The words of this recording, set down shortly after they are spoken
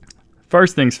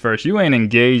first things first, you ain't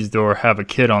engaged or have a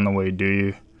kid on the way, do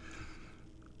you?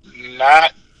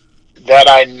 Not that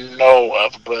I know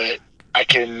of, but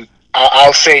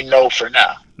I'll say no for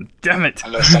now. Damn it.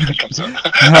 Unless something comes up.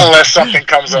 Unless something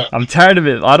comes up. I'm tired of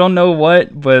it. I don't know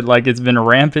what, but like it's been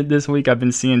rampant this week. I've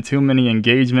been seeing too many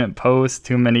engagement posts,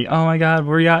 too many, oh my God,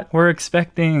 we're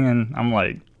expecting. And I'm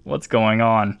like, what's going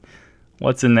on?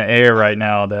 What's in the air right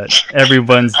now that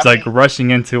everyone's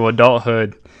rushing into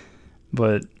adulthood?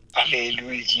 But I mean,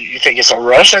 you think it's a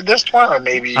rush at this point, or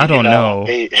maybe I don't know.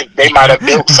 They might have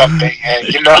built something and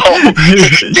did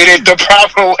it the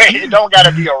proper way. It don't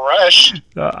gotta be a rush.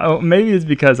 Maybe it's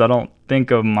because I don't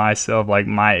think of myself like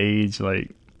my age.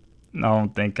 Like I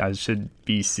don't think I should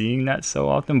be seeing that so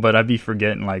often. But I'd be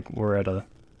forgetting like we're at the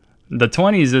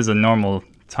 20s is a normal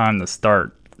time to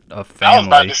start a family. I was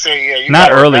about to say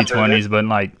not early 20s, but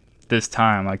like this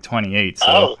time, like 28.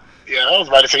 So. I was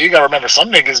about to say you gotta remember some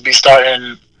niggas be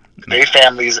starting their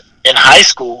families in high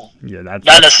school. Yeah, that's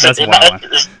wild.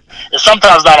 It's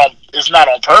sometimes it's not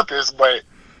on purpose, but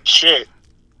shit,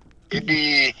 it'd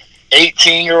be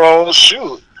 18-year-olds.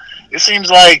 Shoot, it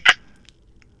seems like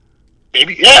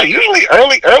maybe usually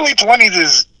early 20s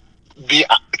is the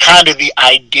kind of the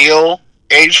ideal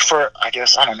age for, I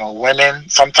guess, I don't know, women.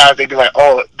 Sometimes they be like,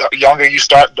 oh, the younger you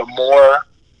start, the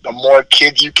more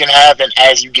kids you can have, and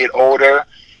as you get older,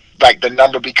 like the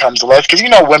number becomes less, because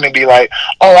women be like,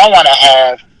 oh, I want to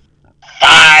have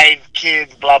 5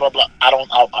 kids, blah blah blah. I don't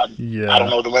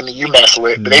know the women you mess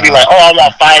with, but they be like, oh, I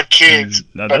want 5 kids.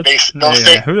 But they'll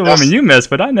say, who the women you mess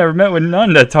with? I never met with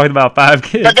none that talked about 5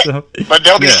 kids. But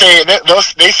they'll be saying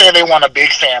they say they want a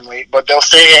big family, but they'll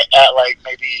say it at like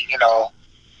maybe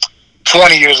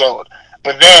 20 years old.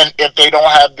 But then if they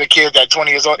don't have the kids at 20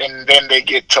 years old, and then they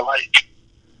get to like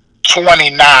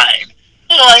 29.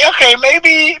 Like, okay,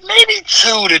 maybe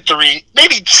 2 to 3,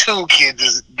 maybe 2 kids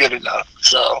is good enough.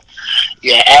 So,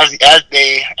 yeah,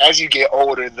 as you get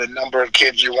older, the number of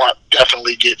kids you want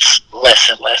definitely gets less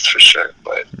and less for sure.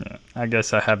 But I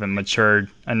guess I haven't matured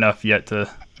enough yet to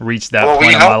reach that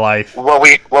point in my life. Well,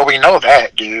 we know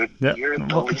that, dude. Yep. You're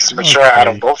the least mature out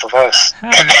of both of us.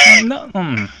 I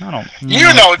don't.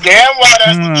 You know damn well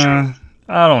that's the truth.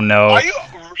 I don't know. Are you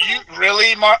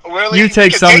really? You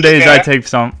take some days, I take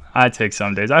some. I take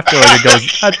some days. I feel like it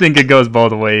goes. I think it goes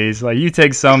both ways. Like you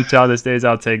take some childish days,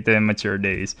 I'll take the immature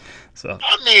days. So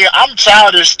I mean, I'm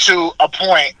childish to a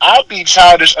point. I'll be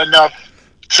childish enough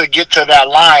to get to that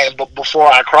line, but before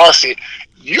I cross it,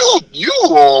 you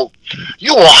will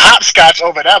hopscotch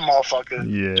over that motherfucker.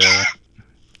 Yeah,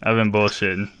 I've been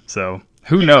bullshitting. So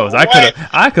who knows?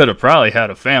 I could have probably had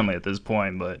a family at this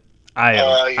point, but.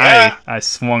 I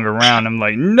swung around. I'm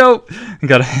like, nope.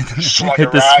 Gotta hit the spin.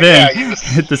 Yeah,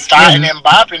 hit the spin. And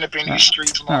bopping up in these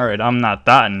streets, man. All right, I'm not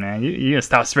thotting, man. You gotta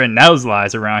stop spreading those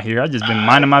lies around here. I just been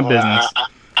minding my business.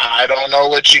 I don't know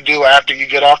what you do after you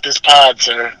get off this pod,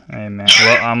 sir. Hey, man.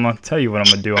 Well, I'm gonna tell you what I'm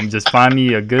gonna do. I'm just find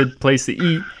me a good place to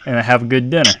eat and have a good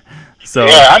dinner. So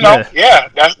yeah, I know. Yeah,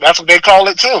 that's what they call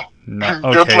it too. No,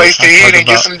 okay. Good place to eat and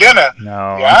get some dinner.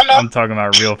 No, yeah, I know. I'm talking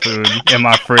about real food in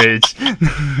my fridge.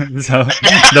 So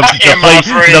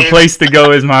the place to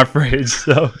go is my fridge.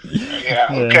 So yeah,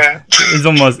 okay.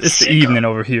 It's the evening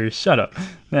over here. Shut up,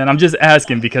 man. I'm just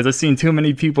asking because I've seen too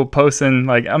many people posting.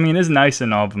 Like, I mean, it's nice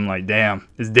and all. But I'm like, damn,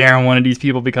 is Darren one of these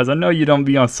people? Because I know you don't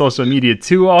be on social media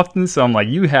too often. So I'm like,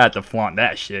 you had to flaunt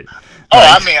that shit. Oh,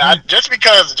 like, I mean, just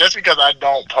because I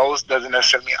don't post doesn't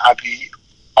necessarily mean I'll be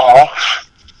off.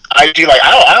 I do like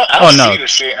I see the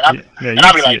shit and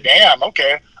I'll be like, damn,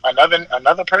 okay,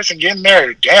 another person getting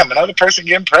married, damn, another person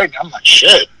getting pregnant. I'm like,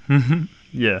 shit. Mm-hmm.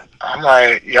 Yeah. I'm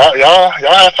like, y'all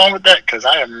have fun with that because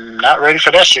I am not ready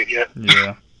for that shit yet.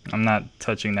 Yeah, I'm not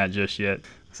touching that just yet.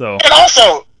 So. And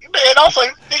also,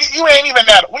 you ain't even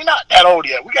that. We're not that old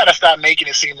yet. We gotta stop making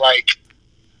it seem like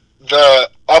the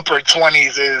upper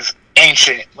 20s is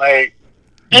ancient. Like,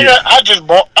 nigga, I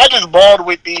just balled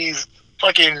with these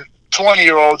fucking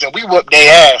 20-year-olds and we whooped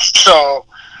their ass. So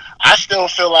I still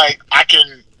feel like I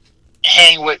can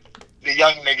hang with the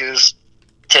young niggas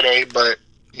today, but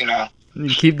you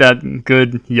keep that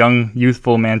good young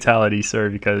youthful mentality, sir,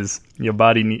 because your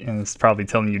body is probably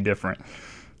telling you different.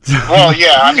 Well,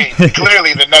 yeah, I mean,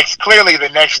 clearly the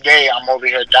next day I'm over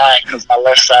here dying because my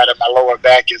left side of my lower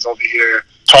back is over here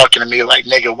talking to me like,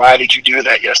 nigga, why did you do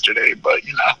that yesterday? But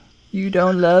you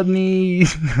don't love me.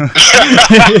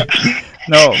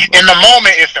 No. In the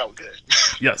moment, it felt good.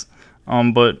 Yes.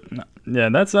 But yeah,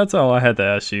 that's all I had to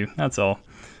ask you. That's all.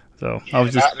 So yeah, I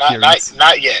was just curious.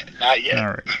 Not yet.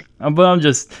 All right.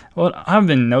 But I've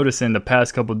been noticing the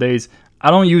past couple of days.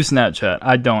 I don't use Snapchat.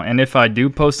 I don't. And if I do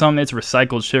post something, it's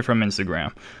recycled shit from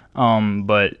Instagram.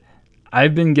 But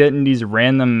I've been getting these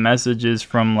random messages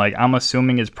from, like, I'm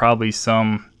assuming it's probably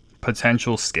some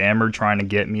potential scammer trying to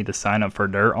get me to sign up for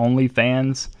their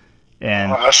OnlyFans.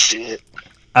 And Oh shit.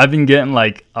 I've been getting,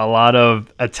 like, a lot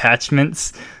of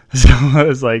attachments. So it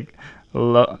was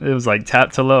like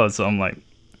tap to load. So I'm like,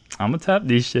 I'm gonna tap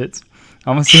these shits.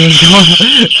 I'm gonna see what's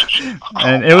going on.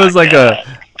 And it was like a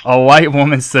white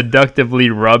woman seductively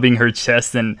rubbing her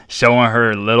chest and showing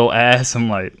her little ass. I'm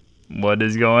like, what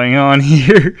is going on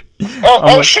here? Oh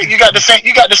like, shit! You got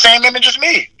the same image as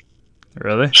me.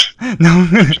 Really? No.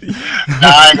 Nah,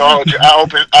 I ain't gonna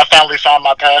hold you. I finally found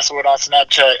my password on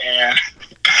Snapchat and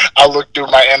I looked through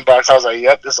my inbox. I was like,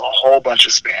 yep, there's a whole bunch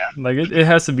of spam. Like, it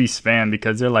has to be spam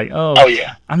because they're like, oh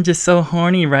yeah, I'm just so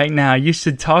horny right now. You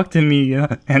should talk to me.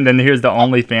 And then here's the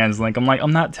OnlyFans link. I'm like,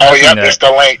 I'm not tapping that. It's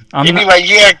the link. You'd be like,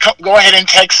 yeah, go ahead and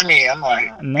text me. I'm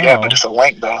like, no. Yeah, but it's a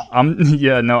link though. I'm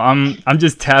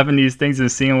just tapping these things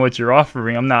and seeing what you're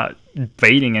offering. I'm not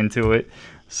baiting into it.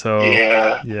 So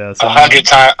yeah. So 100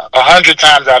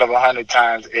 times out of 100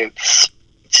 times, it's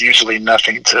usually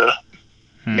nothing to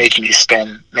make me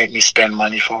spend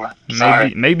money for.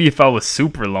 Maybe if I was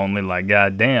super lonely, like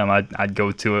goddamn, I'd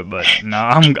go to it. But no,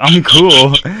 I'm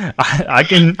cool. I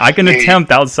can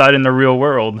attempt outside in the real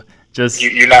world. Just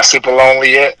you're not super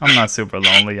lonely yet. I'm not super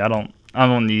lonely. I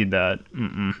don't need that.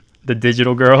 The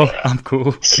digital girl, I'm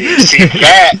cool. See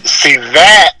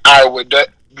that I would.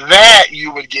 That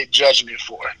you would get judgment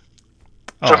for.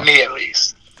 From me, at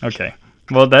least. Okay.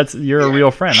 Well, you're a real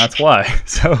friend. That's why.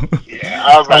 So. Yeah,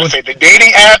 I was about to say the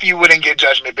dating app you wouldn't get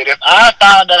judgment, but if I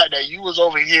found out that you was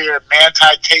over here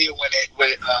manti-tailing it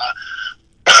with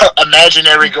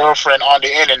imaginary girlfriend on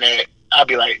the internet, I'd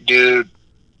be like, dude,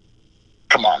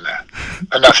 come on, man,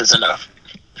 enough is enough.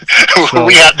 So,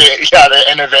 we have the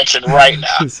intervention right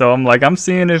now. So I'm like, I'm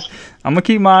seeing if I'm gonna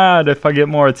keep my eye out if I get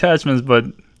more attachments, but.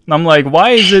 I'm like,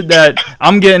 why is it that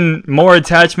I'm getting more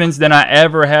attachments than I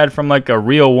ever had from like a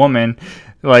real woman?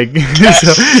 Like, this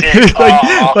is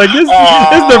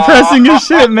depressing as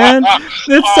shit, man.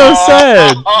 It's so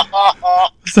sad.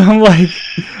 So I'm like,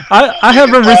 I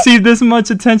haven't received this much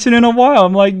attention in a while.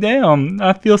 I'm like, damn,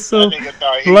 I feel so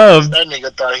loved. That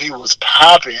nigga thought he was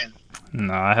popping.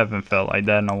 No, I haven't felt like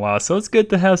that in a while. So it's good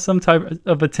to have some type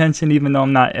of attention, even though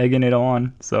I'm not egging it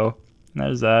on. So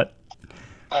there's that.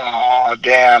 Oh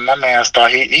damn! My man thought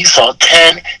he saw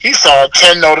 10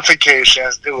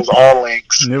 notifications. It was all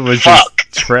links. It was just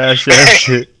trash ass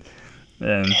shit.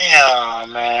 And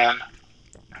damn, man.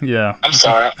 Yeah. I'm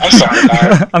sorry, Mark.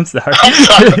 I'm sorry. I'm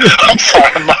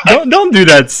sorry, Mark. Don't do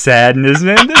that sadness,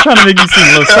 man. They're trying to make you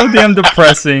seem so damn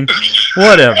depressing.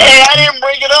 Whatever. Hey, I didn't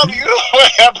bring it up. You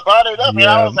I brought it up, and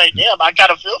I was like, damn, I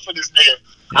gotta feel for this nigga.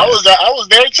 Yeah. I was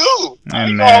there too. I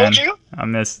ain't gonna hold you. I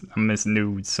miss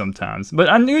nudes sometimes,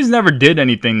 but nudes never did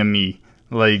anything to me.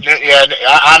 Like, yeah,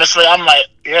 honestly, I'm like,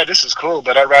 yeah, this is cool,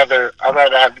 but I'd rather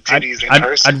have the titties in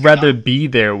person. I'd rather be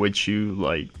there with you,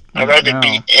 like. I'd rather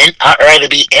be in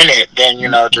it than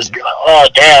just be like, oh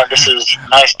damn, this is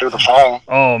nice through the phone.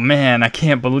 Oh man, I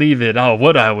can't believe it. Oh,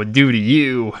 what I would do to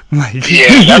you. Like,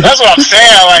 yeah, that's what I'm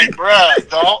saying. Like, bruh,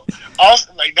 don't.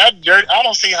 Also, like that dirt. I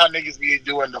don't see how niggas be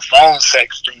doing the phone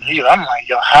sex thing here. I'm like,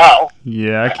 yo, how?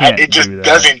 Yeah, I can't. It just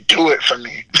doesn't do it for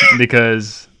me.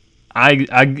 Because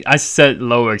I set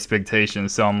low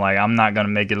expectations, so I'm like, I'm not gonna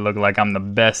make it look like I'm the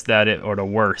best at it or the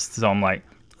worst. So I'm like,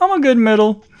 I'm a good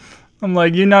middle. I'm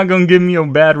like, you're not gonna give me a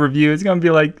bad review. It's gonna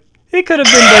be like, it could have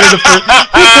been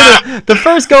better. The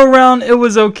first go round, it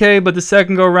was okay, but the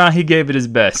second go round, he gave it his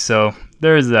best. So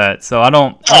there's that. So I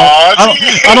don't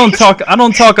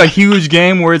talk a huge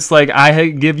game where it's like I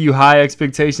give you high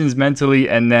expectations mentally,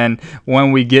 and then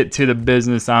when we get to the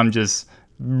business, I'm just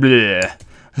bleh.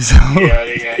 So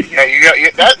yeah.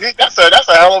 That's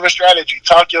a hell of a strategy.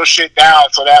 Talk your shit down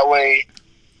so that way.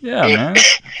 Yeah, man.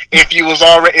 If you was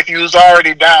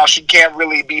already down, she can't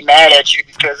really be mad at you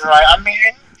because, like, I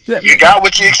mean, you got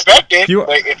what you expected.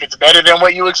 But if it's better than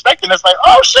what you expected, it's like,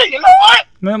 oh shit, you know what?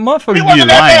 Man, motherfuckers be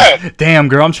lying. Damn,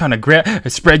 girl, I'm trying to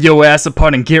spread your ass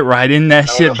apart and get right in that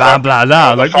shit. Blah blah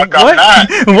blah. Like, what?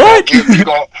 What? You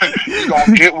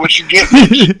gonna get what you get.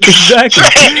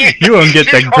 Exactly. You gonna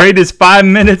get the greatest 5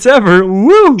 minutes ever.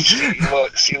 Woo.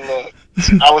 See, look.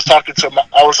 I was talking to my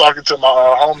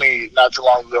homie not too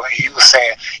long ago, and he was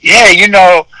saying,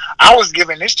 "Yeah, I was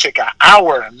giving this chick an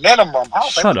hour minimum." I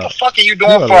was like, "What the fuck are you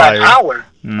doing for an hour?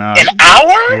 No, an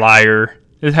hour? Liar!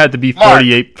 It had to be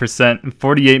 48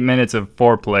 minutes of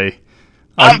foreplay."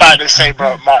 I'm about to say,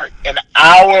 bro, Mark, an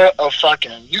hour of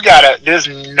fucking. There's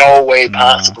no way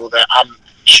possible that I'm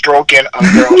stroking a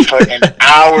girl for an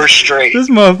hour straight. This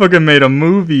motherfucker made a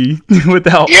movie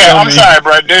without. Yeah, I'm filming. sorry,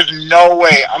 bro. There's no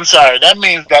way. I'm sorry. That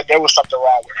means that there was something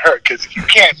wrong with her. Because you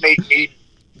can't make me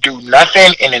do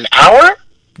nothing in an hour.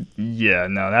 Yeah,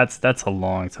 no, that's a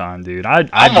long time, dude. I'd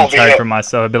I'm be over tired here. for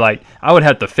myself. I'd be like, I would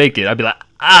have to fake it. I'd be like,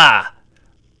 ah.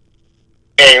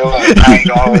 Hey, look, I ain't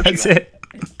gonna hold That's you. it.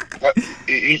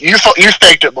 You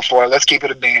faked it before. Let's keep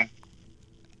it a bean.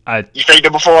 I You faked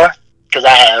it before? Because I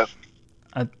have.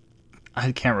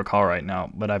 I can't recall right now,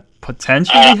 but I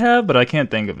potentially have, but I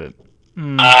can't think of it.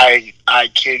 I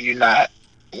kid you not.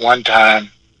 One time,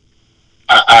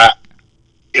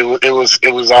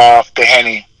 it was off the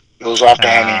Henny. It was off the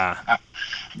Henny.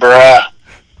 Bruh,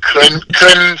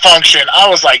 couldn't function. I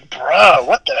was like, bruh,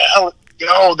 what the hell?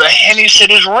 Yo, the Henny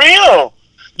shit is real.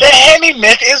 The Henny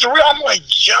myth is real. I'm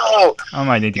like, yo. I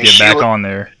might need to And get she back was- on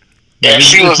there. And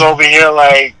she was over here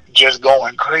like just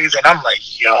going crazy, and I'm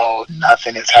like, yo,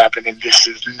 nothing is happening. This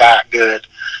is not good.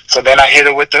 So then I hit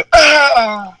her with the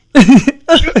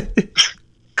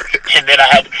and then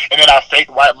I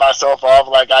fake wipe myself off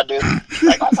like I did.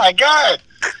 Like, oh my god,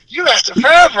 you lasted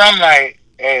forever. I'm like,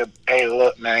 hey,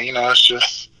 look, man, you know, it's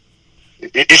just,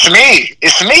 it's me.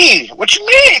 It's me. What you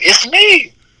mean? It's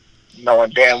me.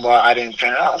 Knowing damn well I didn't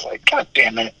finish. I was like, god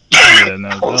damn it. Yeah,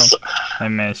 no, no. Hey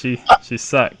man, she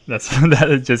sucked. That's that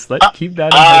is just keep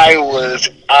that. I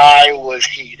was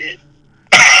heated.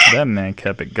 That man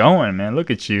kept it going, man.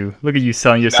 Look at you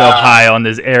selling yourself high on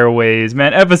this airways,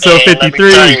 man. Episode Hey, let me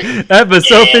tell 53. you.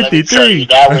 Episode Yeah, let me tell 53. you,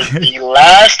 that was the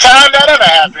last time that ever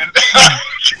happened.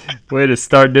 Way to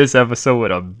start this episode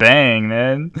with a bang,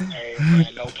 man. Hey, man,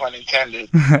 no pun intended.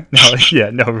 No, yeah,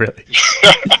 no, really.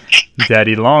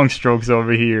 Daddy long strokes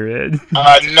over here, Ed.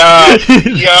 No,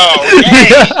 yo.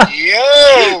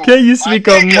 Can you speak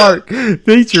my up, nigga. Mark?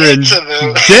 Featuring Get to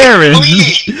the- Darren.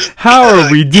 Please. How are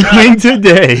we doing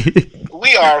today?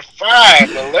 We are fine,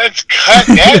 but let's cut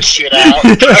that shit out.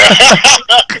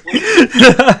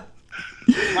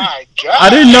 My God. I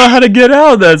didn't know how to get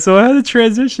out of that, so I had to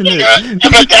transition it.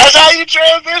 But that's how you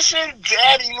transition,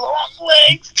 Daddy Long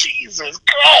Legs. Jesus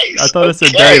Christ. I thought it said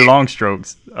Okay. Daddy long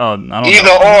strokes. Oh, I don't Either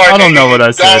know. or, I don't nigga, know what I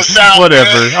don't said. sound Whatever.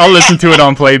 good. I'll listen to it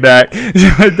on playback.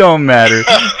 It don't matter.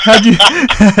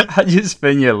 How'd you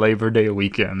spend your Labor Day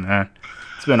weekend, man?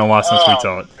 It's been a while since we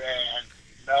talked. Man,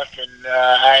 nothing.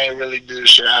 I ain't really do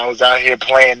shit. I was out here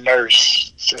playing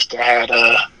nurse. Sister had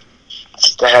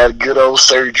good old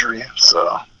surgery,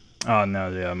 so. Oh no,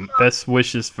 yeah. Best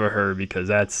wishes for her because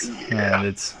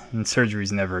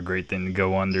surgery's never a great thing to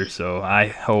go under. So I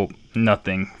hope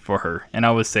nothing for her. And I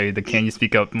would say the Can You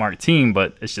Speak Up Mark team,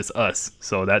 but it's just us.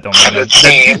 So that don't make no.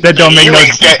 That don't make no.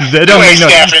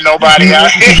 Staffing nobody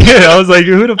out here. Yeah, I was like,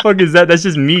 who the fuck is that? That's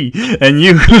just me and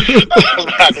you. I was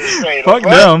about to say, Fuck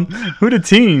them. Who the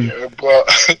team? Well,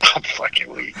 I'm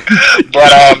fucking weak. But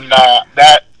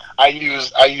that I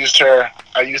used her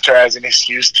as an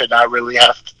excuse to not really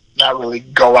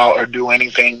go out or do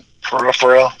anything for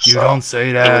real. You So, don't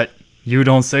say that. You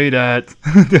don't say that.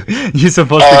 You're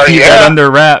supposed to keep yeah. that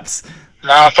under wraps.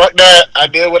 Nah, fuck that. I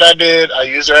did what I did. I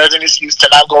used her as an excuse to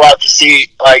not go out to see,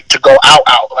 like, to go out.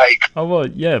 Like, Oh well,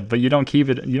 yeah, but you don't keep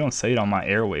it. You don't say it on my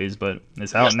airways, but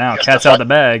it's out Yes, now. yes, Cat's the out fuck- the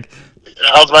bag.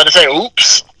 I was about to say,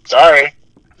 oops, sorry.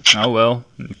 Oh well.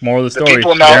 Moral of the story: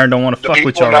 people know. Darren don't want to The fuck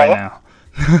with people y'all right know. now.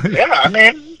 Yeah, I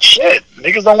mean, shit.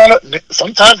 Niggas don't want to.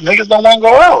 Sometimes niggas don't want to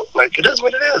go out. Like, it is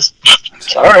what it is.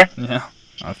 Sorry. Yeah,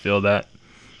 I feel that,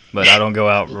 but I don't go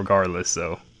out regardless.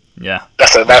 So yeah.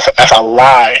 That's a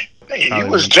lie. Hey, Oh, you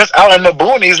was yeah. just out in the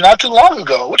boonies not too long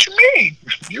ago. What you mean?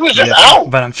 You was just Yeah, out.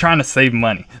 but I'm trying to save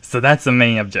money, so that's the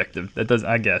main objective. That does,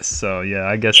 I guess. So yeah,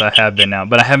 I guess I have been out,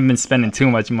 but I haven't been spending too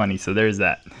much money. So there's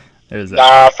that.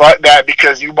 Nah, fuck that,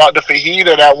 because you bought the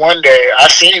fajita that one day. I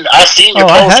seen your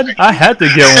Oh, post. I had to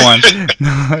get one.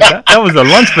 that was a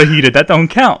lunch fajita. That don't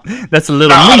count. That's a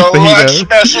little mini the lunch fajita.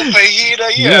 special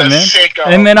fajita. Yeah, man. Sicko.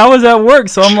 And man, I was at work,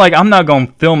 so I'm like, I'm not gonna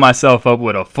fill myself up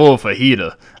with a full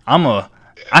fajita.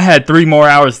 I had 3 more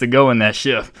hours to go in that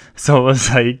shift, so it was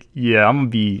like, yeah, I'm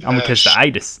gonna catch the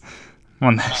itis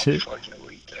on that shit. Fucking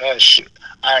weak. That shit.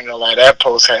 I ain't gonna lie, that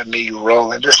post had me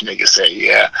rolling. This nigga said,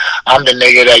 yeah, I'm the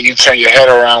nigga that you turn your head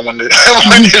around when the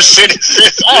when the shit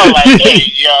is. I was like, hey,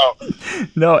 yo.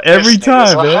 No, every this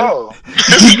nigga's time, a man. hoe.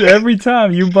 Every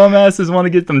time you bum asses want to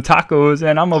get them tacos,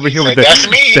 and I'm over here with That's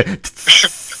me.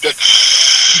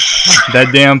 that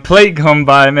damn plate come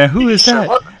by, man. Who is that?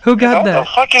 What? Who got What the that?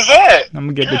 fuck is that? I'm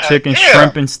gonna get the God chicken, damn.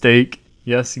 shrimp, and steak.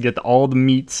 Yes, you get all the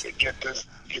meats. Get this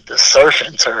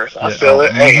surfing turf. I Yeah, feel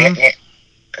it. mhm.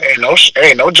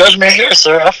 Hey, no judgment here,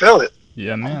 sir. I feel it.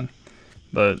 Yeah, man.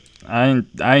 But I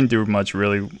ain't do much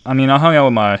really. I mean, I hung out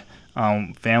with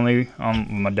family.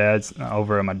 My dad's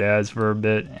over at my dad's for a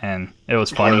bit, and it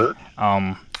was funny.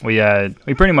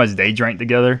 We pretty much day drank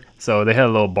together. So they had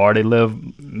a little bar they live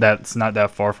that's not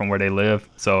that far from where they live.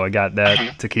 So I got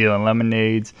that tequila and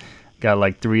lemonades, got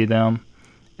like 3 of them,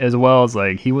 as well as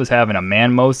like he was having a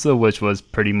manmosa, which was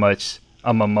pretty much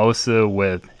a mimosa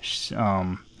with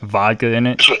vodka in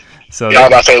it. So y'all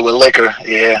about to say with liquor,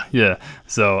 yeah. Yeah.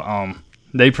 So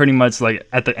they pretty much like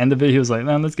at the end of it, he was like,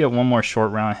 "Man, let's get one more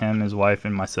short round, him, his wife,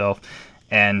 and myself."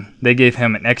 And they gave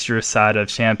him an extra side of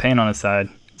champagne on the side.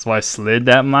 So I slid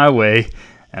that my way,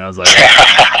 and I was like,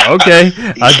 "Okay,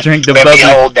 I'll drink the bubbly."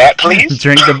 Hold that, please.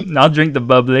 I'll drink the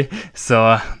bubbly. So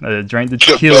I drank the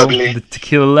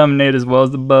tequila lemonade as well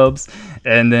as the bubs,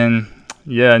 and then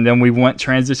we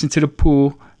transitioned to the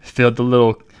pool, filled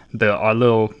our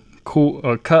little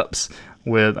cool cups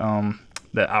with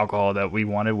the alcohol that we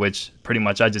wanted, which pretty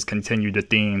much I just continued the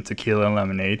theme tequila and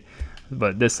lemonade.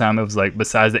 But this time it was like,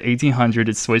 besides the 1800,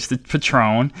 it switched to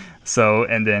Patron. So,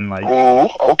 and then like,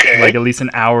 like at least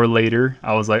an hour later,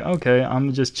 I was like, okay, I'm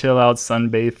gonna just chill out,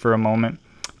 sunbathe for a moment.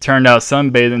 Turned out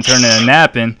sunbathing turned into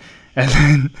napping. And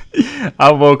then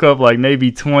I woke up like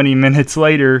maybe 20 minutes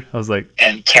later. I was like,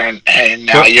 and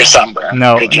now you're sunburned.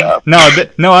 No, good job.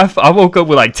 I woke up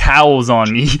with like towels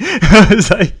on me. I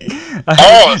was like,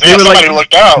 somebody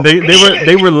looked out.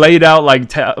 They were laid out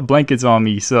like blankets on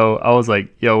me. So I was like,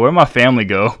 yo, where'd my family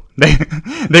go?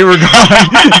 They were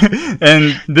gone.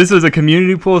 And this was a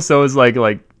community pool, so it was like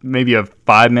maybe a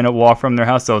 5-minute walk from their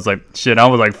house. So I was like, shit, I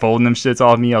was like folding them shits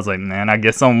off me. I was like, man, I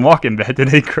guess I'm walking back to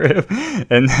their crib.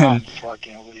 And then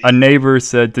a neighbor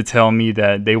said to tell me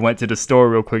that they went to the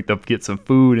store real quick to get some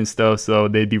food and stuff, so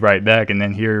they'd be right back. And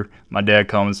then here my dad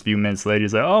comes a few minutes later.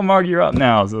 He's like, "Oh, Mark, you're up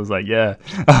now." So I was like, yeah.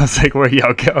 I was like, where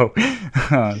y'all go?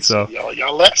 So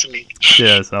y'all left me.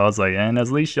 Yeah, so I was like, and at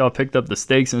least y'all picked up the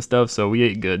steaks and stuff, so we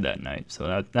ate good that night.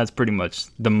 So that's pretty much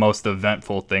the most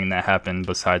eventful thing that happened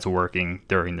besides working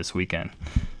during this weekend.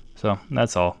 So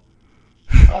that's all.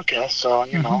 Okay, so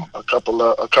a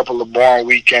couple of boring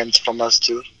weekends from us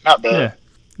too. Not bad. Yeah.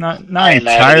 Not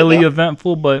entirely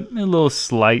eventful, but a little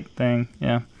slight thing.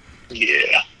 Yeah.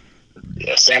 Yeah.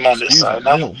 Same on this side.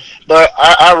 No, but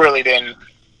I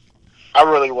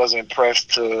really wasn't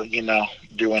pressed to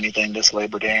do anything this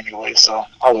Labor Day anyway, so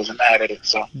I wasn't mad at it.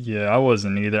 So yeah, I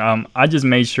wasn't either. I just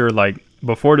made sure like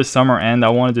before the summer end, I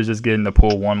wanted to just get in the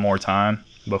pool one more time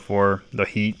before the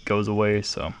heat goes away.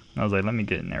 So I was like, let me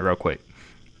get in there real quick.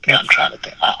 Yeah, I'm trying to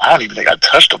think. I don't even think I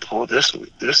touched the pool this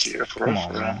year. Come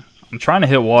on, man. I'm trying to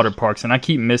hit water parks, and I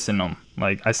keep missing them.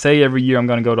 Like, I say every year I'm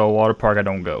going to go to a water park, I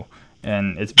don't go.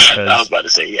 And it's because I was about to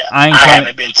say, yeah, I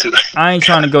haven't been to. I ain't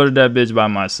trying to go to that bitch by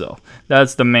myself.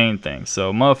 That's the main thing.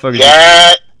 So, motherfuckers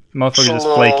just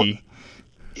flaky.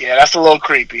 Yeah, that's a little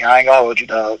creepy. I ain't going to hold you,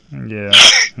 dog. Yeah.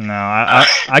 No,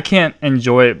 I can't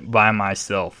enjoy it by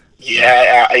myself.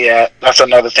 Yeah. That's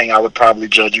another thing I would probably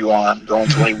judge you on, going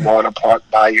to a water park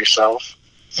by yourself.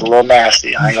 It's a little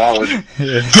nasty. I ain't gonna hold you.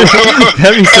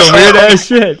 That'd be some weird ass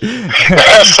shit.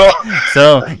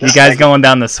 So you guys going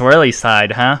down the swirly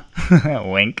side, huh?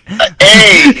 Wink.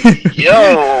 Hey,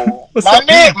 yo, my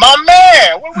man,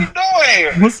 what we doing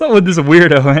here? What's up with this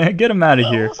weirdo, man? Get him out of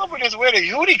here. What's up with this weirdo?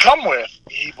 Who'd he come with?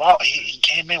 He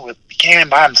came in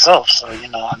by himself. So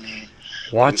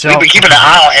watch out. We've been keeping an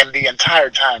eye on him the entire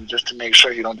time just to make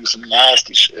sure he don't do some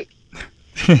nasty shit.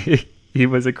 He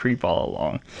was a creep all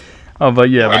along. Oh,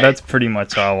 but yeah, but that's pretty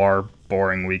much how our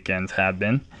boring weekends have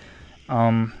been.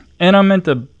 And I meant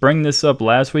to bring this up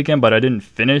last weekend, but I didn't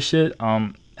finish it.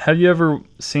 Have you ever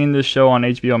seen this show on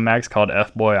HBO Max called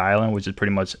F-Boy Island, which is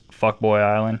pretty much Fuckboy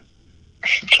Island?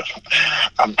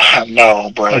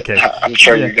 No, but okay. I'm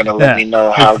sure you're going to let me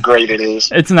know how great it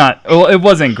is. It's not. Well, it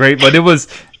wasn't great, but it was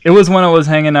when I was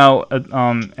hanging out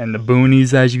in the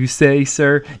boonies, as you say,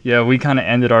 sir. Yeah, we kind of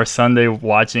ended our Sunday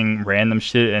watching random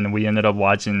shit, and we ended up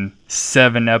watching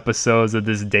 7 episodes of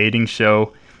this dating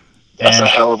show. That's a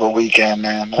hell of a weekend,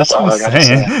 man. That's all I got to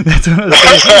say. That's what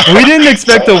I'm saying. We didn't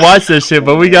expect to watch this shit,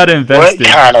 but we got invested. What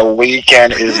kind of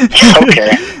weekend is...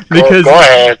 Okay, because go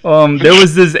ahead. There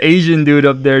was this Asian dude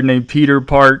up there named Peter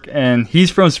Park, and he's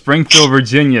from Springfield,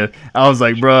 Virginia. I was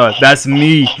like, bruh, that's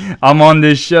me. I'm on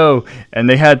this show. And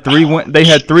they had three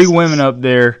women up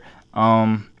there.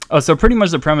 So pretty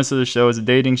much the premise of the show is a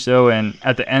dating show, and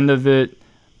at the end of it,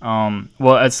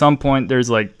 at some point there's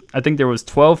I think there was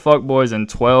 12 fuckboys and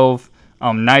 12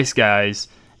 nice guys,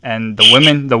 and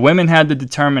the women had to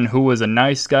determine who was a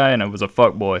nice guy and it was a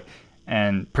fuckboy.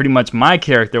 And pretty much my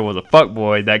character was a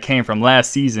fuckboy that came from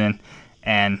last season,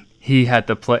 and he had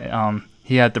to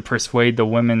persuade the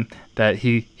women that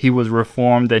he was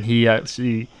reformed, and he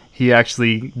he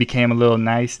actually became a little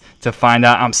nice to find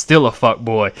out I'm still a fuck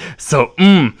boy. So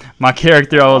my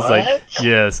character, I was like,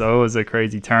 yeah. So it was a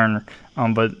crazy turn.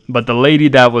 But the lady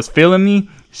that was feeling me,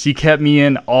 she kept me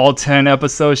in all 10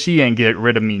 episodes. She ain't get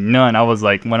rid of me none. I was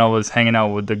like, when I was hanging out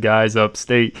with the guys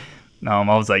upstate,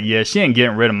 I was like, yeah, she ain't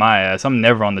getting rid of my ass. I'm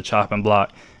never on the chopping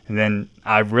block. And then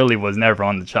I really was never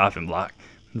on the chopping block.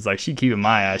 It's like, she keeping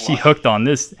my ass. She hooked on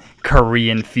this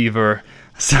Korean fever.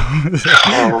 So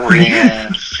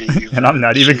Korean fever. And I'm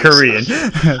not even Korean.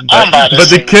 but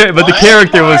the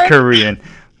character was Korean.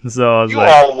 So I was you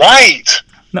like, are white.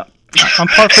 No, I'm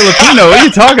part Filipino. What are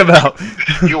you talking about?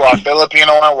 You are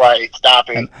Filipino and white. Stop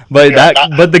it.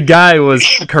 But the guy was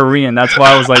Korean. That's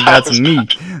why I was like, that's me.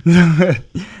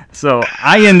 So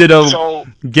I ended up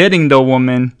getting the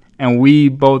woman, and we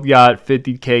both got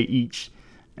 $50K each.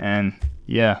 And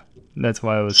yeah, that's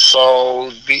why it was.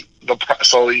 So the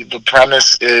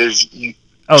premise is.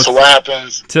 So what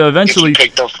happens? So eventually, if you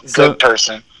pick the good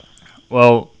person.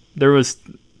 Well, there's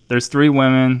 3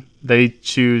 women. They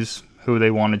choose who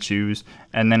they want to choose,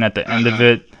 and then at the end of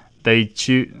it, they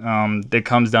choose. It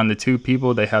comes down to 2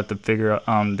 people. They have to figure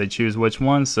out. They choose which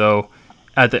one. So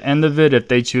at the end of it, if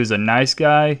they choose a nice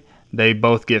guy, they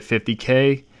both get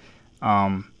 $50K.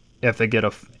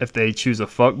 If they choose a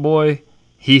fuck boy,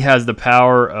 he has the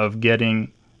power of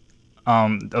getting.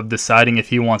 Of deciding if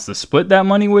he wants to split that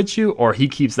money with you or he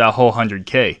keeps that whole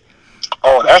 $100K.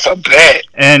 Oh, that's a bet.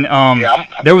 And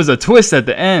there was a twist at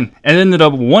the end. And it ended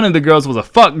up one of the girls was a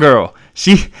fuck girl.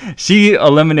 She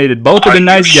eliminated both of the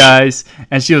nice guys,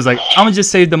 and she was like, I'm gonna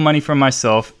just save the money for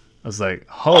myself. I was like,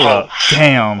 hold up,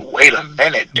 damn. Wait a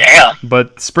minute, damn.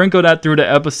 But sprinkled that through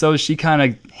the episode, she kind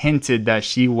of hinted that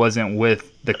she wasn't with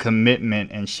the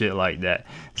commitment and shit like that.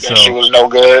 So she was no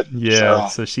good. Yeah,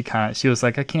 so she was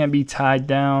like, I can't be tied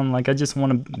down. Like, I just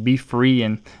want to be free.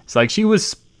 And it's like she was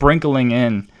sprinkling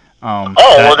in. Well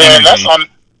then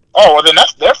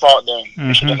that's their fault. Then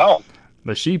you should have known.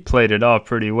 But she played it off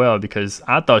pretty well because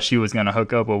I thought she was gonna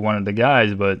hook up with one of the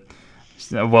guys, but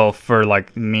for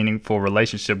like meaningful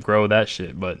relationship, grow that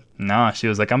shit. But nah, she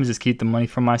was like, I'm gonna just keep the money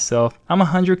for myself. I'm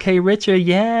 $100K richer,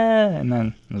 yeah. And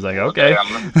then I was like, okay.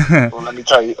 Well, let me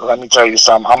tell you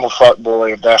something. I'm a fuck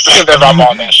boy if I'm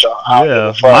on that show.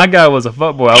 Yeah, my guy was a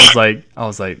fuck boy. I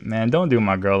was like, man, don't do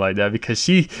my girl like that because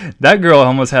that girl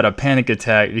almost had a panic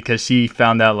attack because she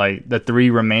found out like the 3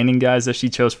 remaining guys that she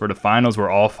chose for the finals were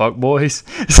all fuck boys.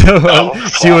 So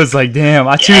she was like, damn,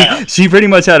 she pretty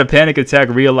much had a panic attack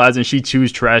realizing she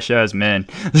choose trash ass men.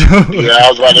 Yeah, I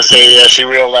was about to say, yeah, she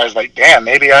realized like, damn,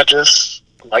 maybe I just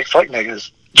like fuck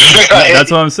niggas.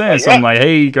 That's what I'm saying. So I'm like,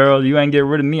 hey girl, you ain't getting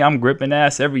rid of me. I'm gripping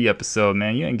ass every episode,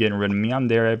 man. You ain't getting rid of me. I'm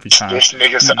there every time. This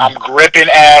nigga said I'm gripping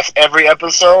ass every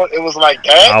episode. It was like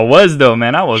that. I was though,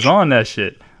 man. I was on that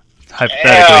shit.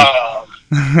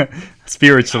 Hypothetically.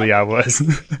 Spiritually I was.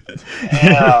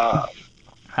 I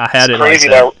had it like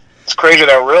that. It's crazy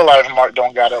that real life Mark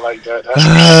don't got it like that.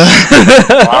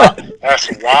 That's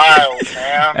wild,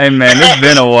 man. Hey man, it's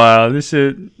been a while. This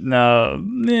shit, no,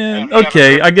 man.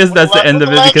 Okay, I guess that's the end of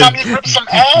it because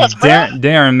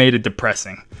Darren made it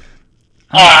depressing.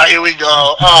 Here we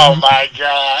go. Oh my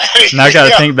god. Now I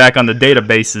gotta think back on the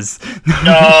databases.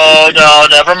 No,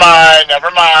 never mind.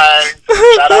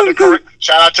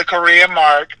 Shout out to Korean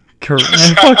Mark.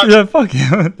 Fuck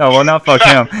him. No, well, not fuck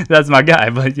him. That's my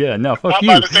guy. But yeah, no, fuck you.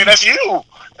 I'm about to say that's you.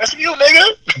 That's you,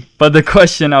 nigga. But the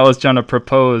question I was trying to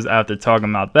propose after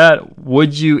talking about that,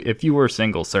 would you, if you were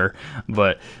single, sir,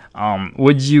 but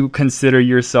would you consider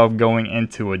yourself going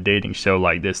into a dating show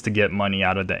like this to get money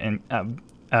out of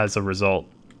as a result?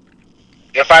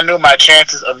 If I knew my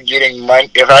chances of getting money,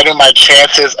 if I knew my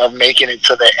chances of making it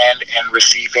to the end and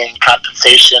receiving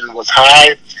compensation was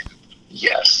high,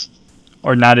 yes.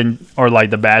 Or or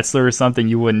like The Bachelor or something,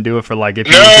 you wouldn't do it for like if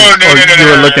you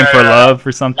were looking for love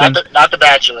or something. Not the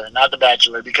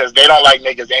Bachelor, because they don't like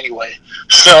niggas anyway.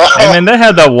 So. And then they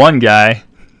had that one guy.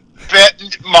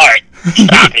 Mark,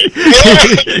 stop it.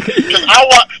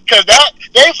 Because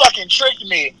they fucking tricked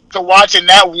me to watching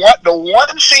the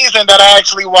one season that I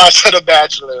actually watched of The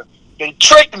Bachelor. They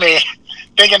tricked me,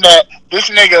 thinking that this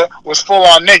nigga was full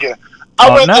on nigga. I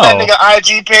went to that nigga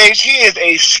IG page. He is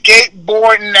a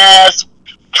skateboarding ass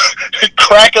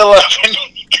crack 11.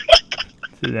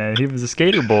 Yeah, he was a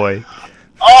skater boy.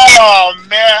 Oh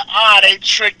man, they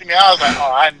tricked me. I was like,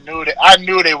 I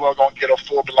knew they were gonna get a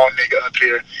full blown nigga up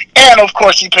here. And of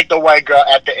course, he picked a white girl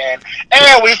at the end.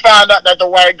 And we found out that the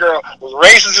white girl was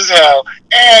racist as hell.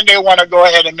 And they want to go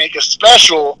ahead and make a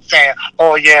special saying,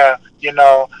 oh yeah,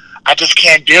 I just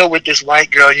can't deal with this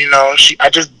white girl. I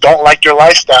just don't like your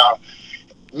lifestyle.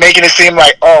 Making it seem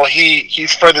like,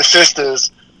 he's for the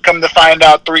sisters, Come to find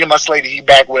out, 3 months later, he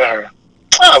back with her.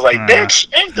 I was like, bitch,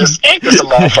 ain't this a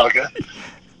motherfucker?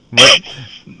 But,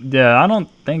 yeah, I don't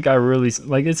think I really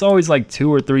like. It's always like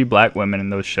 2 or 3 black women in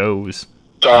those shows.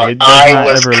 Like, I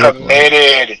was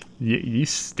committed. You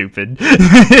stupid.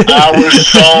 I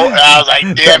was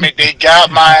like, damn it, they got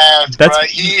my ass, bro.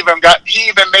 He even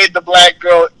made the black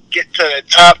girl get to the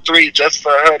top 3 just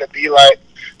for him to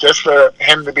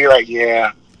be like,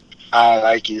 yeah, I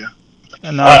like you.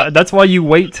 And that's why you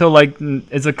wait till like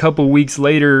it's a couple weeks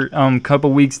later,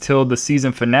 couple weeks till the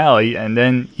season finale, and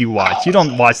then you watch. You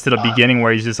don't watch to the beginning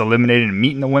where he's just eliminated and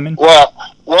meeting the women. Well,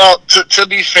 to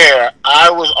be fair, I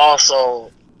was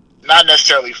also not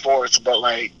necessarily forced, but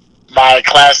like my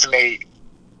classmate,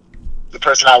 the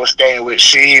person I was staying with,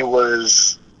 she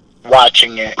was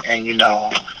watching it, and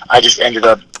I just ended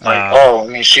up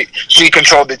like, she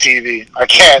controlled the TV. I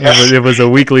can't. It was a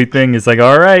weekly thing. It's like,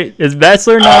 all right, it's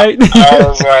Bachelor night. I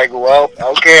was like, well,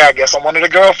 okay, I guess I'm one of the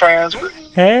girlfriends.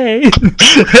 Hey,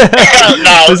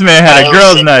 this man had a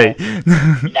girls' night.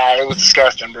 Nah, it was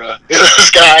disgusting, bro.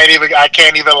 I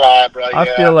can't even lie, bro. I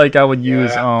feel like I would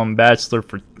use Bachelor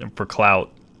for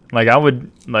clout. Like I would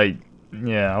like.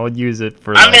 Yeah, I would use it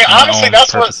for. I mean, honestly,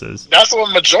 that's purposes. That's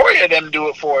what majority of them do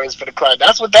it for, is for the cloud.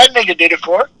 That's what that nigga did it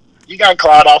for. You got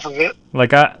cloud off of it.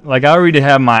 Like I already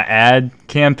have my ad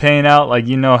campaign out. Like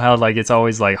how like it's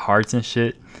always like hearts and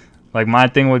shit. Like my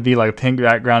thing would be like a pink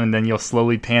background, and then you'll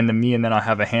slowly pan to me, and then I'll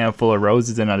have a handful of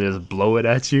roses, and I'll just blow it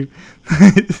at you.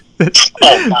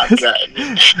 Oh my god!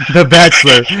 The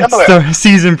Bachelor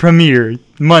season premiere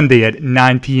Monday at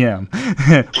 9 p.m.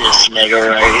 This nigga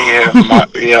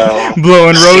right here,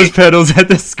 blowing rose petals at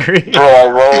the screen.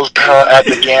 Blowing rose petal at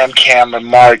the damn camera,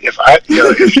 Mark. If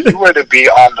you were to be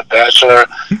on The Bachelor,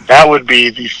 that would be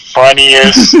the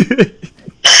funniest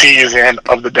season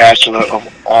of The Bachelor of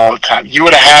all time. You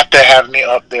would have to have me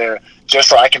up there just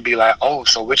so I can be like, oh,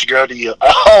 so which girl do you?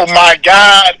 Oh my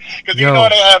god, because they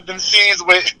have them scenes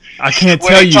with. I can't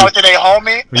tell you. Talk to their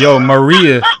homie. Yo,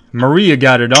 Maria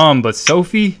got it on, but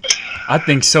Sophie, I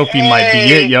think Sophie might be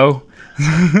it, yo.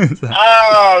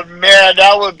 Oh man,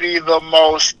 that would be the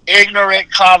most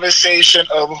ignorant conversation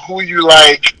of who you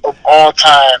like of all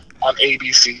time on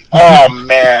ABC. Oh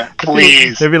man,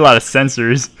 please. There'd be a lot of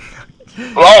censors.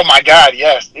 Oh my god,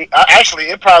 yes. Actually,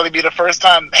 it'd probably be the first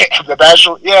time The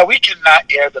Bachelor. Yeah, we cannot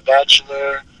air The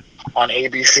Bachelor on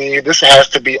ABC. This has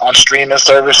to be on streaming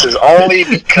services only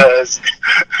because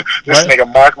this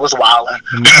nigga Mark was wilding.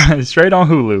 Straight on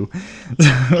Hulu.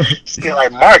 Still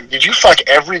like, Mark, did you fuck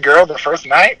every girl the first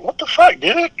night? What the fuck,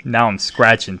 dude? Now I'm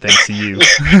scratching thanks to you.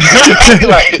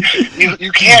 Like,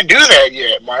 you can't do that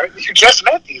yet, Mark. You just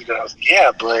met these girls.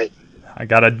 Yeah, but I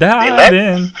gotta dive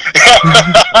in.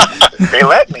 They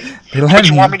let me. What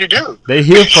you want me to do? They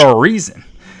here for a reason.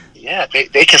 Yeah,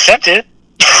 they consented.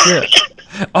 Yeah.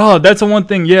 Oh, that's the one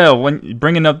thing. Yeah, when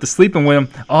bringing up the sleeping with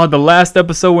them. Oh, the last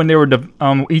episode when they were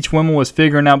each woman was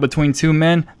figuring out between 2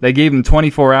 men. They gave them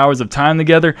 24 hours of time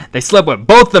together. They slept with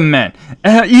both the men,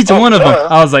 each one of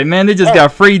them. I was like, man, they just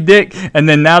got free dick. And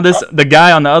then now the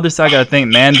guy on the other side got to think,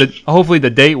 man, hopefully the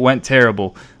date went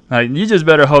terrible. Like, you just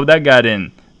better hope that guy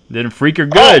didn't freak her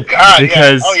good,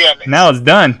 because now it's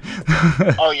done.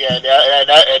 Oh yeah,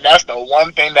 and that's the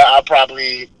one thing that I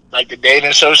probably like, the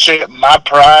dating show shit. My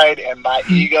pride and my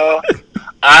ego,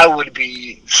 I would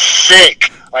be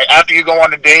sick. Like, after you go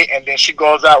on a date and then she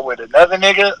goes out with another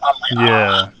nigga, I'm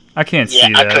like, I can't see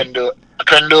that. I couldn't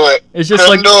do it. It's just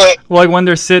like when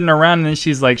they're sitting around and then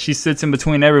she sits in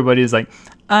between everybody. It's like,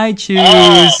 I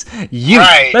choose you.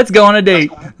 Right. Let's go on a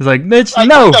date. It's like, bitch,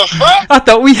 no. I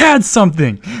thought we had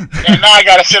something. And now I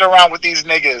gotta sit around with these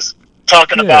niggas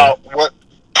talking about what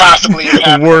possibly is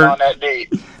happening on that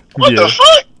date. What the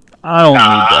fuck? I don't need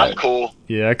that. I'm cool.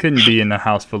 Yeah, I couldn't be in a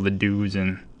house full of dudes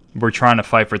and we're trying to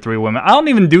fight for 3 women. I don't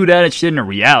even do that shit in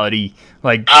reality.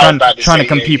 Like, trying to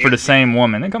compete for the same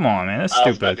woman. Come on, man. That's stupid. I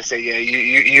was about to say,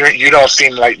 you don't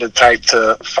seem like the type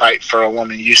to fight for a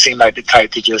woman. You seem like the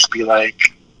type to just be like,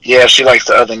 yeah, she likes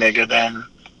the other nigga, then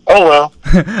oh well.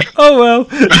 Oh well.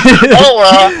 Oh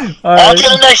well. On to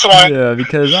the next one. Yeah,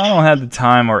 because I don't have the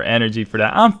time or energy for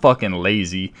that. I'm fucking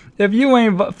lazy. If you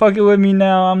ain't fucking with me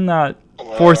now, I'm not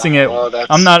forcing it.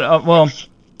 I'm not.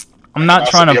 I'm not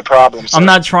trying to. I'm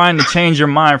not trying to change your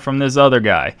mind from this other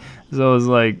guy. So it's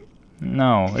like,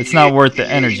 no, it's not worth the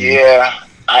energy. Yeah,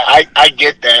 I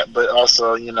get that, but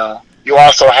also, you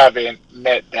also haven't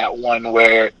met that one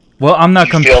where. Well, I'm not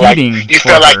competing. You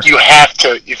feel like you have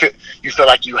to. You feel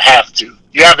like you have to.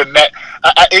 You haven't met.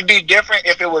 It'd be different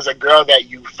if it was a girl that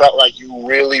you felt like you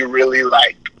really, really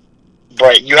like,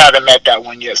 but you haven't met that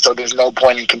one yet. So there's no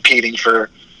point in competing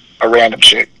for a random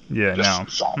chick. Yeah, no.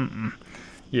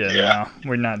 Yeah, Yeah. no,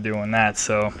 we're not doing that.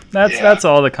 So that's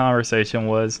all the conversation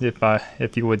was.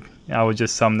 If you would, I would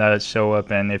just sum that show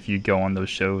up, and if you go on those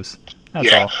shows, that's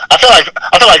Yeah. all. I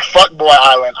feel like Fuckboy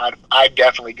Island. I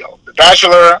definitely go. The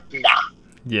Bachelor, nah.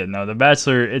 Yeah, no, The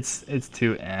Bachelor, it's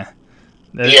too Yeah,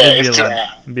 It'd be it's a too. lot.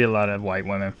 It'd be a lot of white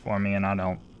women for me, and I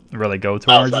don't really go I was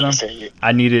towards about them. to say it.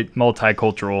 I need it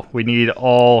multicultural. We need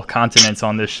all continents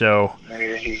on this show.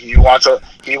 He wants a.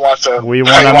 We want a he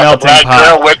wants melting black pot.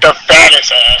 girl with the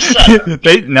fattest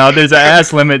ass. No, there's an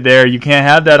ass limit there. You can't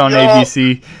have that on Yo.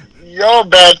 ABC.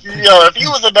 If you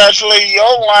was a bachelor,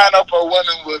 your lineup of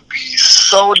women would be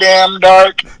so damn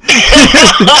dark.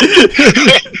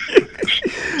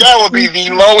 That would be the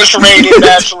lowest rated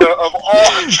bachelor of all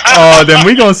time. Oh, then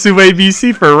we gonna sue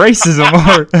ABC for racism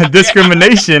or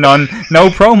discrimination on no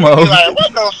promo. Be like,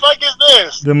 what the fuck is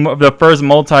this? The first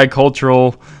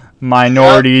multicultural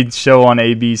minority show on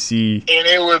ABC. And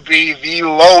it would be the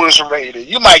lowest rated.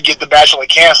 You might get The Bachelor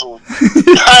canceled.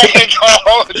 I ain't gonna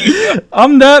hold you.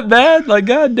 I'm that bad? Like,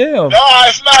 goddamn. No,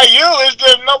 it's not you. It's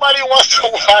just nobody wants to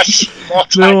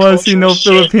watch. They don't want to see no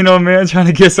shit. Filipino man trying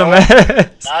to get some Nope.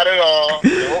 ass. Not at all.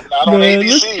 Nope, not on Man,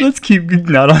 ABC. let's keep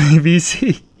not on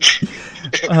ABC.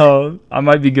 Oh, I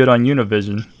might be good on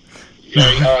Univision.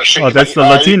 Shit, Oh, that's the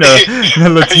Latina. The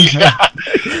Latina.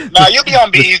 Nah, you'll be on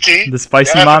BET. The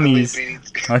spicy Definitely mommies.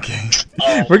 BET. Okay.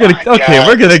 Oh We're gonna my God.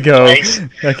 we're gonna go. Nice.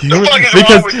 Okay. The fuck is Because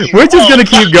wrong with you? we're just gonna Oh.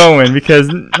 keep going because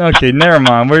okay, never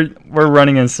mind. We're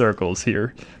running in circles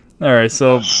here. All right,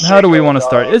 so how do we want to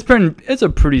start? It's a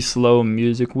pretty slow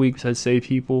music week, I'd say,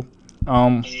 people.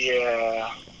 Yeah.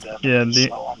 Yeah, definitely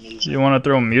slow on music. You want to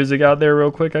throw music out there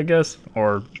real quick, I guess,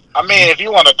 or I mean, if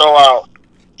you want to throw out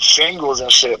singles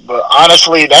and shit, but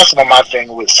honestly, that's one of my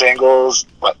thing with singles.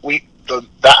 But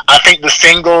I think the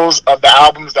singles of the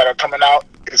albums that are coming out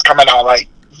is coming out like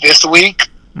this week.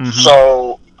 Mhm.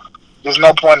 So there's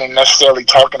no point in necessarily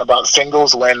talking about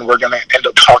singles when we're gonna end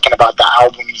up talking about the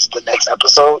albums the next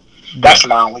episode. That's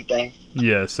my only thing.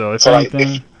 Yeah, so if So, like,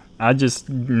 anything, I just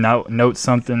note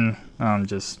something.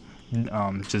 Just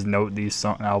note these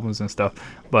albums and stuff.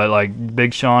 But like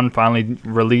Big Sean finally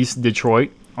released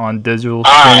Detroit on digital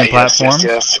streaming platforms.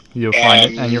 Yes. You'll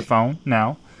find it on your phone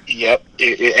now. Yep,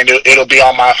 and it'll be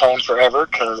on my phone forever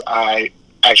because I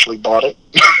actually bought it.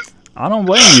 I don't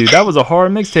blame you. That was a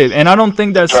hard mixtape, and I don't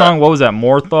think that song. What was that?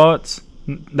 More Thoughts.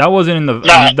 That wasn't in the.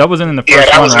 That wasn't in the first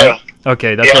that one, was right?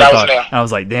 Okay, that's Yeah, what that I was thought. there. I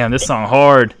was like, damn, this song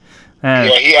hard. Man,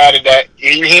 Yeah, he added that.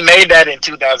 He made that in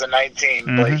 2019,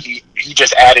 but Mhm. he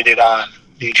just added it on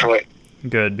Detroit.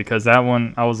 good, because that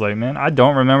one I was like, man, I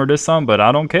don't remember this song, but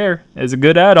I don't care. It's a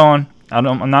good add-on. I'm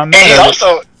not And mad he at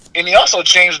it. he also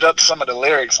changed up some of the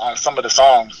lyrics on some of the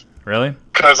songs. Really?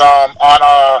 Cause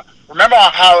remember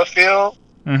on How It Feel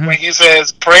Mm-hmm. when he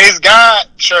says "Praise God,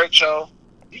 Church Ho,"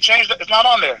 he changed it. It's not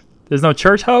on there. There's no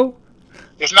church hoe?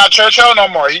 It's not Church Ho no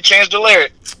more. He changed the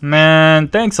lyric. Man,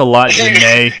 thanks a lot,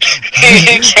 Janae.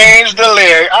 He changed the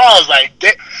lyric. I was like,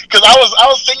 because I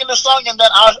was singing the song and then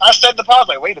I said the part. I was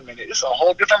like, wait a minute, it's a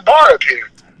whole different bar up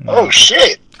here. Oh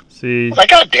shit! See, I was like,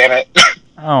 God damn it.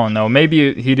 I don't know.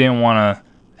 Maybe he didn't want to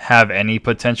have any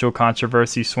potential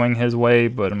controversy swing his way,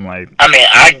 but I'm like, I mean,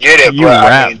 I get it, you but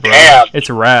rap, I mean, bro. damn. It's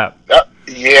rap.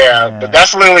 Yeah, but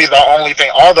that's literally the only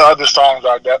thing. All the other songs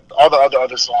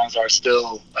other songs are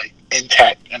still like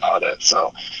intact and all that.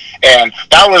 So, and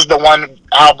that was the one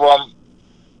album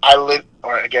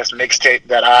I guess mixtape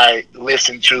that I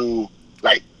listened to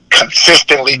like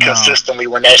consistently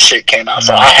when that shit came out.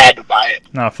 So I had to buy it.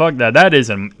 No, fuck that. That is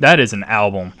an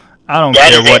album. I don't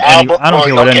That care is what an album? I don't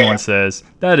care what Okay. anyone says.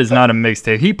 That is not a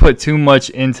mixtape. He put too much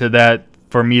into that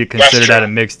for me to consider that a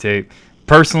mixtape.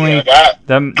 Personally, Yeah,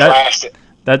 that classic.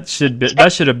 that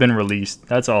should have been released.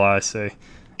 That's all I say.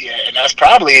 Yeah, and that's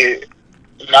probably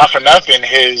not for nothing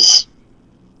his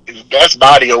best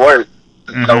body of work.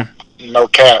 Mm-hmm. No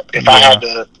cap. If I had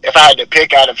to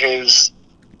pick out of his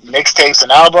mixtapes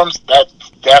and albums, it's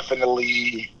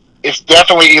definitely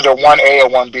either 1A or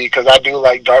 1B because I do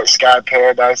like Dark Sky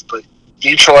Paradise, but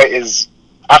Detroit is.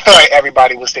 I feel like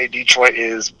everybody would say Detroit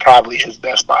is probably his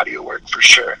best body of work for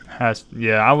sure.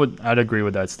 I'd agree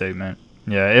with that statement.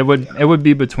 Yeah, it would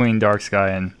be between Dark Sky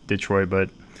and Detroit, but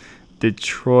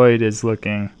Detroit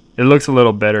it looks a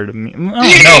little better to me.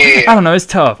 I don't know. It's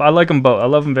tough. I like them both. I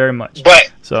love them very much.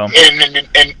 But so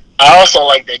and I also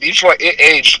like that Detroit. It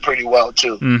aged pretty well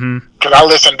too. Mm-hmm. Because I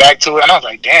listened back to it and I was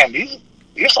like, damn, these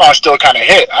songs still kind of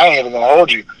hit. I ain't even gonna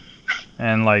hold you.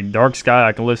 And like Dark Sky,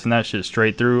 I can listen to that shit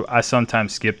straight through. I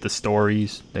sometimes skip the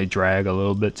stories. They drag a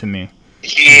little bit to me.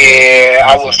 Yeah,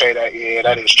 I will say that. Yeah,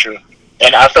 that is true.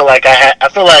 And I feel like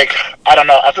I don't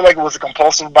know. I feel like it was a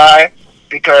compulsive buy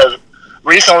because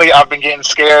recently I've been getting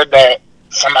scared that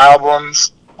some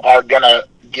albums are gonna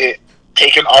get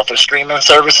taken off of streaming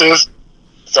services.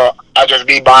 So I just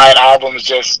be buying albums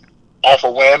just off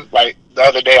a whim. Like the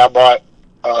other day, I bought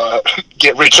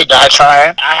 "Get Rich or Die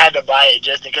Trying." I had to buy it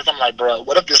just because I'm like, bro,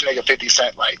 what if this nigga 50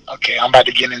 Cent, like, okay, I'm about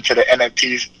to get into the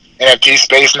NFT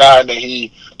space now, and then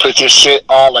he puts his shit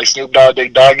on like Snoop Dogg,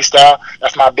 Big Doggy style.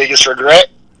 That's my biggest regret.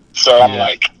 So I'm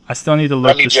like, I still need to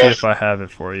look to see if I have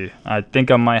it for you. I think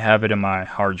I might have it in my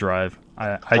hard drive.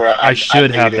 I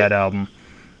should have that album.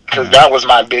 Because that was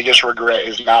my biggest regret,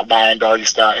 is not buying Doggy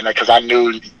Style, and because I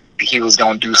knew he was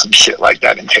gonna do some shit like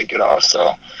that and take it off.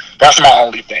 So that's my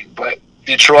only thing. But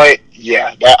Detroit,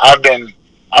 yeah, that I've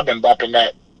been bumping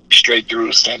that straight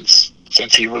through since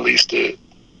he released it.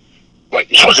 What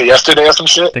was it, yesterday or some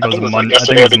shit? I think it was Monday. I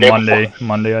think it was Monday.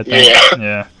 Monday, I think.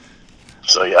 Yeah.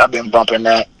 So yeah, I've been bumping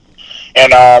that,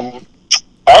 and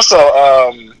also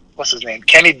what's his name?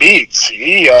 Kenny Beats.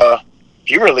 He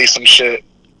released some shit.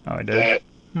 Oh, he did.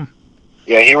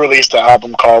 Yeah, he released an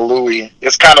album called Louis.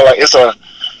 It's kind of like it's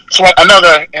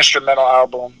another instrumental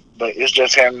album, but it's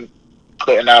just him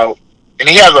putting out, and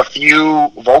he has a few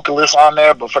vocalists on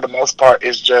there, but for the most part,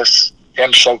 it's just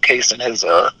him showcasing his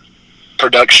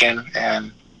production,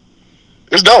 and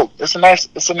it's dope. It's a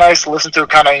nice listen to,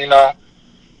 kind of,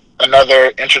 another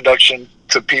introduction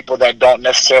to people that don't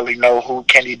necessarily know who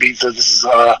Kenny Beats is. This is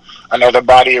another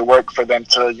body of work for them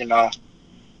to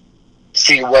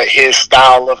see what his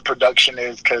style of production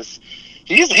is, because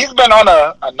he's been on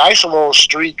a nice little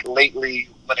streak lately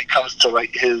when it comes to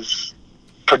like his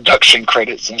production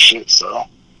credits and shit. So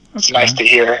it's nice to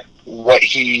hear what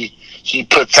he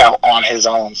puts out on his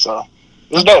own. So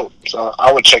it's dope. So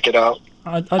I would check it out.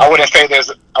 I wouldn't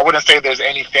say there's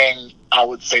anything I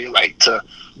would say like to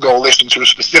go listen to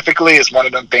specifically. It's one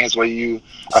of them things where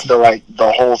I feel like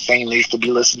the whole thing needs to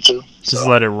be listened to. Just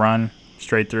let it run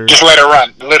straight through. Just let it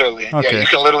run, literally. Okay. Yeah, you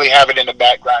can literally have it in the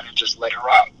background and just let it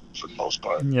run for the most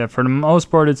part. Yeah, for the most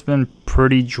part, it's been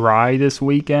pretty dry this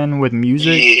weekend with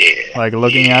music. Yeah. Like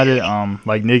looking at it,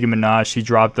 like Nicki Minaj, she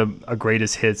dropped a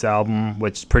greatest hits album,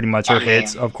 which pretty much are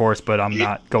hits, of course, but I'm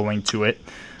not going to it.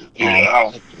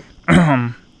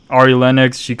 Ari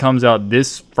Lennox, she comes out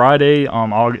this Friday,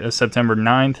 September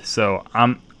 9th. So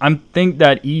I'm think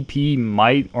that EP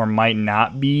might or might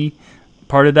not be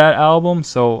part of that album.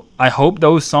 So I hope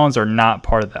those songs are not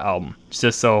part of the album. It's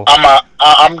just so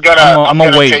I'm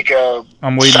gonna wait. Take a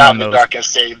I'm waiting on those. I can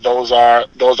say those are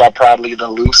probably the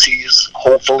Lucy's,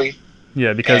 hopefully.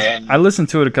 Yeah, because I listened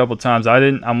to it a couple times. I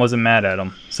wasn't mad at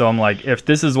them. So I'm like, if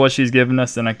this is what she's giving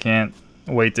us, then I can't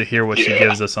wait to hear what she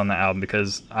gives us on the album,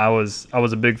 because I was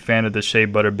a big fan of the Shea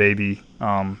Butter Baby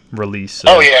release. So.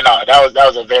 Oh yeah, no, that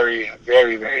was a very,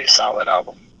 very, very solid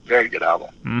album. Very good album.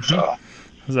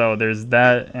 Mm-hmm. So there's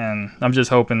that, and I'm just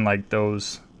hoping like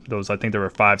those I think there were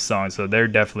 5 songs, so they're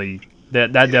definitely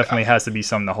definitely has to be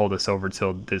something to hold us over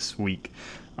till this week.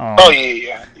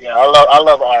 Yeah. I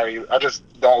love Ari. I just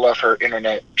don't love her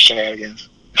internet shenanigans.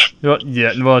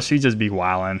 Well, she just be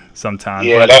wilding sometimes.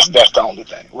 Yeah, that's the only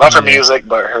thing. Love her music,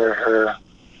 but her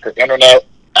internet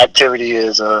activity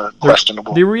is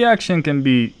questionable. The reaction can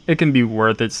be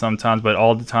worth it sometimes, but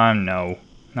all the time, no,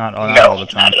 not all the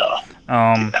time. Not at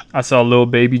all. I saw Lil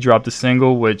Baby drop the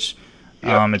single, which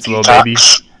it's Lil Baby,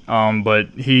 but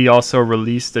he also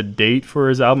released a date for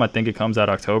his album. I think it comes out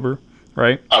October,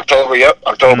 right? October, yep.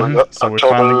 October So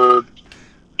October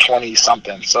 20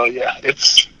 something. So yeah,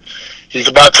 he's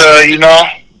about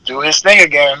to, do his thing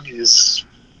again. He's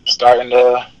starting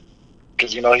to,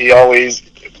 because,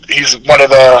 he's one of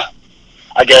the,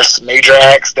 I guess, major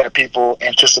acts that people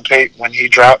anticipate when he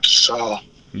drops. So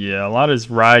yeah, a lot is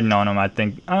riding on him. I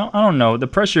think I don't know. The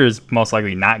pressure is most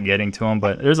likely not getting to him,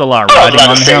 but there's a lot riding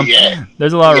on him. Yeah.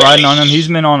 There's a lot riding on him. He's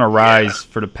been on a rise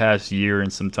for the past year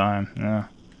and some time. Yeah.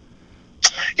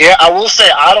 Yeah, I will say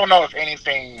I don't know if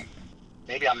anything.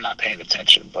 Maybe I'm not paying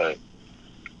attention, but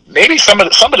maybe some of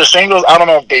the singles, I don't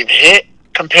know if they've hit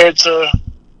compared to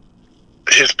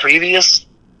his previous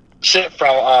shit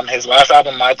from his last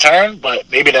album, My Turn. But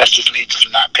maybe that's just me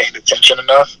just not paying attention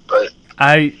enough. But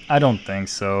I don't think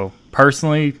so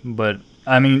personally. But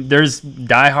I mean, there's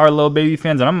diehard Lil Baby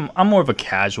fans, and I'm more of a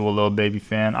casual Lil Baby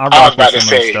fan. I rock with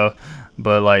some of his stuff,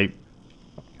 but like,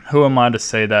 who am I to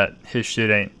say that his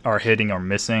shit are hitting or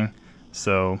missing?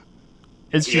 So.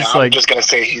 It's just I'm just gonna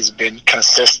say he's been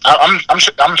consistent.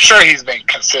 I'm sure he's been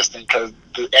consistent because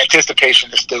the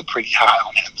anticipation is still pretty high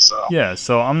on him. So yeah,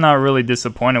 so I'm not really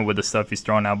disappointed with the stuff he's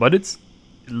throwing out, but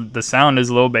the sound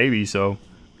is Lil Baby, so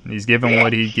he's giving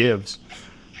what he gives.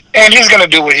 And he's gonna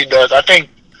do what he does.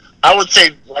 I would say,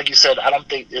 like you said, I don't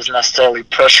think there's necessarily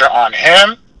pressure on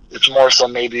him. It's more so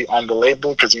maybe on the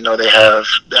label because they have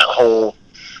that whole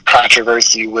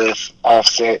controversy with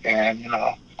Offset and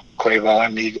Quavo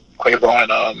and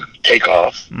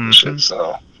Takeoff and shit.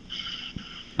 So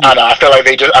I don't know. I feel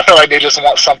like they just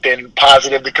want something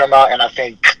positive to come out, and I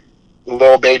think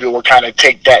Lil Baby will kind of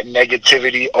take that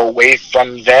negativity away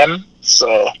from them.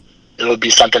 So it'll be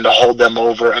something to hold them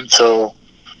over until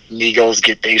Migos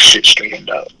get their shit straightened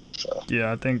out. So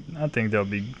yeah, I think they'll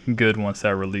be good once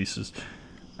that releases.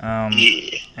 Yeah.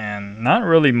 And not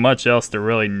really much else to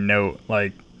really note.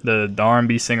 Like the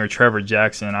R&B singer Trevor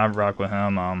Jackson, I rock with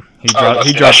him. He dropped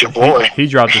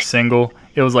a single.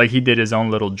 It was like he did his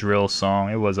own little drill song.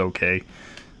 It was okay.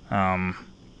 And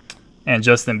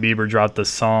Justin Bieber dropped a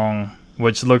song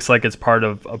which looks like it's part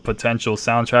of a potential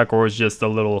soundtrack, or it's just a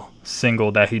little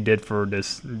single that he did for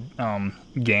this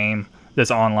game,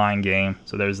 this online game.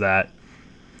 So there's that.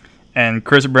 And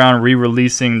Chris Brown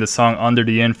re-releasing the song "Under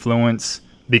the Influence"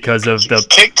 because of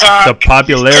the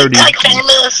popularity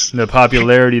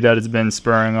that it's been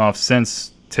spurring off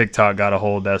since TikTok got a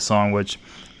hold of that song, which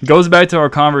goes back to our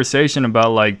conversation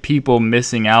about like people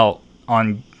missing out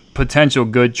on potential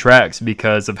good tracks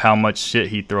because of how much shit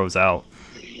he throws out.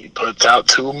 He puts out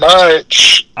too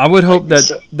much. I would hope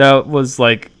that was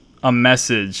like a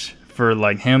message for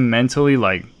like him mentally,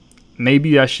 like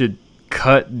maybe I should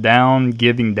cut down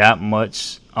giving that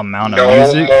much amount of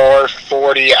music. No more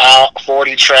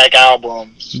 40 track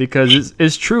albums. Because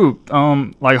it's true.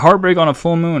 Like Heartbreak on a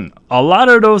Full Moon, a lot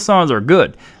of those songs are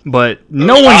good, but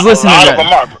no one's listening to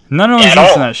that. None of one's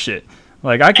listening to that shit.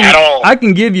 Like I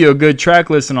can give you a good track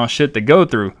listing on shit to go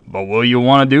through, but will you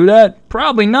want to do that?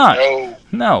 Probably not.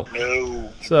 No.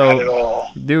 So, not at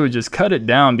all. Dude, just cut it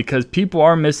down because people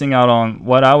are missing out on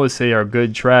what I would say are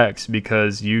good tracks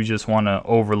because you just want to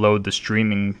overload the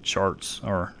streaming charts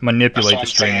or manipulate the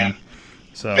streaming.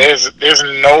 So there's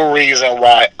no reason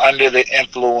why Under the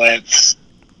Influence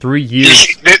 3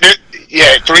 years.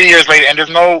 3 years later, and there's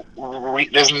no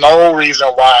reason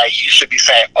why you should be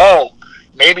saying, "Oh,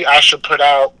 maybe I should put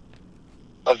out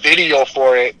a video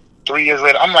for it." 3 years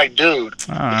later, I'm like, dude,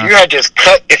 if you had just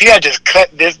cut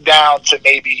this down to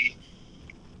maybe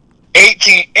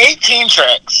 18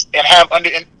 tracks and have Under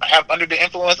the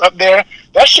Influence up there,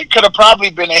 that shit could have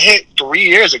probably been a hit 3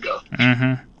 years ago.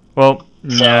 Mm-hmm. Well,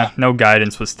 yeah, No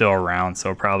Guidance was still around,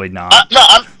 so probably not.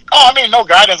 No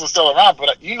Guidance was still around,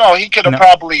 but he could have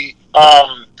probably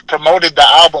promoted the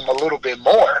album a little bit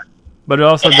more. But it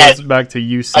also goes back to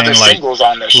you saying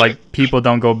like people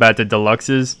don't go back to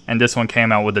deluxes, and this one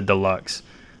came out with a deluxe.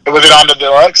 Was it on the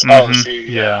deluxe? Mm-hmm. Oh, see,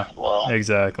 yeah. Well,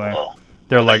 exactly. Well,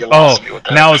 they're like,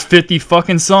 now it's 50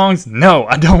 fucking songs? No,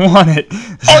 I don't want it.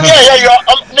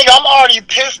 Nigga, I'm already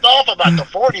pissed off about the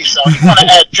 40 songs. You want to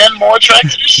add 10 more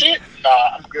tracks to this shit?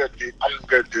 Nah, I'm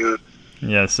good, dude.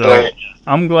 Yeah, so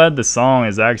I'm glad the song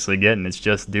is actually getting its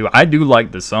just due. I do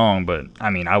like the song, but I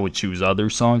mean, I would choose other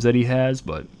songs that he has,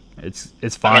 but it's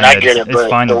fine. It's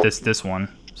fine that this one.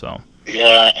 So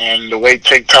yeah, and the way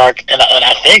TikTok and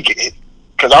I think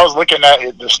because I was looking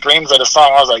at the streams of the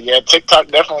song, I was like, yeah, TikTok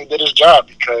definitely did his job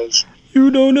because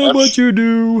you don't know what you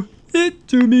do it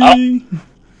to me.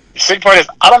 The sick part is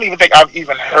I don't even think I've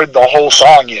even heard the whole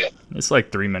song yet. It's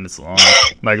like 3 minutes long,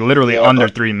 like literally under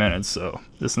 3 minutes, so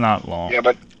it's not long. Yeah,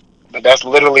 but that's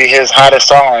literally his hottest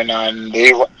song right now, and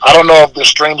I don't know if the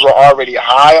streams were already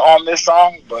high on this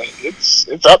song, but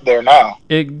it's up there now.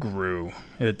 It grew.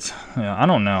 I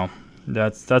don't know.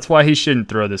 That's why he shouldn't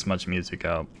throw this much music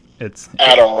out.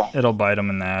 It'll bite him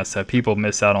in the ass that people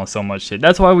miss out on so much shit.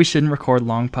 That's why we shouldn't record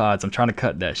long pods. I'm trying to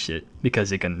cut that shit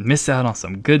because you can miss out on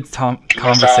some good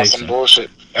conversation. Some bullshit.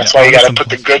 That's why you gotta put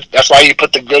the good. That's why you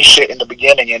put the good shit in the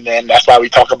beginning, and then that's why we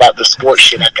talk about the sports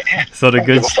shit at the end. So the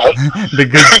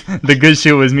good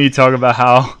shit was me talking about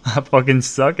how I fucking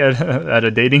suck at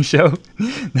a dating show.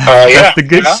 That's the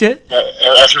good shit.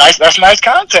 That's nice. That's nice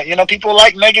content. People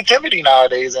like negativity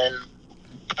nowadays,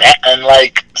 and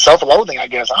like self-loathing. I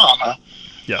guess I don't know.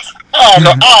 Yes. I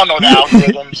don't know the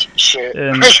algorithms shit.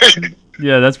 And,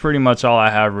 yeah, that's pretty much all I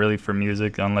have really for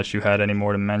music, unless you had any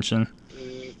more to mention.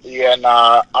 Yeah,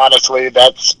 nah, honestly,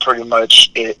 that's pretty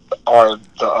much it. Or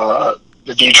the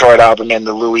Detroit album and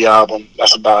the Louis album.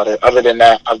 That's about it. Other than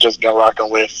that, I've just been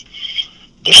rocking with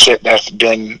the shit that's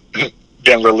been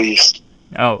released.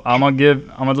 Oh, I'm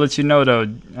gonna let you know though,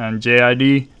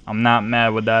 JID, I'm not mad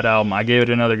with that album. I gave it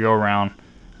another go around.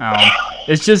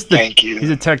 It's just Thank you.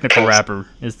 He's a technical rapper.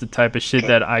 It's the type of shit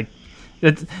that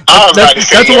that's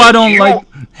why I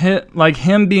don't like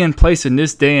him being placed in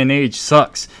this day and age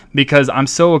sucks because I'm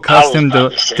so accustomed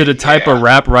to the type of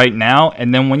rap right now,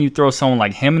 and then when you throw someone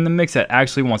like him in the mix that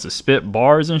actually wants to spit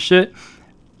bars and shit,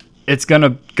 it's going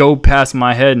to go past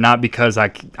my head, not because I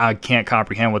can't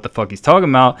comprehend what the fuck he's talking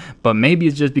about, but maybe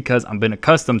it's just because I've been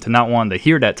accustomed to not wanting to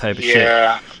hear that type of shit.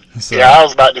 So. Yeah, I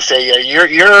was about to say,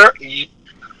 yeah,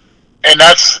 and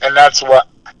that's what,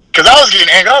 because I was getting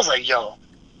angry. I was like, yo,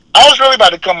 I was really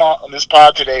about to come on this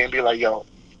pod today and be like, yo,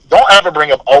 don't ever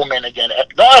bring up Omen again.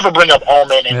 Don't ever bring up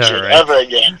Omen and shit ever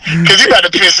again, because you got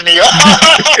to piss me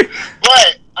off.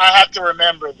 But I have to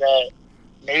remember that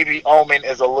maybe Omen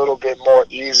is a little bit more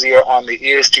easier on the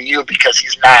ears to you because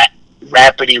he's not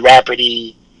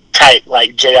rapidy type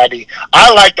like JID.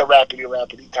 I like the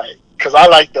rapidy type because I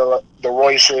like the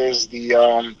Royces,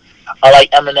 I like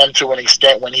Eminem to an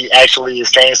extent when he actually is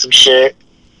saying some shit.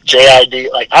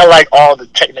 JID, like I like all the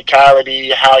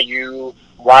technicality, how you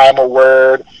rhyme a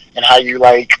word and how you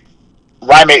like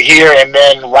rhyme it here and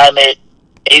then rhyme it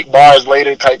 8 bars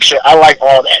later type shit. I like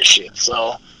all that shit,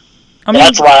 so.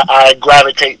 That's why I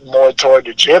gravitate more toward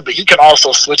the Jib, but he can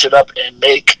also switch it up and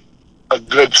make a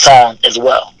good song as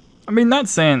well. I mean, not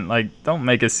saying, like, don't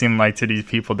make it seem like to these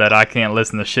people that I can't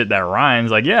listen to shit that rhymes.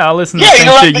 Like, yeah, I'll listen to the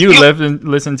same shit you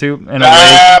listen to in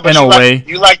a way.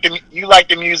 You like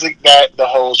the music that the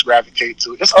hoes gravitate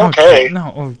to. It's okay.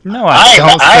 No, I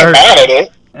don't. I ain't mad at it.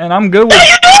 And I'm good with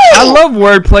I love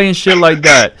wordplay and shit like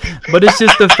that. But it's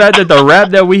just the fact that the rap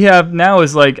that we have now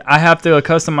is like I have to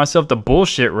accustom myself to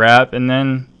bullshit rap, and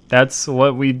then that's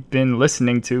what we've been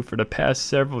listening to for the past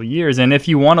several years. And if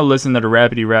you want to listen to the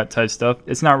rapidy rap type stuff,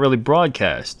 it's not really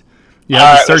broadcast. You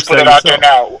have to search let's put it out there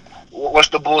now. What's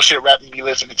the bullshit rap you be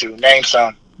listening to? Name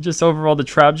some. Just overall the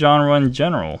trap genre in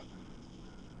general.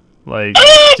 Like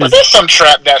but there's some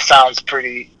trap that sounds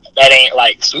pretty that ain't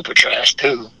like super trash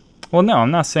too. Well, no,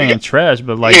 I'm not saying trash,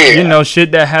 but like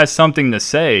shit that has something to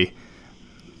say,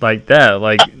 like that,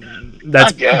 like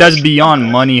that's beyond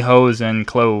money, hoes, and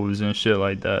clothes and shit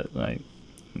like that. Like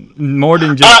more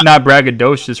than just not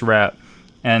braggadocious rap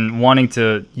and wanting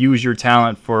to use your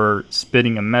talent for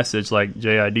spitting a message like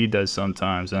JID does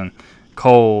sometimes and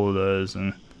Cole does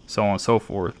and so on and so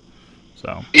forth.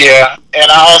 So yeah, and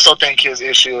I also think his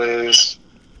issue is,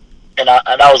 and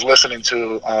I was listening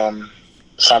to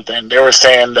something. They were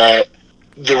saying that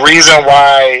the reason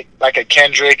why like a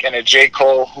Kendrick and a J.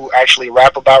 Cole who actually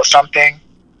rap about something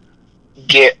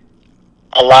get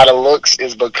a lot of looks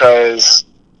is because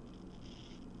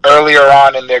earlier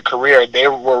on in their career they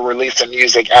were releasing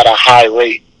music at a high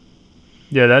rate.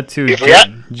 Yeah, that too.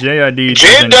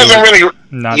 JID doesn't really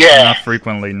not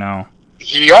frequently, no.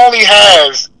 He only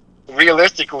has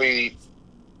realistically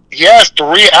he has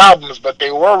 3 albums, but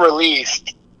they were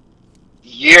released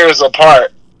years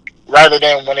apart, rather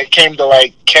than when it came to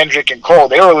like Kendrick and Cole,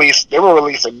 they were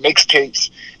releasing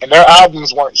mixtapes and their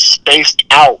albums weren't spaced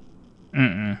out.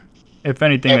 If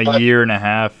anything, a year and a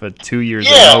half, 2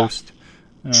 years at most.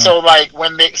 So like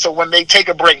when they take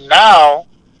a break now,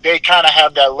 they kind of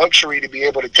have that luxury to be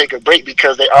able to take a break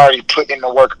because they already put in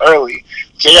the work early.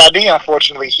 JID,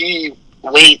 unfortunately, he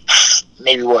waits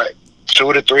maybe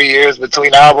 2 to 3 years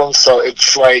between albums, so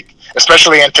it's like,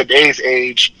 especially in today's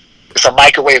age, it's a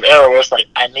microwave era where it's like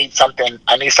I need something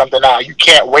now. You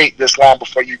can't wait this long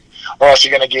before you, or else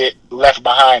you're gonna get left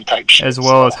behind type shit. As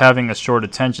well as having a short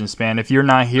attention span. If you're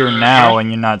not here now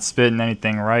and you're not spitting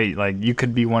anything right, like you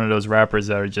could be one of those rappers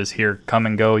that are just here, come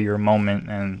and go, your moment,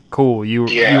 and cool. You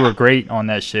were great on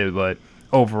that shit, but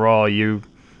overall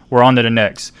we're on to the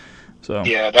next. So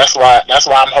yeah, that's why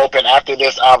I'm hoping after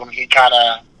this album he kind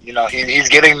of. He's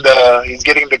getting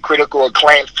the critical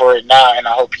acclaim for it now, and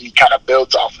I hope he kind of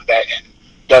builds off of that and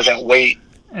doesn't wait.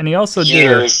 And he also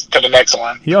years to the next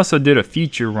one. He also did a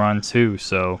feature run too,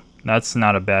 so that's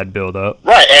not a bad build up.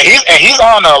 Right, and he's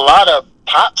on a lot of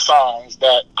pop songs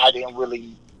that I didn't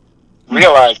really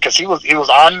realize because he was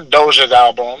on Doja's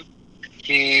album.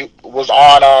 He was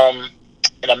on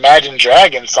an Imagine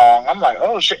Dragons song. I'm like,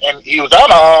 oh shit, and he was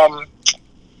on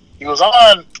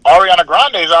Ariana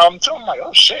Grande's album too. I'm like,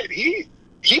 oh shit, he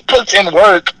puts in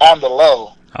work on the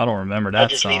low. I don't remember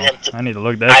that song. I need to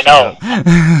look that shit up.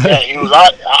 Yeah, he was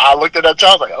on. I looked at that too.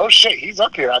 I was like, oh shit, he's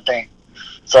up here, I think.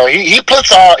 So he does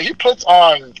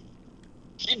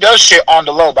shit on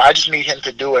the low, but I just need him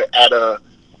to do it at a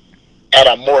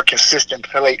more consistent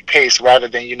pace rather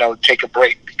than take a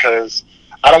break, because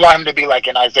I don't want him to be like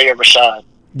an Isaiah Rashad.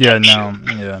 That's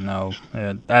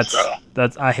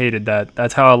I hated that.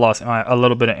 That's how I lost a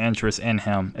little bit of interest in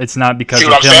him. It's not because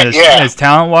of him his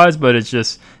talent wise, but it's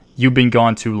just you've been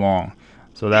gone too long.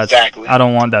 So that's exactly. I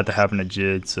don't want that to happen to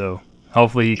Jid. So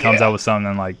hopefully he comes out with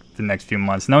something in like the next few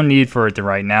months. No need for it to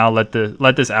right now. Let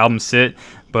this album sit,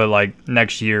 but like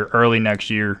early next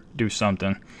year, do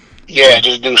something. Yeah,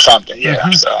 just do something. Yeah.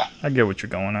 So I get what you're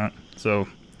going at. So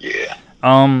yeah.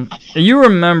 You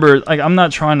remember, like, I'm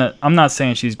not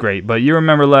saying she's great, but you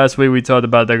remember last week we talked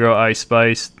about that girl Ice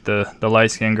Spice, the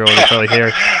light skinned girl with the curly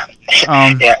hair.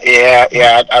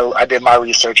 Yeah. I did my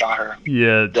research on her.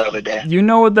 Yeah. The other day. You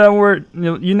know what that word?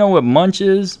 You know what munch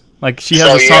is? Like, she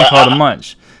has a song called a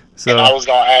munch. So I was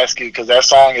gonna ask you because that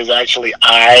song is actually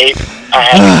I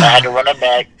had to run it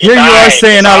back. Here you are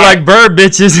saying I like bird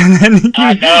bitches, and then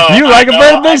you like a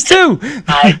bird bitch too.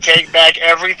 I take back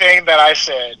everything that I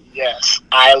said. Yes,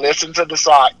 I listened to the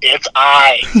song. It's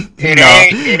I. It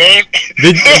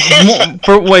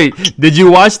ain't. Wait, did you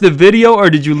watch the video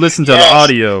or did you listen to the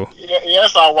audio?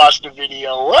 Yes, I watched the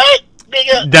video. What?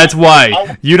 Nigga? That's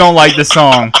why you don't like the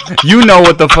song. You know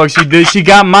what the fuck she did. She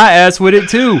got my ass with it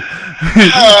too.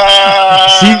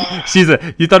 She's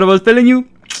you thought it was feeling you?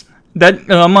 That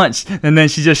munch, and then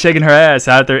she's just shaking her ass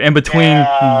out there in between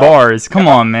bars. Come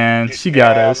on, man, she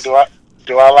got us. Am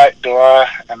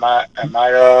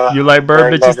I you like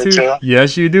bird bitches too?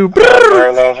 Yes, you do.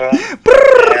 Bird lover.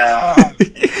 Yeah.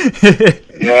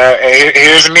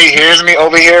 Here's me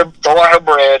over here throwing her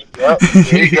bread. Yep,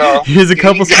 here you go. Here's a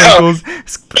couple sprinkles.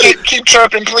 Keep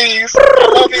chirping, please. I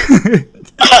love it.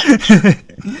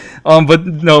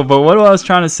 But what I was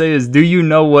trying to say is, do you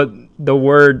know what the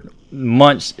word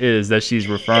munch is that she's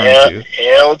referring to?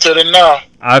 Hell to the no.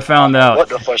 I found out. What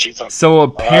the fuck she talking? So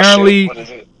apparently,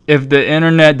 if the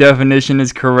internet definition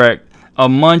is correct, a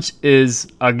munch is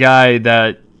a guy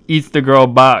that eats the girl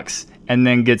box and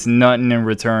then gets nothing in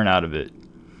return out of it.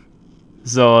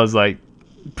 So I was like,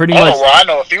 pretty much. Oh, well, I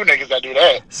know a few niggas that do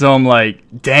that. So I'm like,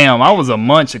 damn, I was a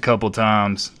munch a couple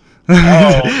times.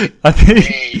 Oh, I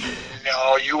think.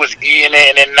 No, you was eating it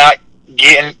and then not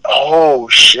getting. Oh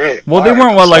shit. Well, they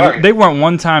weren't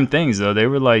one-time things though. They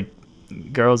were like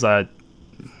girls I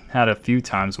had a few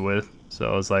times with.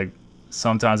 So it's like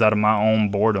sometimes out of my own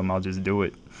boredom, I'll just do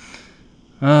it.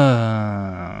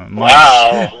 Wow.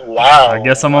 I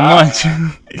guess I'm a munch.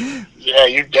 Yeah,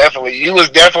 you was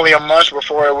definitely a munch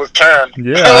before it was turned.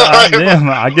 Yeah,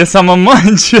 I guess I'm a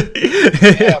munch. Yeah,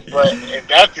 but if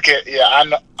that's the case, yeah, I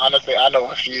know. Honestly, I know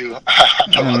a few. I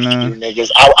know a few niggas.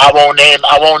 I won't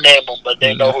name them, but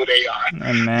they know who they are.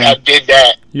 That did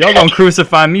that. Y'all gonna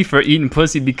crucify me for eating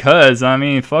pussy because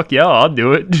fuck y'all, I'll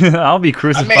do it. I'll be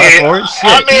crucified for it.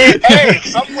 Shit. Hey,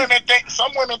 some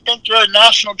women think you're a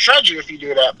national treasure if you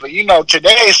do that. But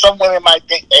today some women might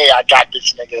think, hey, I got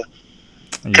this nigga.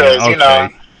 Because,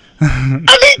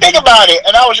 think about it.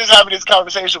 And I was just having this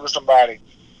conversation with somebody.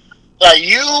 Like,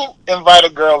 you invite a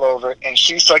girl over and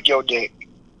she suck your dick,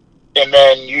 and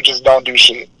then you just don't do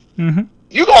shit. Mm-hmm.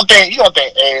 You gonna think,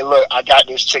 hey, look, I got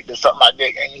this chick that sucked my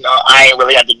dick, and I ain't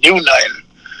really have to do nothing.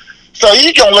 So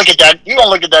you gonna look at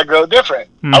that girl different.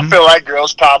 Mm-hmm. I feel like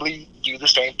girls probably do the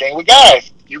same thing with guys.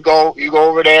 You go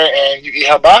over there and you eat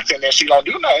her box, and then she don't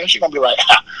do nothing. She gonna be like,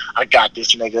 I got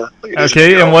this nigga.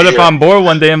 Okay, and what if I'm bored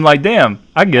one day? I'm like, damn,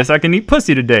 I guess I can eat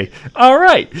pussy today. All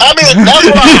right. I mean, that's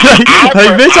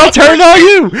what bitch, I'll turn on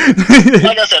you.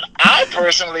 Like I said, I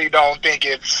personally don't think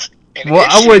it's an issue.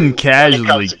 I wouldn't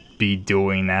casually be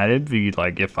doing that. It'd be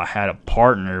like if I had a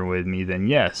partner with me, then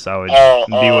yes, I would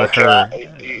be with her.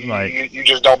 You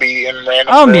just don't be eating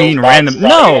random. I'm eating random.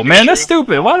 No, man, that's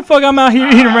stupid. Why the fuck I'm out here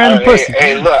eating random pussy?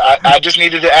 Hey, look, I just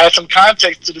needed to add some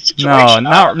context to the situation.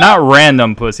 No, not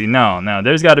random pussy. No,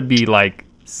 there's got to be like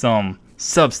some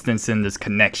substance in this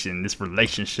connection, this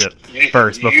relationship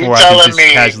first before I can just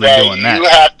casually doing that. You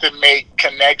have to make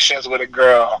connections with a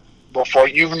girl before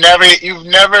you've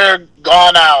never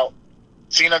gone out,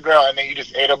 seen a girl, and then you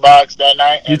just ate a box that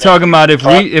night. You talking about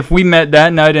if we met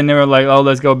that night and they were like, oh,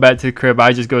 let's go back to the crib,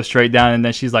 I just go straight down, and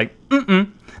then she's like,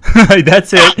 like,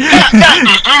 that's it.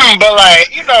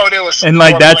 But there was some, and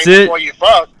like, that's it. Before you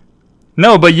fucked.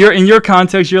 No, but you're in your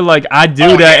context, you're like, I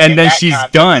do that, and then she's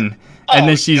done, and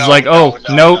then she's like,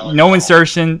 no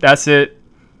insertion, that's it.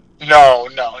 No.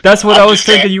 That's what I was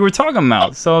thinking you were talking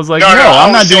about. So I was like, no,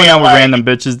 I'm not doing that with random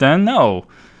bitches then. No.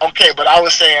 Okay, but I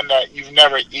was saying that you've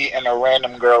never eaten a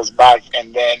random girl's box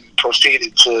and then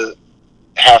proceeded to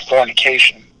have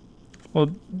fornication. Well,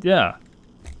 yeah.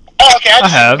 Oh, okay, I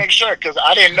just had to make sure, because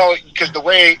I didn't know, because the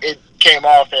way it came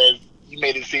off as you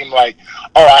made it seem like,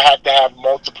 I had to have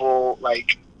multiple,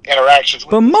 interactions with.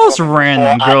 But most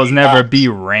random girls never be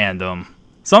random.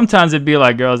 Sometimes it'd be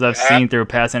like girls I've seen through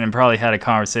passing and probably had a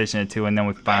conversation or two, and then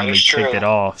we finally kicked it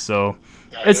off, so.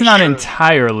 It's not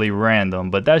entirely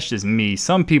random, but that's just me.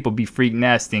 Some people be freak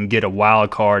nasty and get a wild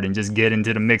card and just get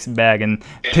into the mixed bag and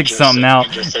pick something out.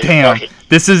 Damn,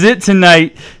 this is it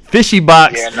tonight. Fishy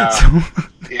box. Yeah,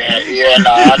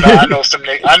 nah. I know some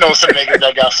niggas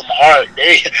that got some heart.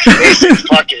 They say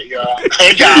fuck it, yo.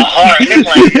 They got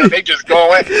heart. They just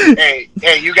go in. Hey,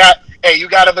 you got hey, you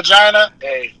got a vagina?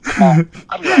 Hey, come on.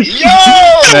 I'll be like,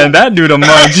 yo! Man, that dude a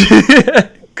munch.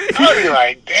 I'll be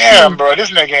like, damn, bro, this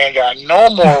nigga ain't got no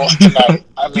morals tonight.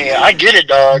 I mean, I get it,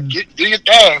 dog. Do your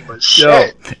thing, but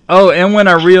shit. Yo. Oh, and when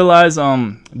I realized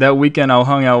that weekend I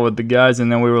hung out with the guys,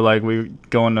 and then we were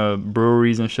going to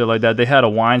breweries and shit like that. They had a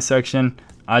wine section.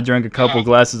 I drank a couple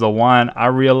glasses of wine. I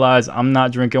realized I'm not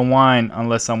drinking wine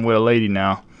unless I'm with a lady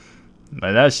now.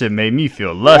 Like, that shit made me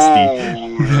feel lusty.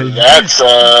 Ooh, that's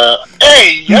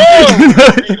hey yo.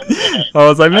 I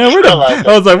was like, man, where the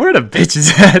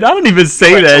bitches at? I don't even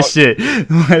say that shit.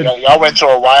 Y'all went to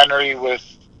a winery with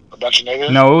a bunch of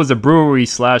niggas? No, it was a brewery /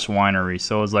 winery,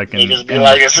 so it was like niggas be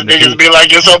like it's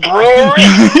a brewery.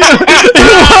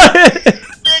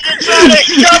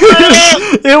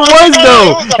 It was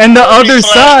though, and the other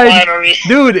side,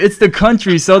 dude, it's the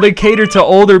country, so they cater to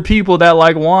older people that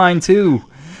like wine too.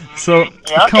 So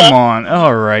come on,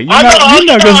 all right, you're not gonna.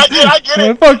 I get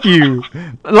it. Fuck you.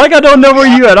 Like, I don't know where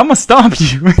you at. I'm gonna stomp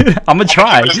you. I'm gonna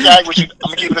try. I'm gonna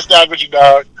keep it a stack with you,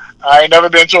 dog. I ain't never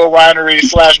been to a winery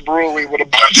 / brewery with a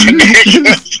bunch of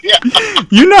niggas. Yeah.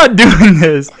 You're not doing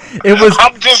this.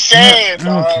 I'm just saying,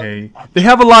 dog. Okay. They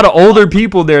have a lot of older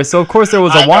people there, so of course there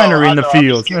was a winery in the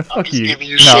fields. Man, fuck you.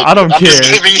 No, I don't care. I'm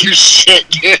just giving you shit,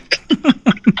 dude.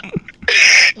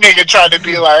 Nigga trying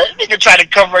to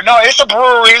cover. No, it's a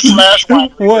brewery /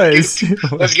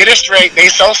 winery. Let's get it straight. They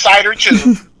sell cider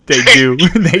too. They do.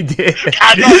 They did.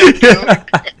 I know they do.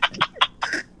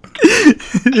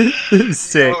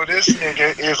 Sick. Bro, this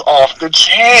nigga is off the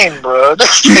chain, bro.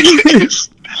 This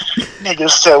nigga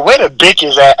said, where the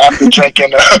bitches at after drinking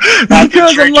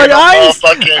because I'm like, I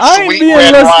ain't being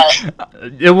red wine.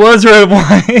 It was red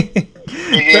wine.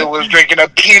 Nigga was drinking a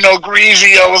Pinot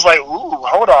Grigio. I was like, ooh,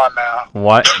 hold on now.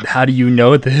 What? How do you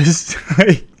know this?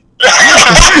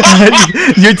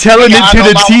 You're telling it to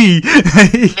the T.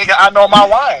 Nigga, I know my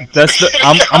wine.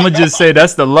 I'm gonna just say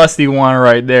that's the lusty one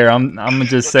right there. I'm gonna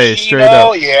just say it straight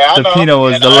up. Yeah, the Pinot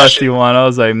was the lusty one. I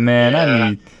was like, man,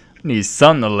 I need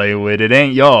something to lay with. It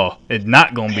ain't y'all. It's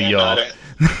not gonna be y'all.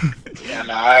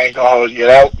 I ain't gonna hold you.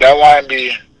 That wine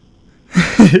be.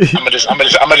 I'm gonna just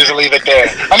leave it there.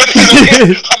 I'm gonna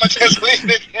just leave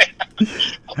it there.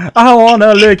 I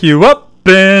wanna lick you up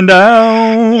and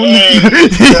down.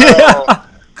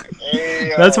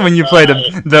 Hey, that's when you play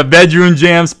the Bedroom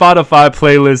Jam Spotify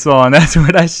playlist on. That's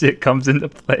where that shit comes into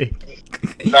play.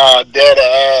 Nah, dead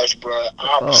ass, bro.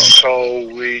 I'm so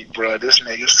weak, bro. This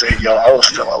nigga said, yo, I was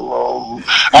still a little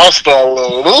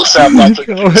loose after I took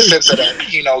a few sips of that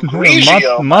Pinot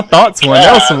Grigio. My thoughts went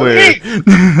elsewhere.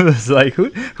 It's like,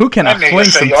 who can I fling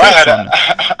some tips on?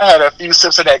 I had a few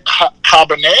sips of that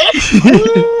Cabernet.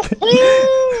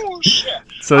 Ooh, shit.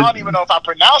 So, I don't even know if I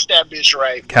pronounced that bitch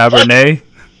right. Cabernet?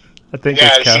 I think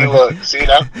it's Cabernet. See,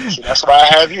 that's why I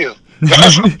have you.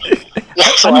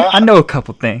 I know a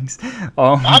couple things.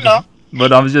 I know.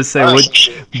 But I'm just saying,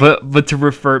 but to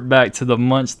revert back to the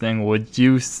munch thing, would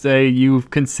you say you've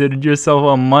considered yourself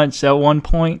a munch at one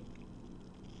point?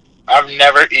 I've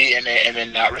never eaten it and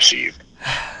then not received.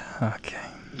 Okay.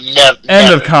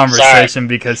 End of conversation. Sorry.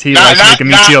 Because he likes making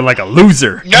me feel like a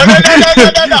loser. No.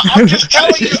 I'm just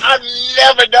telling you, I've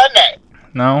never done that.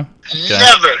 No. Okay.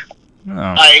 Never.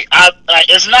 No.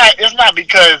 It's not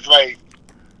because like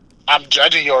I'm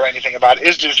judging you or anything about it.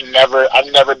 It's just I've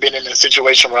never been in a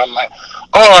situation where I'm like,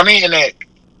 oh, I'm eating it,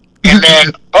 and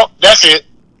then that's it.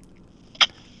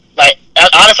 Like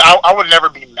honestly, I would never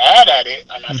be mad at it.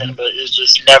 I'm not saying, but it's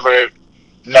just never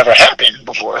happened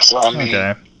before. So I mean,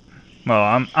 okay.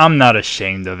 Well, I'm not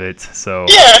ashamed of it. So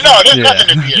yeah, no, there's nothing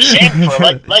to be ashamed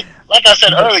for. Like I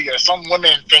said earlier, some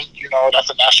women think that's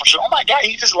a national shit. Oh my god,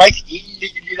 he just likes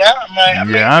eating that. I'm like,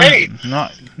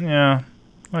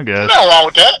 I guess. Nothing wrong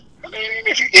with that. I mean,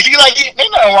 if you like it, there's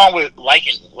nothing wrong with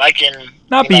liking.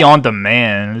 Not be on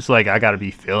demand. It's like I gotta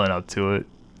be feeling up to it.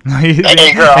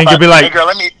 Hey girl, it'd be like,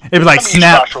 let me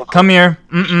snap. Come here,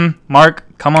 Mark,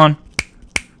 come on.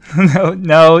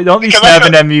 No, don't be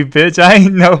snapping at me, bitch. I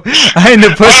ain't the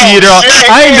pussy eater.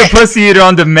 I ain't the pussy eater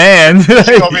on demand.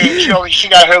 She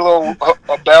got her little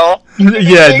bell.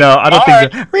 Yeah, no, I don't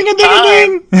think so. Ring a ding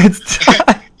ding. It's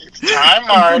time. Time,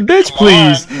 Mark. Bitch,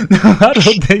 please. No, I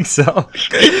don't think so.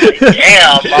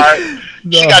 Damn, Mark.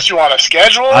 No. She got you on a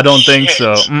schedule? I don't think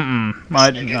so. No.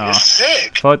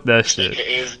 Sick. Fuck that shit. It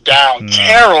is down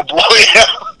terrible.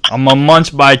 I'm a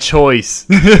munch by choice.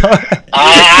 That's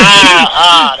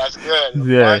good.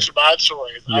 Yeah. Munch by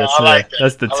choice. Yes, I like that.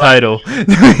 That's the title.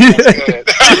 That's good.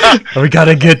 We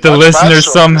gotta get the listener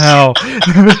somehow.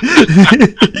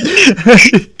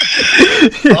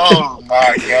 Oh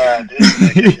my god, this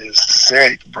nigga is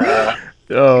sick, bro.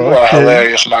 Oh, You are okay.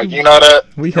 hilarious, Mike. You know that?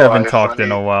 We You are haven't a talked in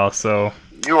funny, a while, so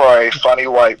you are a funny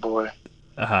white boy.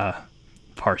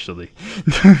 partially.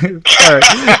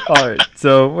 All right.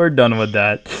 So we're done with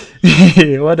that.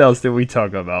 What else did we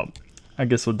talk about? I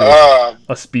guess we'll do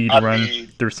a speed I run mean,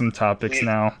 through some topics we,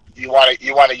 now. you want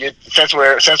to get since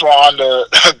we're on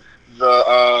the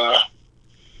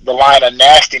the line of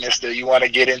nastiness. That you want to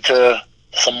get into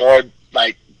some more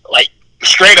like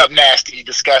straight up nasty,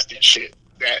 disgusting shit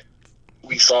that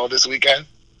we saw this weekend.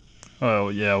 Oh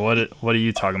yeah. What are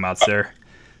you talking about, sir?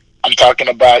 I'm talking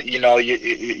about your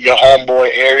homeboy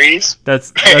Aries.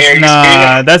 That's Aries Spears.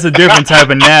 nah. That's a different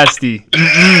type of nasty.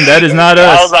 That is not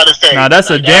I was us. about to say, Nah, that's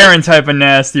a like, that, Darren type of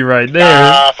nasty right there.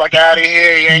 nah, fuck out of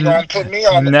here. You ain't gonna put me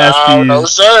on the no,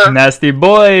 Nasty, sir. nasty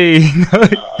boy.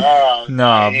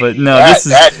 Nah, but no.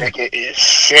 That nigga is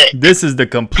sick. This is the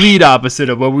complete opposite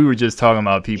of what we were just talking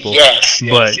about, people. Yes,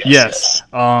 But yes.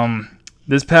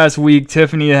 This past week,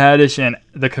 Tiffany Haddish and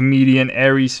the comedian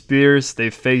Aries Spears, they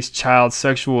faced child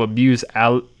sexual abuse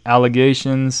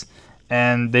allegations,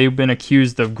 and they've been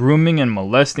accused of grooming and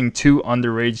molesting 2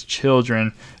 underage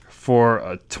children for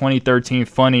a 2013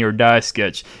 Funny or Die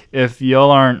sketch. If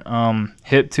y'all aren't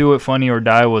hip to it, Funny or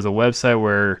Die was a website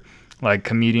where like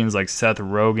comedians like Seth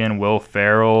Rogen, Will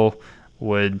Ferrell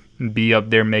would be up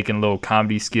there making little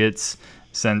comedy skits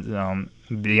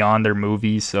beyond their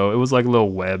movies. So it was like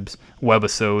little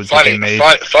webisodes that they made.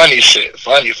 Funny shit.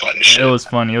 Funny shit. It was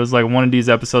funny. It was like one of these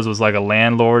episodes was like a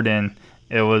landlord, and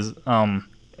it was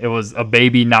a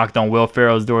baby knocked on Will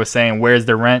Ferrell's door saying, "Where's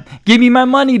the rent? Give me my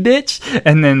money, bitch!"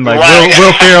 And then like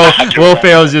right. Will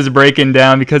Ferrell's just breaking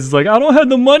down because it's like, "I don't have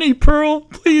the money, Pearl.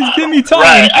 Please give me time."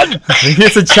 Right.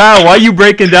 It's a child. Why are you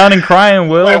breaking down and crying,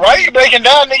 Will? Wait, why are you breaking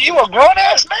down, nigga? You a grown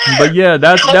ass man. But yeah,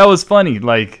 that was funny.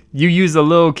 Like you use a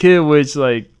little kid, which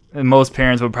like most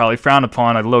parents would probably frown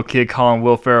upon a little kid calling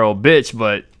Will Ferrell a bitch,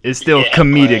 but it's still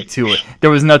comedic to it. There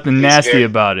was nothing nasty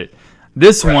about it.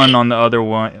 This one on the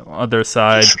other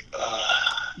side,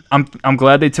 I'm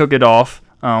glad they took it off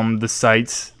the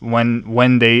sites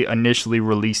when they initially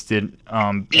released it.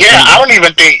 I don't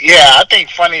even think. Yeah, I think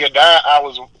Funny or Die. I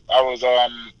was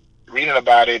reading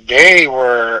about it. They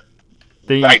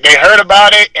heard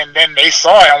about it and then they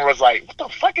saw it and was like, "What the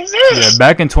fuck is this?" Yeah,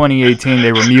 back in 2018,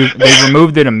 they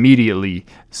removed it immediately.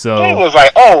 So it was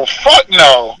like, "Oh fuck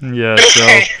no." Yeah.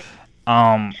 So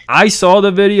I saw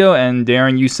the video, and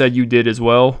Darren, you said you did as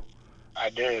well. I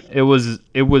did. It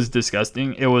was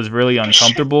disgusting. It was really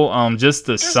uncomfortable. Just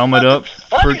to sum it up,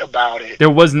 funny about it. There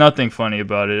was nothing funny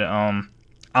about it. I'm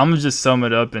gonna just sum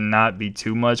it up and not be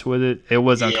too much with it. It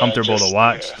was uncomfortable to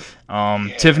watch.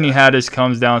 Tiffany Haddish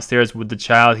comes downstairs with the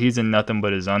child. He's in nothing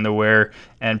but his underwear,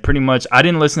 and pretty much I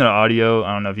didn't listen to the audio.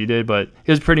 I don't know if you did, but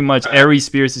it was pretty much Aries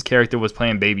Spears' character was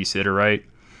playing babysitter, right?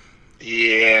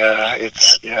 Yeah,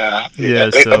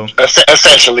 So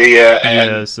essentially,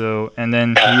 yeah. So and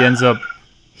then he ends up,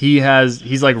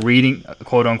 he's like reading,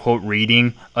 quote unquote,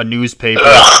 reading a newspaper.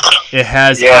 It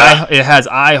has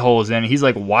eye holes in it. He's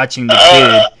like watching the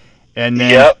kid, and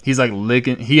then he's like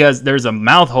licking. There's a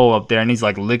mouth hole up there, and he's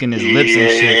like licking his lips and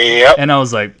shit. And I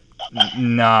was like,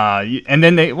 nah. And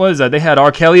then they had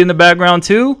R. Kelly in the background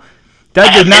too.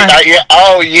 That did not. That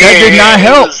did not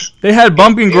help. They had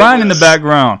Bump and Grind in the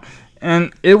background.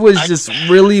 And it was just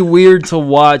really weird to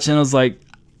watch, and I was like,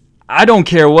 I don't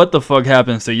care what the fuck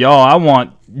happens to y'all. I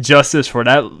want justice for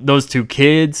those 2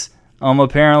 kids,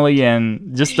 apparently,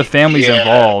 and just the families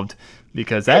involved,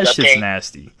 because that shit's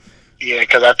nasty. Yeah,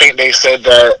 because I think they said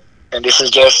that, and this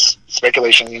is just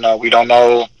speculation. We don't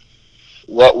know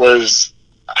what was.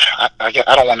 I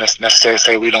don't want to necessarily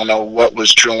say we don't know what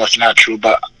was true and what's not true,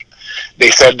 but they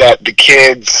said that the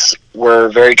kids were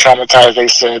very traumatized. They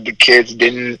said the kids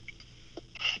didn't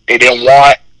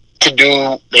want to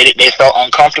do. They felt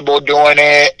uncomfortable doing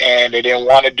it, and they didn't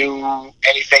want to do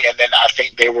anything. And then I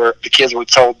think the kids were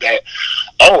told that,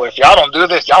 "Oh, if y'all don't do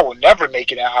this, y'all will never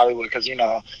make it in Hollywood." Because you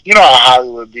know how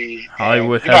Hollywood be.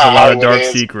 Hollywood has a lot of dark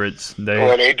secrets.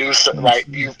 They do like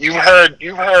you've heard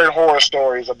horror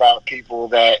stories about people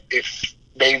that if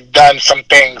they've done some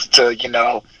things to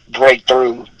break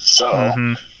through. So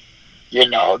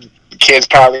the kids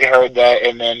probably heard that,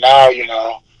 and then now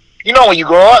when you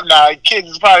grow up now, kids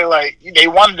is probably like, they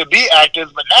wanted to be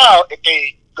actors, but now if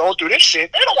they go through this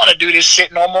shit, they don't want to do this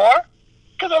shit no more.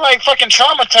 Because they're like fucking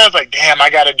traumatized, like, damn,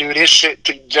 I got to do this shit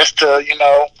just to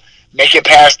make it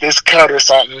past this cut or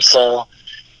something. So,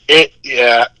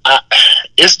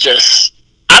 it's just,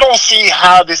 I don't see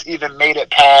how this even made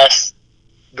it past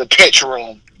the pitch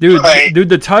room. Dude,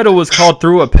 the title was called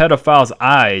Through a Pedophile's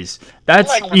Eyes.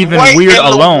 That's even weird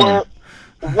alone.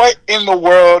 What in the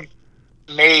world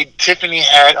made Tiffany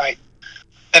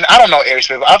and I don't know Aries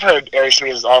Spears, but I've heard Aries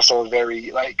Spears is also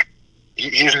very like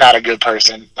he's not a good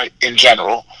person like in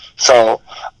general. So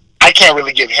I can't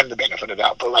really give him the benefit of the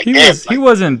doubt. But like he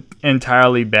wasn't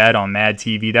entirely bad on Mad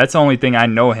TV. That's the only thing I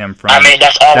know him from. I mean,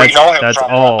 that's all we know him that's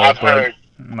from. all. I've heard,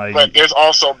 like, but there's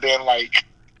also been like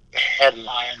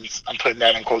headlines. I'm putting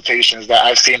that in quotations that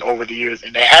I've seen over the years,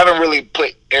 and they haven't really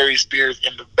put Aries Spears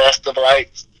in the best of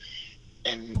lights.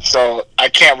 And so I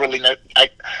can't really I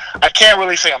can't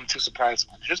really say I'm too surprised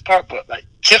on his part, but like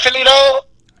Tiffany though,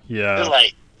 yeah, is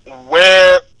like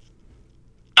where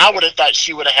I would have thought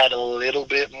she would have had a little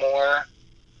bit more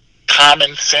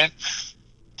common sense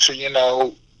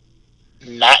to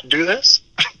not do this.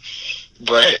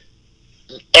 But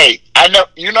hey, I know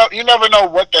you never know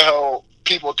what the hell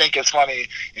people think is funny,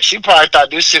 and she probably thought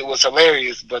this shit was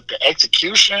hilarious, but the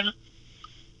execution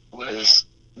was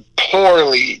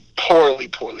poorly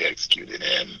executed.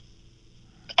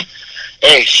 And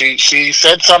hey, she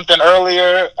said something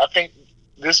earlier. I think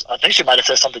she might have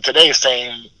said something today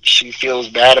saying she feels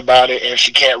bad about it and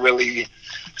she can't really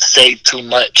say too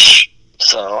much.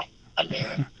 So I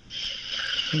mean,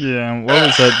 yeah. What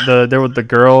was that? There was the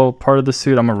girl part of the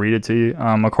suit. I'm gonna read it to you.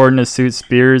 According to suit,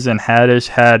 Spears and Haddish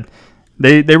had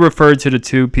they referred to the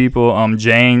two people,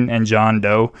 Jane and John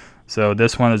Doe. So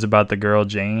this one is about the girl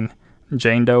Jane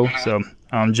Doe. So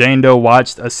Jane Doe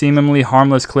watched a seemingly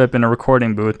harmless clip in a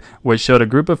recording booth, which showed a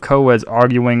group of co-eds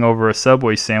arguing over a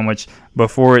Subway sandwich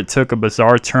before it took a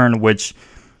bizarre turn, with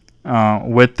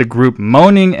the group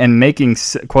moaning and making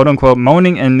quote unquote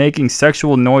moaning and making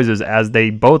sexual noises as they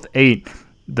both ate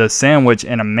the sandwich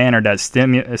in a manner that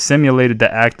simulated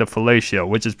the act of fellatio,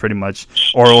 which is pretty much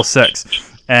oral sex.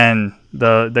 And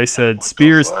they said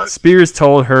Spears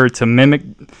told her to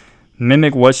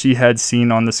mimic what she had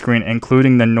seen on the screen,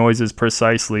 including the noises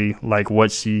precisely like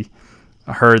what she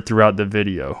heard throughout the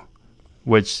video,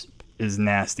 which is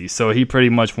nasty. So he pretty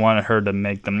much wanted her to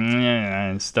make them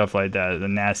and stuff like that, the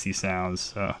nasty sounds.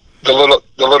 So. The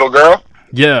little girl?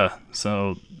 Yeah.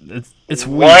 So it's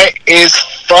weird. What is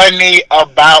funny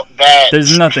about that?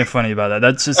 There's nothing funny about that.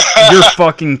 That's just you're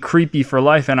fucking creepy for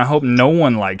life, and I hope no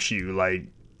one likes you. Like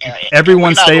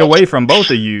everyone stay away from both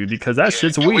of you because that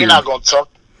shit's weird. We're not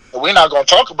gonna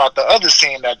talk about the other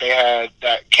scene that they had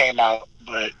that came out,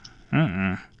 but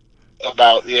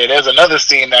there's another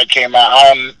scene that came out.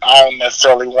 I don't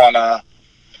necessarily want to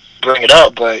bring it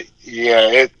up, but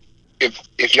yeah,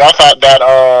 if y'all thought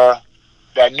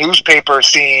that newspaper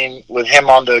scene with him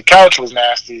on the couch was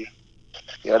nasty,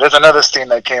 yeah, there's another scene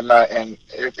that came out, and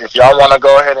if y'all want to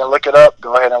go ahead and look it up,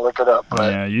 go ahead and look it up.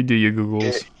 But yeah, you do your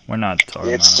Googles. We're not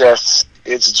talking. It's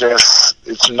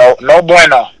no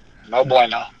bueno. No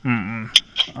bueno.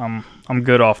 I'm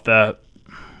good off that.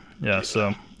 Yeah,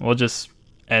 so we'll just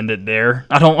end it there.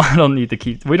 We don't need to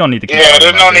keep. Yeah,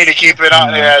 there's no need to keep it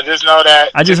on. Yeah, just know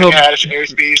that. I just hope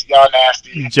Aries Spears, y'all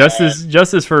nasty.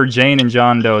 Justice for Jane and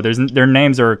John Doe. Their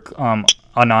names are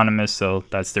anonymous, so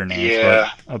that's their names.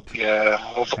 Yeah,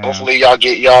 Hopefully y'all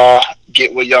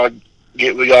get what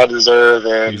y'all deserve.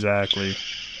 And exactly.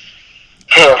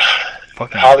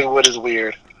 Hollywood is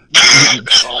weird.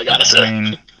 That's all I gotta say. I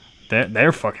mean,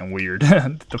 they're fucking weird.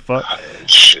 The fuck.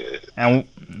 Shit. And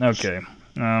okay,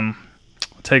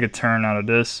 take a turn out of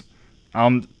this.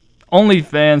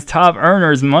 OnlyFans top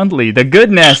earners monthly, the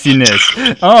good nastiness.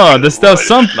 Oh, the stuff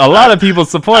a lot of people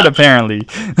support apparently.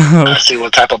 I see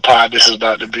what type of pod this is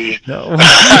about to be. No.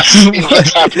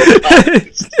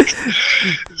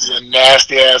 It's a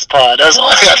nasty ass pod. That's all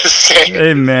I got to say.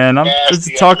 Hey man, I'm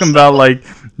just talking about like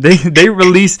they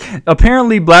released.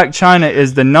 Apparently, Blac Chyna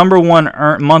is the number one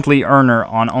monthly earner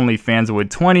on OnlyFans with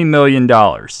 $20 million.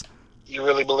 You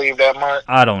really believe that, Mark?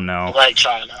 I don't know. Blac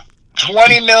Chyna,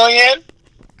 $20 million.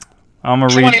 I'm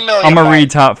gonna read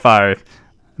top 5.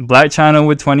 Blac Chyna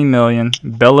with 20 million.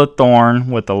 Bella Thorne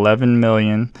with 11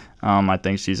 million. I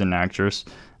think she's an actress.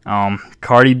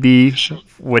 Cardi B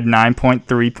with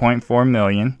 9.3.4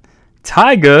 million.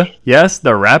 Tyga, yes,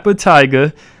 the rapper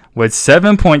Tyga, with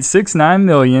 7.69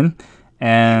 million.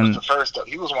 And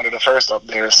he was one of the first up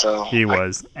there, so he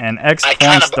was. And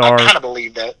ex-porn star. I kind of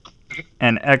believe that.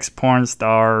 And ex-porn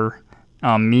star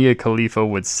Mia Khalifa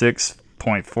with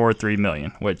 6.43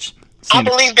 million, which. I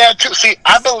believe that too. See,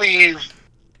 I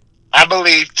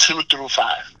believe 2 through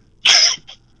 5.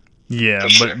 Yeah,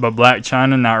 but Blac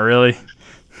Chyna, not really.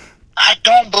 I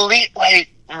don't believe. Wait.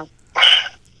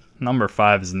 Number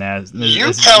 5 is nasty.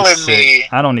 You telling me?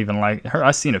 I don't even like her.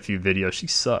 I've seen a few videos. She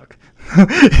suck.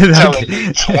 Telling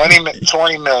me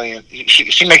 20 million.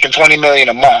 She making $20 million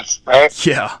a month, right?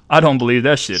 Yeah, I don't believe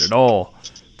that shit at all.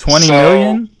 20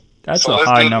 million? That's So a let's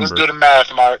high do number. the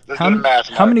math, Mark. Let's do the math,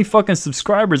 Mark. How many fucking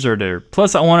subscribers are there?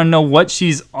 Plus, I want to know what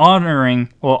she's offering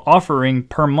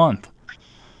per month.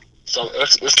 So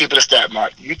let's keep it a stat,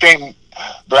 Mark. You think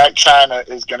Black China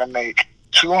is gonna make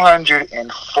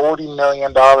 $240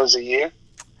 million a year?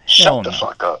 Shut the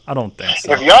fuck up. I don't think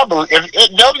so. If y'all believe,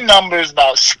 if them numbers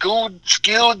about skewed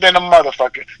than a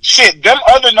motherfucker, shit, them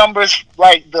other numbers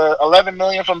like the 11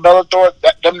 million from Bellator,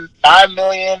 them 9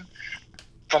 million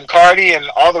from Cardi, and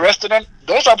all the rest of them,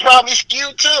 those are probably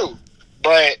skewed too.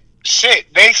 But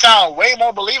shit, they sound way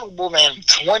more believable than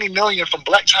 20 million from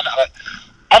Black China.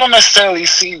 I don't necessarily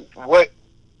see what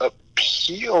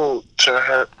appeal to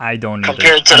her. I don't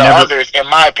compared to the others, in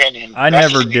my opinion. I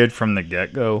never did from the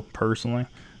get-go personally,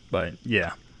 but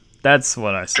yeah, that's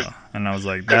what I saw, and I was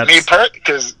like, "That's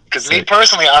because me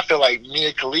personally, I feel like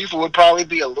Mia Khalifa would probably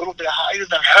be a little bit higher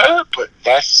than her, but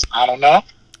I don't know,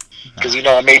 because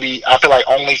maybe I feel like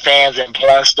OnlyFans and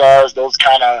porn stars, those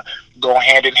kind of go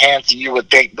hand in hand. So you would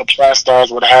think the porn stars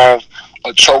would have a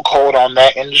chokehold on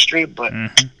that industry, but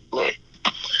look,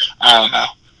 I don't know.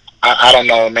 I don't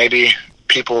know. Maybe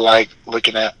people like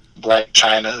looking at Black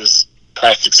China's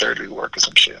plastic surgery work or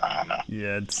some shit. I don't know.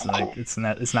 Yeah, it's like cool.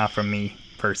 It's not for me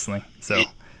personally. So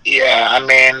yeah, I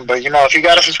mean, but if you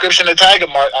got a subscription to Tiger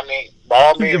Mart, I mean, by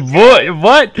all means.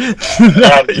 What?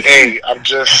 Hey, I'm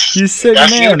just. You sick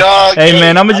man. You, dog. Hey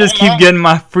man, I'm gonna just keep getting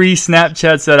my free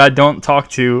Snapchats that I don't talk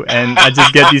to, and I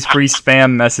just get these free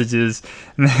spam messages.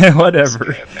 Whatever.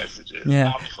 Spam messages.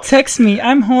 Yeah. Text me.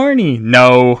 I'm horny.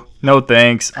 No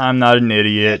thanks. I'm not an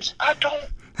idiot. I don't.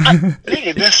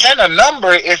 Nigga, then send a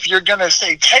number if you're gonna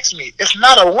say text me. It's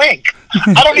not a wink.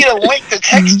 I don't need a wink to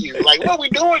text you. Like, what are we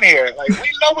doing here? Like,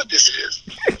 we know what this is.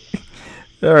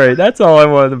 All right, that's all I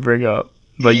wanted to bring up.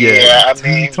 But yeah, I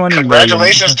mean,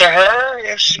 congratulations to her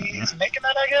if she's making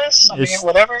that. I guess. I mean,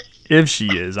 whatever. If she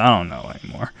is, I don't know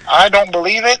anymore. I don't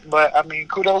believe it, but I mean,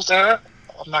 kudos to her.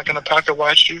 I'm not gonna pocket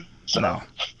watch you. So.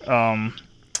 No.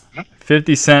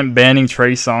 50 Cent banning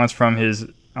Trey Songz from his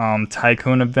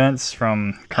tycoon events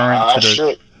from current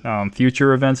to the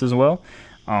future events as well.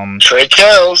 Trey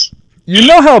kills. You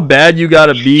know how bad you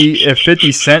gotta be if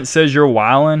 50 Cent says you're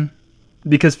wildin'?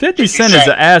 Because 50 Cent is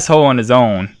an asshole on his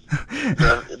own.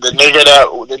 the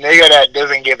nigga that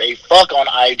doesn't give a fuck on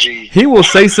IG. He will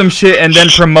say some shit and then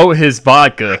promote his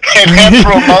vodka.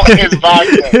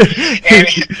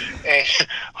 and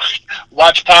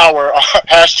watch Power,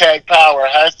 hashtag Power,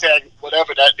 hashtag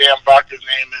whatever that damn vodka's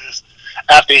name is.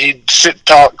 After he shit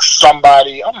talks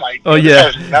somebody, I'm like, oh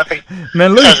yeah, this has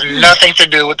nothing to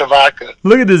do with the vodka.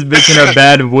 Look at this bitch in her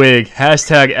bad wig.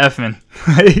 Hashtag effing.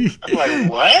 I'm like,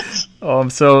 what?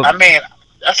 So I mean,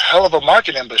 that's hell of a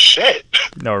marketing, but shit.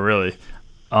 No, really.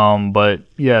 But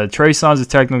yeah, Trey Songz is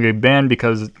technically banned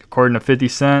because according to 50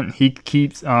 Cent, he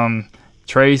keeps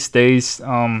Trey stays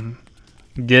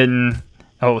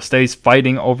stays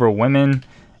fighting over women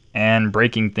and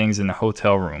breaking things in the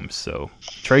hotel rooms. So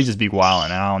Trey just be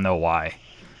wilding, and I don't know why.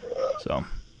 So,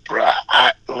 bruh,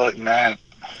 look, man.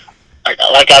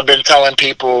 Like I've been telling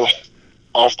people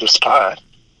off this pod,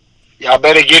 y'all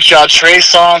better get y'all Trey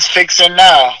Songz fixing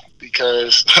now,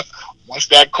 because once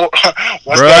that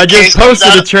I just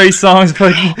posted a Trey Songz.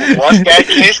 Once that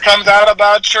case comes out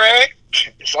about Trey,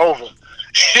 it's over.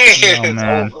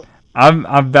 It's over.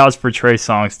 I've vouched for Trey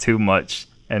Songz too much,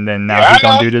 and then now he's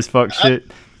gonna do this fuck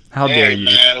shit. How dare you?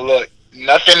 Man, look,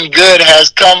 nothing good has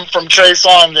come from Trey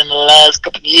Songz in the last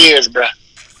couple of years, bruh.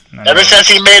 Ever since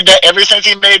he made that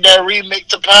remix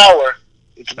to Power,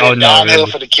 it's been downhill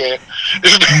for the kid.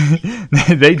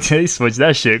 they switched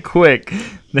that shit quick.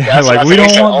 They're like, we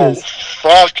don't want this.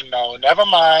 Fuck no, never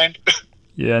mind.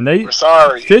 Yeah, and we're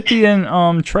sorry. 50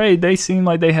 and Trey, they seemed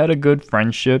like they had a good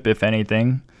friendship, if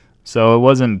anything. So it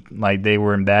wasn't like they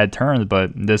were in bad terms,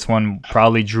 but this one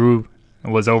probably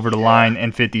was over the line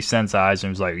in 50 Cent's eyes and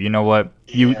was like, you know what,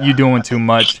 you doing too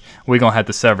much. We're gonna have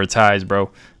to sever ties, bro,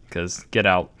 because get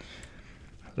out.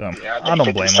 So I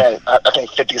don't blame him. I think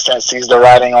 50 Cent sees the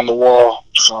writing on the wall.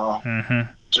 So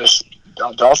just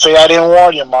don't say I didn't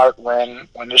warn you, Mark, when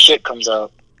the shit comes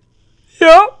out.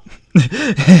 Yep.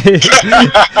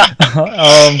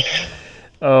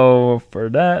 For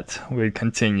that, we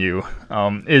continue.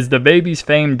 Is the baby's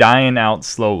fame dying out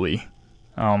slowly?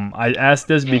 I asked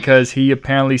this because he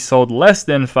apparently sold less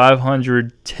than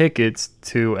 500 tickets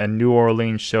to a New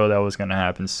Orleans show that was going to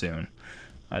happen soon,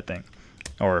 I think.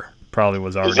 Or probably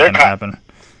was already going to happen.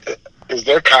 Is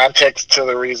there context to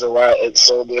the reason why it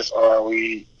sold this, or are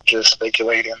we just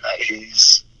speculating that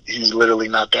he's literally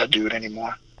not that dude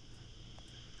anymore?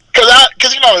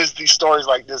 Because there's these stories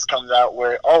like this comes out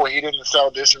where, he didn't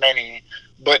sell this many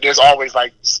but there's always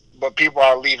like, but people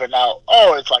are leaving out.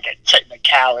 Oh, it's like a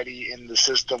technicality in the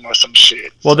system or some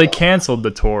shit. Well, they canceled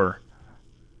the tour.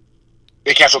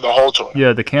 They canceled the whole tour.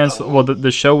 Yeah,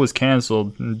 the show was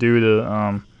canceled due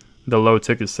to the low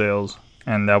ticket sales,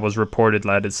 and that was reported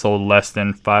that it sold less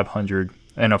than 500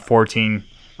 in a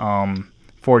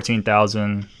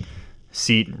 14,000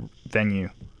 seat venue.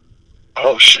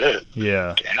 Oh shit!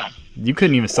 Yeah, damn. You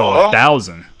couldn't even sell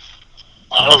 1,000.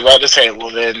 I was about to say, well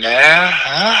then,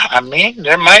 I mean,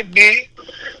 there might be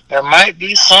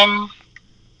something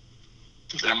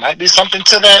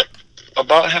to that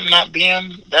about him not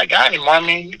being that guy anymore. I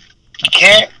mean, you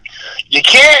can't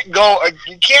attack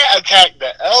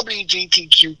the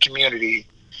LGBTQ community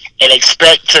and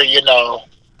expect to,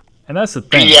 and that's the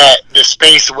thing, be at the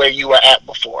space where you were at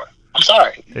before. I'm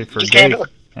sorry, they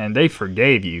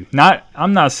forgave you.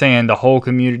 I'm not saying the whole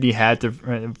community had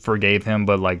to forgave him,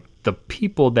 but like the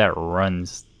people that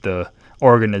runs the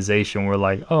organization were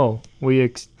like, oh, we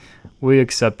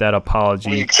accept that apology.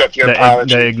 We accept your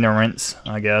apology. The ignorance,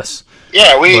 I guess.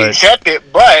 Yeah, we accept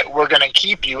it, but we're gonna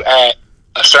keep you at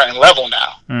a certain level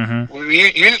now.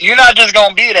 Mm-hmm. You're not just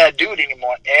gonna be that dude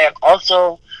anymore. And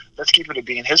also, let's keep it a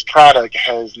being. His product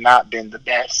has not been the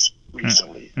best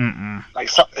recently. Mm-mm. Like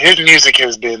his music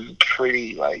has been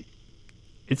pretty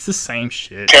it's the same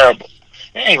shit. Terrible.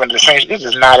 It ain't even the same. It's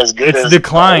just not as good. It's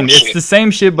declined. It's the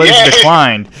same shit, but it's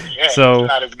declined. Yeah, so it's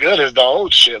not as good as the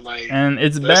old shit. And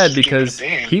it's bad because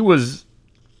he was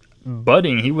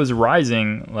budding. He was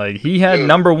rising. Like he had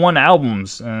 #1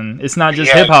 albums, and it's not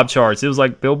just hip hop charts. It was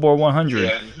like Billboard 100.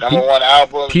 Yeah, #1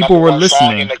 album. People were listening.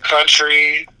 Song in the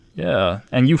country. Yeah,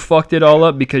 and you fucked it all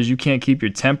up because you can't keep your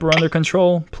temper under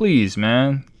control? Please,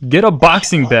 man. Get a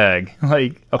boxing bag,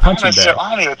 like a punching bag.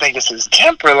 I don't even think it's his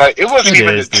temper. Like, it wasn't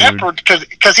even his temper. But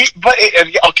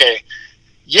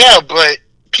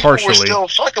people were still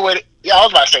fucking with it. Yeah, I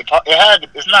was about to say,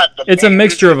 it's not the It's a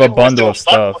mixture of a bundle of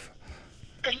stuff.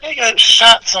 The nigga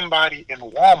shot somebody in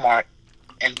Walmart,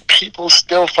 and people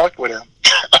still fuck with him.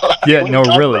 Yeah, no,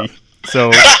 really. So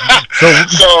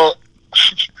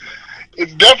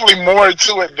it's definitely more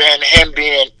to it than him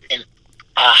being a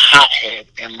hothead,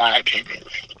 in my opinion.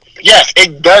 Yes,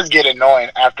 it does get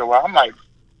annoying after a while. I'm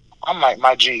like,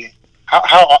 my G,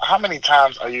 how many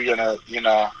times are you gonna,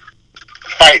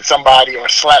 fight somebody or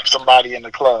slap somebody in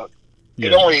the club?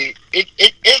 Yeah.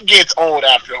 It gets old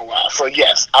after a while. So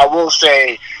yes, I will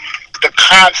say the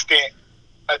constant,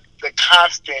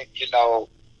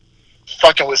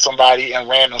 fucking with somebody in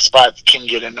random spots can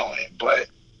get annoying, but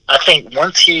I think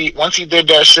once he did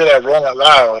that shit at Rolling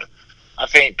Loud, I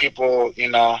think people,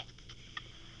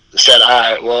 said, all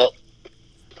right, well,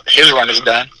 his run is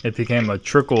done. It became a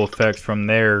trickle effect from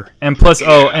there. And plus,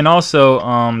 and also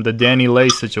the Danny Lay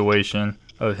situation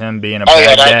of him being a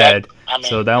bad dad.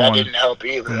 So that one didn't help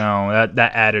either. No,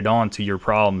 that added on to your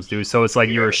problems, dude. So it's like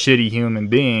you're a shitty human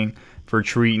being for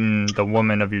treating the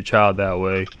woman of your child that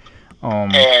way.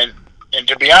 And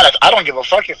to be honest, I don't give a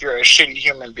fuck if you're a shitty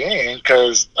human being,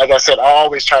 because, like I said, I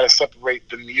always try to separate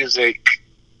the music.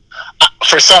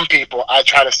 For some people, I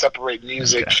try to separate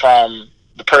music from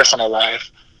the personal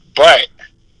life. But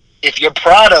if your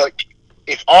product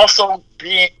is also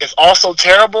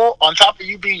terrible on top of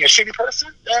you being a shitty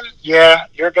person, then yeah,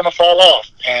 you're gonna fall off.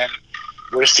 And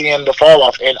we're seeing the fall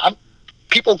off. And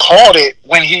people called it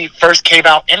when he first came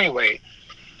out anyway.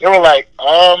 They were like,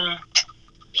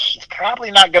 he's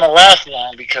probably not going to last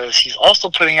long because he's also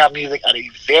putting out music at a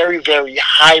very, very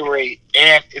high rate,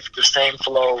 and it's the same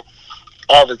flow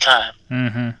all the time.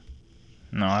 Mm-hmm.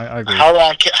 No, I agree. How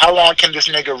long can this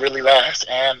nigga really last?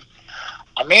 And,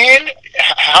 I mean,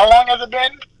 how long has it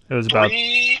been? It was about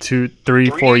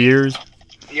 4 years.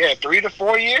 Yeah, 3 to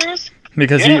 4 years.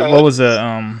 Because what was it?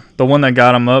 The one that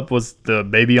got him up was the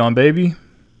Baby on Baby?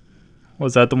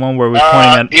 Was that the one where we was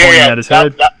pointing at his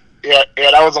head? That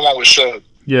was the one with Suge.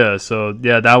 Yeah, so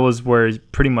that was where he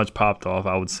pretty much popped off,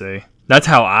 I would say. That's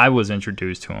how I was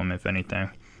introduced to him, if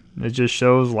anything. It just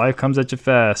shows life comes at you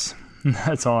fast.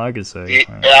 That's all I could say.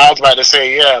 I was about to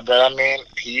say, but I mean,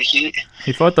 he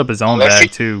fucked up his own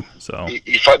bag too. So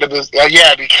he fucked up his because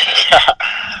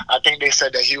I think they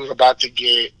said that he was about to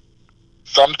get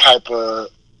some type of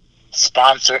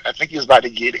sponsor. I think he was about to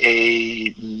get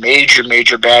a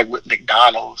major bag with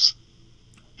McDonald's.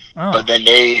 Oh. But then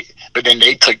they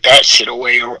took that shit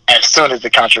away as soon as the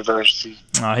controversy.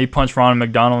 He punched Ronald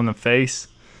McDonald in the face.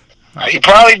 He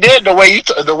probably did the way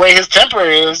his temper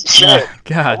is. Shit,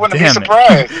 God, I wouldn't be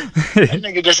surprised. That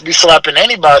nigga just be slapping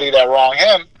anybody that wrong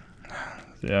him.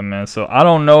 Yeah, man. So I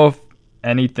don't know if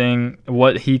anything,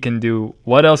 what he can do.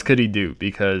 What else could he do?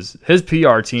 Because his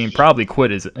PR team probably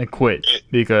quit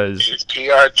because his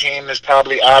PR team is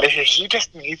probably out of here. He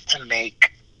just needs to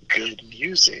make good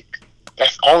music.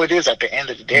 That's all it is at the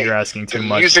end of the day. You're asking too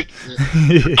much. Music,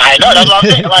 I know, that's what I'm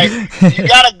saying. Like, you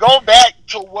gotta go back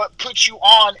to what put you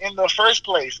on in the first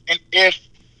place. And if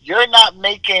you're not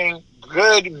making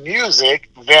good music,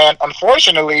 then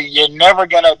unfortunately you're never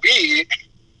gonna be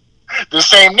the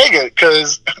same nigga,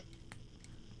 because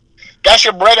that's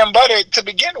your bread and butter to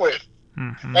begin with.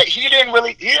 Mm-hmm. Like, he didn't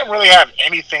really have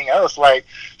anything else. Like,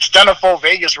 Stunnerful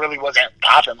Vegas really wasn't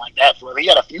popping like that for him. He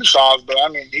had a few songs, but I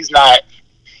mean,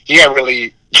 he ain't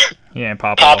really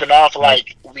popping off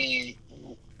like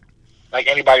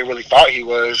anybody really thought he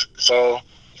was. So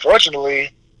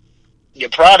fortunately, your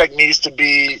product needs to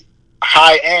be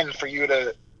high end for you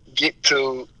to get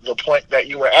to the point that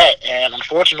you were at. And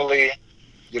unfortunately,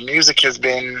 your music has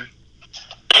been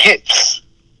hits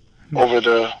over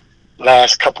the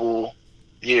last couple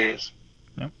years.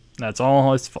 Yep. That's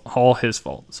all his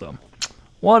fault. So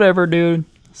whatever, dude.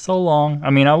 So long. I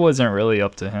mean, I wasn't really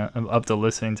up to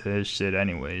listening to his shit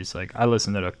anyways. Like, I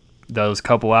listened to those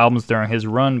couple albums during his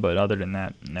run, but other than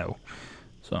that, no.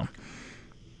 So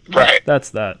right. That's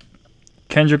that.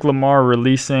 Kendrick Lamar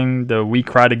releasing the We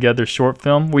Cry Together short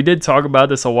film. We did talk about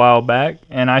this a while back,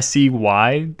 and I see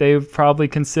why they probably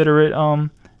consider it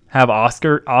have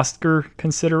Oscar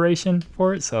consideration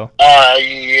for it. So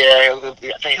yeah, I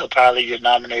think he'll probably get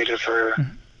nominated for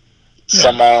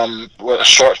some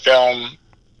short film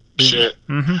shit.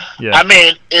 Mm-hmm. Yeah. I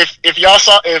mean, if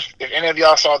any of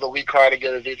y'all saw the We Cry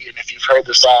Together video, and if you've heard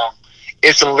the song,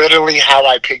 it's literally how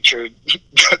I pictured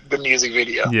the music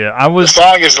video. Yeah, the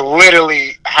song is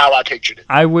literally how I pictured it.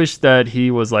 I wish that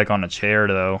he was like on a chair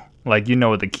though, like, you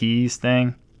know, with the keys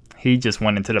thing. He just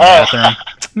went into the bathroom.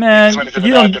 Man,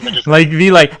 you don't like be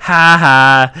like, ha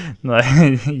ha, like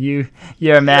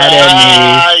you're mad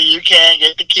at me. You can't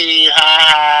get the key. Ha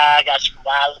ha, I got you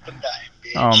wild at the night,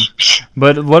 bitch.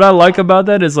 But what I like about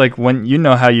that is, like, when you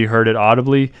know how you heard it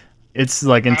audibly, it's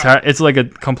like it's like a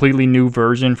completely new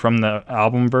version from the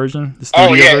album version, the studio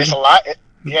version. It's a lot.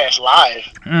 It's live.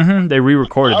 Mm-hmm. They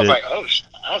re-recorded it. I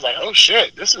was like, oh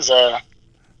shit, this is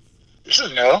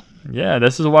new. Yeah,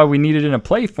 this is why we need it in a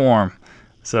play form.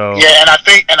 So yeah, and I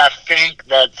think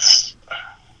that's.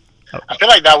 I feel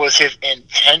like that was his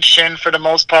intention for the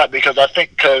most part,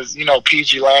 because you know,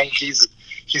 PG Lang, he's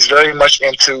very much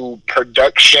into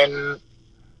production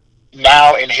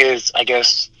now in his, I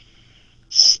guess,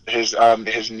 his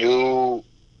new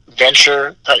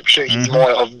venture type shit. He's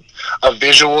more of a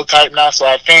visual type now. So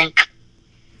I think,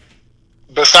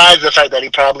 besides the fact that he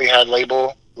probably had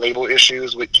label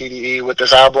issues with TDE with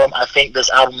this album, I think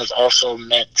this album is also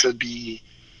meant to be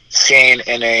seen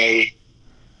in a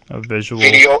visual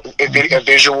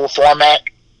visual format,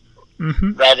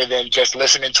 rather than just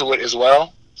listening to it as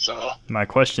well. So my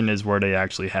question is, were they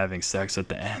actually having sex at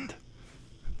the end?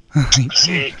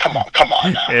 See, come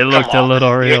on now. It looked a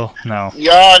little real. No.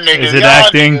 Y'all niggas, is it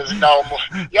acting?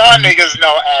 Y'all niggas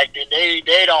know acting.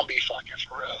 They don't be fucking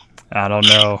for real. I don't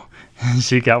know.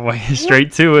 She got way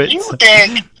straight to it. You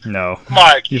think? No.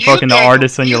 Mark, you fucking the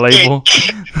artist on your label?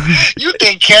 You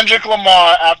think Kendrick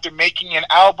Lamar, after making an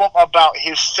album about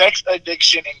his sex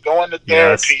addiction and going to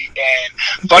therapy and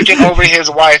fucking over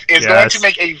his wife, is going to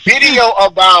make a video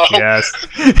about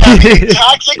having a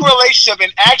toxic relationship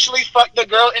and actually fuck the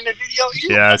girl in the video?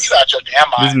 You out your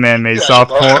damn mind. This man made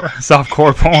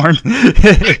softcore porn.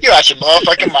 You out your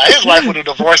motherfucking mind. His wife would have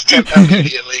divorced him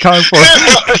immediately. Kung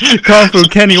Fu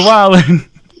Kenny Wildin'.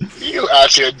 You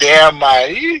out your damn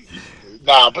mind.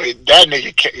 Nah, but that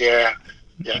nigga,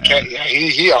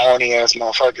 he a horny ass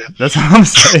motherfucker. That's what I'm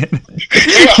saying.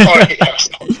 He a horny ass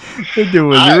motherfucker. The dude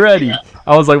was ready.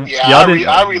 I was like,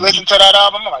 I re-listened to that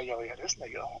album. I'm like, this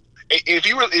nigga.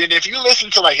 If you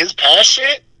listen to like his past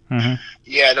shit,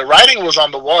 the writing was on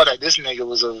the wall that this nigga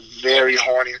was a very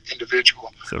horny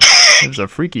individual. So he was a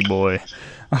freaky boy.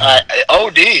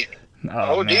 OD.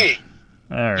 OD. Man.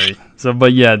 All right. So,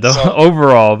 but yeah,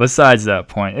 overall, besides that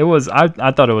point, it was. I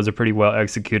thought it was a pretty well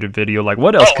executed video. Like,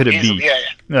 what else could it be? Yeah.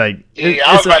 Like,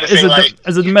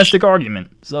 it's a domestic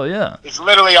argument. So yeah, it's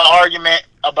literally an argument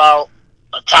about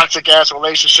a toxic ass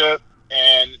relationship,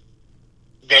 and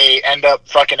they end up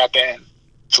fucking at the end.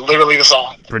 It's literally the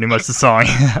song. Pretty much the song.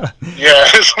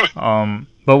 Yeah.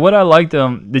 But what I liked,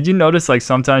 did you notice, like,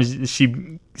 sometimes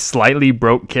she slightly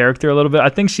broke character a little bit? I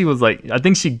think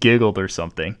she giggled or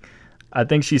something. I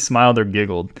think she smiled or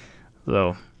giggled.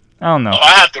 So I don't know. Oh,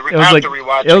 I have to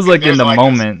rewatch it. It was like in the like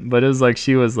moment, but it was like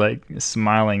she was like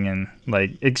smiling and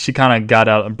like she kind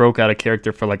of broke out of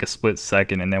character for like a split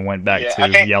second, and then went back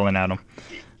to yelling at him.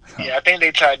 Yeah, I think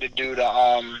they tried to do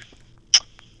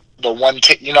the one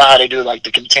take. You know how they do like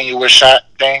the continuous shot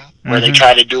thing, where they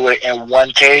try to do it in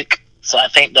one take. So I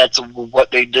think that's what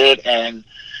they did, and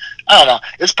I don't know.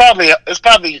 It's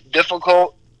probably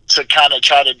difficult to kind of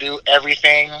try to do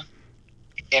everything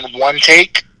in one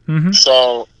take. Mm-hmm.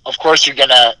 So of course you're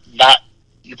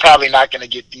probably not gonna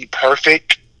get the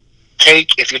perfect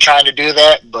take if you're trying to do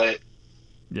that. But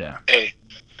yeah, hey,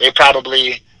 they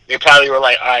probably were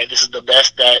like, all right, this is the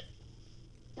best that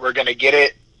we're gonna get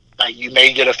it. Like you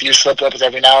may get a few slip ups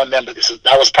every now and then, but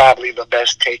that was probably the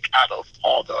best take out of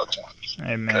all the other ones.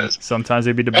 Hey man, sometimes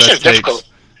they'd be the best takes. Difficult.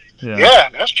 Yeah,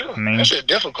 that's true. That shit's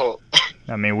difficult.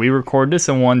 I mean, we record this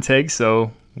in one take,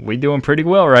 so we doing pretty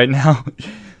well right now.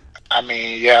 I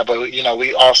mean, yeah, but you know,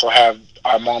 we also have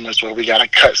our moments where we gotta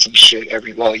cut some shit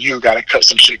you gotta cut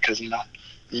some shit because you know,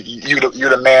 you're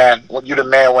the man. You're the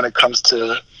man when it comes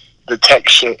to the tech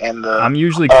shit and the I'm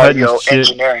usually cutting shit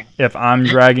engineering. If I'm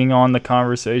dragging on the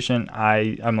conversation.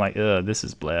 I'm like, this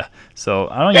is blah. So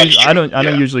I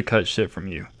don't usually cut shit from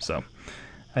you. So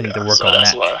I need to work on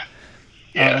that. Why.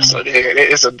 Yeah, so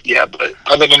it's but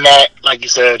other than that, like you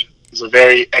said, it's a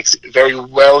very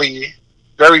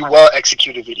well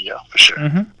executed video for sure.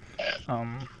 Mm-hmm.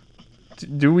 Yeah.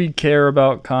 Do we care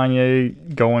about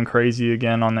Kanye going crazy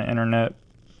again on the internet?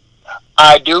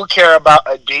 I do care about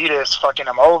Adidas fucking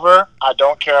him over. I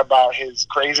don't care about his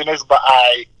craziness, but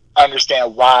I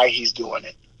understand why he's doing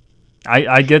it.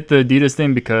 I get the Adidas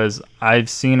thing because I've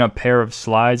seen a pair of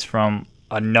slides from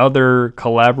another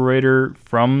collaborator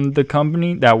from the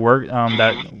company that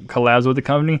that collabs with the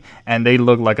company, and they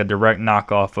look like a direct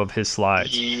knockoff of his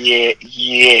slides.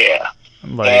 Yeah.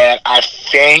 And I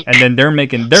think, and then they're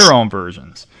making their own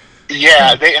versions.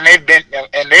 Yeah, they've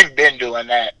been doing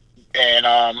that, and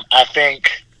I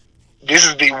think this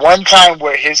is the one time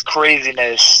where his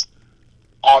craziness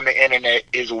on the internet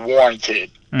is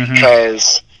warranted.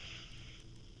 Because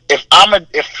if I'm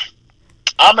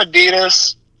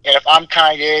Adidas and if I'm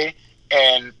Kanye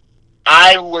and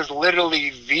I was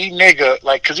literally the nigga,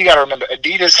 like, because you got to remember, I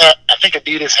think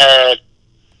Adidas had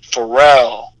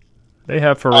Pharrell. They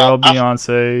have Pharrell,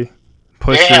 Beyonce,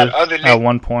 Pusha at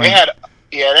one point. They had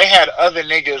other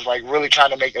niggas, like, really trying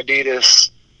to make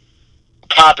Adidas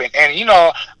popping. And, you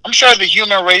know, I'm sure the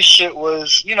human race shit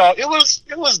was, you know, it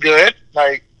was good.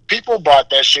 Like, people bought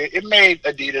that shit. It made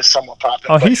Adidas somewhat popping.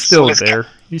 Oh, he's still there.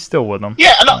 He's still with them.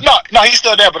 Yeah, no, he's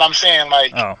still there, but I'm saying,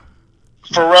 like,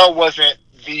 Pharrell wasn't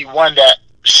the one that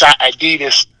shot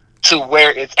Adidas to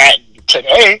where it's at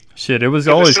today. Shit, it was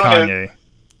always Kanye.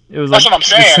 It was that's what I'm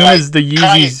saying. As soon as the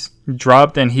Yeezys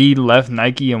dropped and he left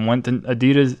Nike and went to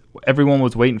Adidas, everyone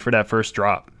was waiting for that first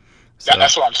drop. So,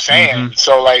 that's what I'm saying.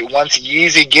 So, like, once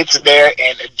Yeezy gets there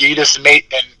and Adidas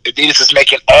is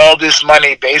making all this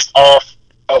money based off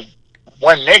of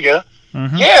one nigga,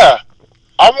 yeah,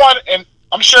 and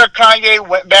I'm sure Kanye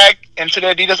went back into the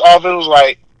Adidas office and was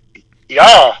like,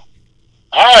 "Y'all,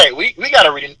 all right, we gotta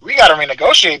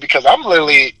renegotiate because I'm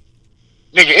literally,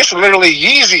 nigga, it's literally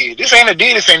Yeezy. This ain't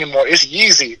Adidas anymore. It's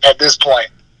Yeezy at this point."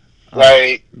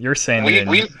 Like, you're saying it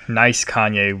in nice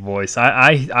Kanye voice.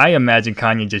 I imagine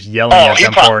Kanye just yelling at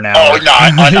them for an hour. Oh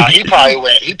no, he probably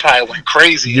went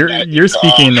crazy. You're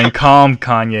speaking in calm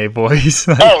Kanye voice.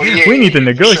 Like, we need to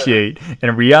negotiate. Sure.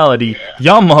 In reality,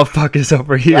 y'all motherfuckers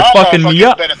over here fucking me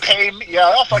up. Better pay me.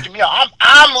 Y'all fucking me up.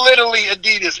 I'm literally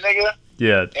Adidas, nigga.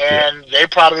 Yeah. And they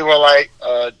probably were like,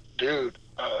 dude,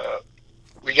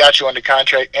 we got you under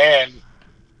contract, and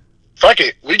fuck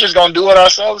it, we just gonna do it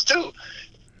ourselves too.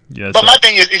 Yeah, but my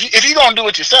thing is, if you're gonna do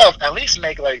it yourself, at least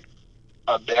make like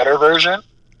a better version.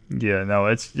 Yeah, no,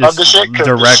 it's just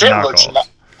direct knockoffs.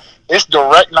 It's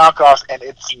direct knockoffs, and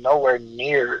it's nowhere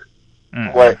near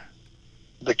what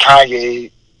the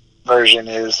Kanye version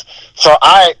is. So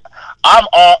I'm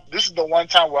all. This is the one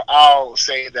time where I'll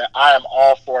say that I am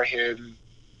all for him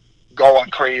going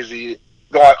crazy,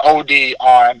 going OD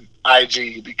on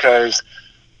IG, because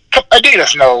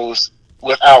Adidas knows.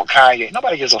 Without Kanye,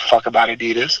 nobody gives a fuck about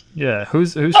Adidas. Yeah,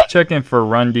 who's checking for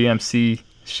Run DMC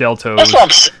shell toes? That's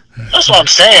what I'm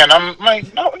saying. I'm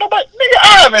like, nobody. Nigga,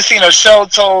 I haven't seen a shell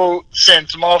toe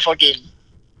since motherfucking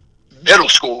middle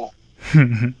school.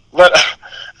 But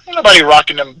ain't nobody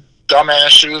rocking them dumbass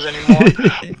shoes anymore.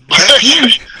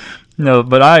 No,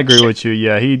 but I agree with you.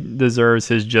 Yeah, he deserves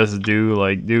his just due.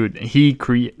 Like, dude,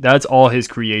 that's all his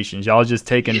creations. Y'all just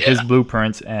taking his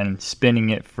blueprints and spinning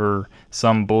it for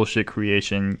some bullshit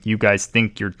creation you guys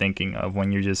think you're thinking of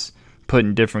when you're just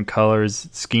putting different colors,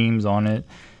 schemes on it.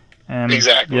 And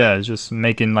Exactly. yeah, it's just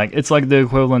making like it's like the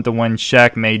equivalent to when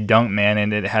Shaq made Dunkman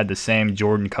and it had the same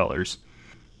Jordan colors.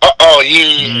 Oh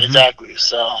yeah, Mm-hmm. exactly.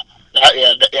 So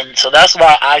and so that's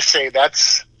why I say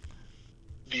that's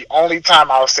the only time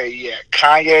I'll say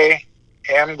Kanye,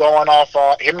 him going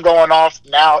off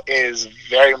now is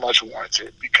very much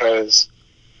warranted because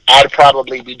I'd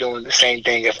probably be doing the same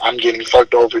thing if I'm getting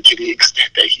fucked over to the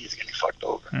extent that he's getting fucked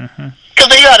over. Mm-hmm. Because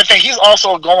then you got to think he's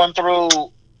also going through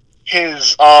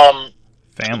his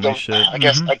Family shit. I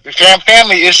guess Mm-hmm. like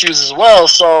family issues as well.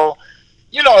 So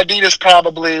Adidas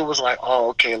probably was like, oh,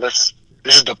 okay, this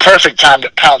is the perfect time to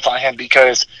pounce on him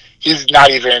because he's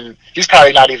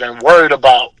probably not even worried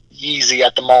about Yeezy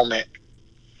at the moment.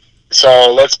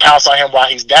 So let's pounce on him while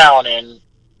he's down and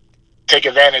take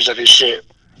advantage of his shit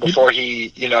before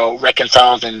he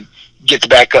reconciles and gets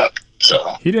back up.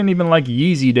 So He didn't even like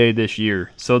Yeezy Day this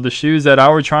year. So the shoes that I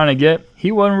were trying to get,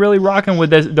 he wasn't really rocking with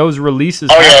those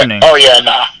releases happening.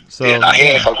 Nah. So He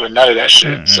ain't fuck with none of that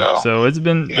shit. So it's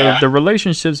been the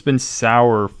relationship's been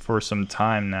sour for some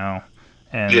time now,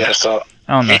 and So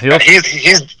I don't know.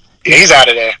 He's out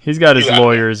of there. He's got his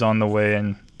lawyers on the way,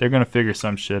 and they're gonna figure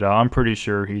some shit out. I'm pretty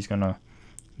sure he's gonna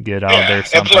get out of there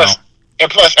somehow.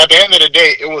 And plus, at the end of the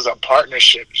day, it was a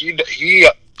partnership.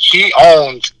 He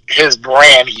owned his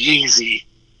brand Yeezy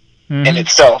in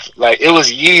itself. Like it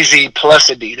was Yeezy plus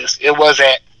Adidas. It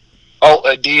wasn't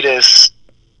Adidas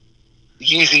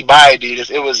Yeezy by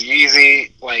Adidas. It was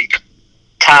Yeezy like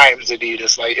times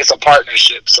Adidas. Like it's a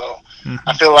partnership. So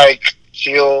I feel like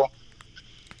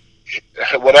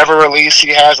whatever release he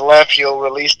has left, he'll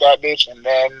release that bitch, and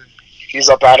then he's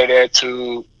up out of there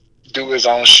to do his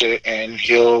own shit, and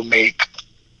he'll make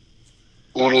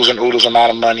oodles and oodles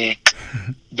amount of money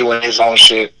doing his own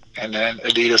shit, and then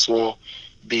Adidas will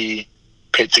be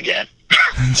pits again.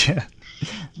 Yeah.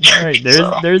 All right.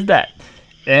 There's that,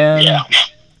 and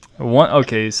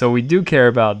okay. So we do care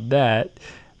about that,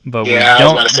 but we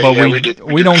don't.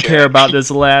 We don't care about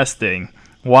this last thing.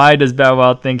 Why does Bow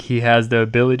Wow think he has the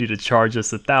ability to charge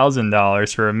us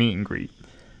 $1,000 for a meet and greet?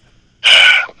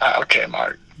 Okay,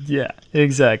 Mark. Yeah,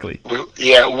 exactly.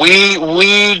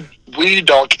 We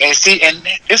don't, and see, and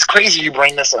it's crazy you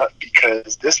bring this up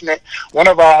because one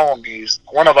of our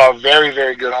very,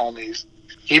 very good homies,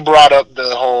 he brought up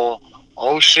the whole,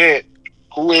 oh shit,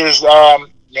 who is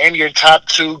name your top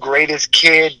 2 greatest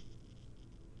kid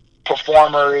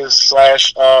performers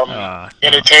 /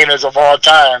 entertainers of all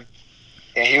time,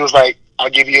 and he was like, I'll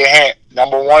give you a hint.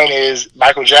 Number 1 is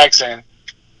Michael Jackson,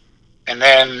 and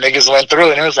then niggas went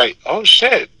through and it was like, oh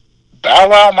shit, Bow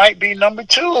Wow might be number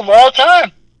 2 of all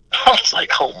time. I was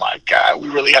like, oh my god, we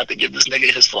really have to give this nigga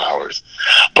his flowers.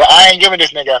 But I ain't giving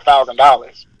this nigga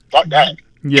 $1,000. Fuck that.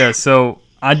 Yeah, so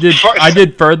I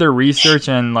did further research,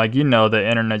 and the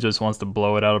internet just wants to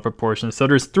blow it out of proportion. So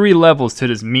there's 3 levels to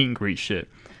this meet and greet shit.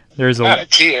 There's not a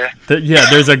tier.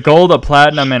 There's a gold, a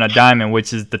platinum, and a diamond,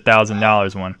 which is the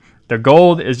 $1,000 one. The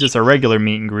gold is just a regular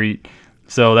meet and greet,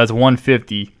 so that's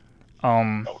 $150.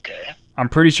 Okay. I'm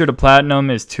pretty sure the platinum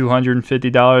is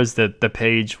 $250. That the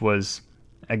page was,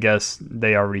 I guess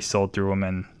they already sold through them,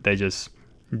 and they just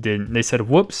didn't. They said,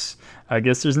 "Whoops, I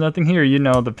guess there's nothing here."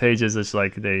 The page is just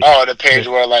like they. Oh, the page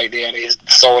where they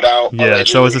sold out. Yeah,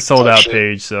 so it's a sold out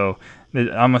page. So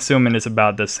I'm assuming it's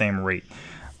about the same rate.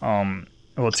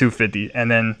 $250, and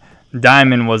then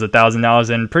diamond was $1,000,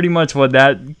 and pretty much what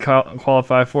that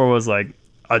qualified for was like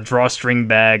a drawstring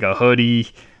bag, a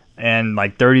hoodie, and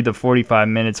like 30 to 45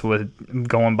 minutes with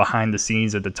going behind the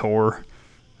scenes of the tour.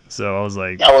 So I was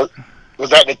like, was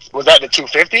that the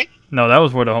 $250? No, that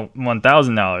was for the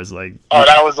 $1,000. Like,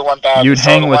 that was the 1,000. You'd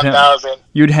hang with him.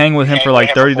 You'd hang with him for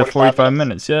like 30 to 45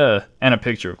 minutes. Yeah, and a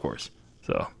picture, of course.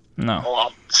 So no.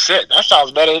 Oh shit! That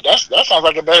sounds better. That sounds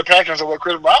like a better package than what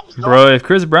Chris Brown was doing. Bro, if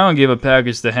Chris Brown gave a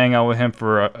package to hang out with him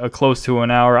for a close to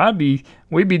an hour,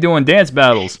 we'd be doing dance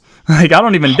battles. Like, I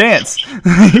don't even dance.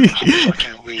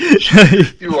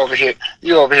 You over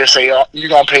here say you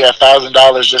gonna pay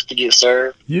 $1,000 just to get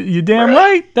served? You damn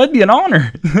right. That'd be an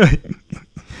honor.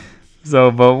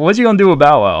 So, but what you gonna do with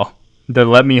Bow Wow? The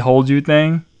let me hold you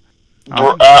thing?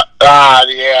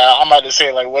 Yeah, I'm about to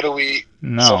say, like, what do we?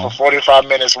 No. So for 45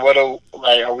 minutes,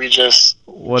 are we just?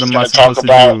 What am I supposed to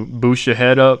do? Boost your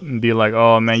head up and be like,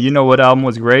 oh man, you know what album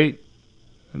was great?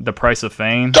 The Price of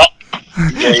Fame.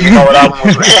 Yeah, you know what album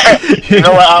was great? You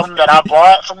know what album that I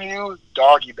bought from you?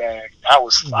 Doggy Bag. That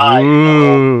was fire.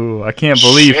 Ooh, I can't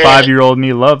believe 5-year-old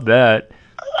me loved that.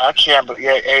 I can't, but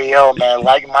yeah, hey yo, man,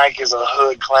 Like Mike is a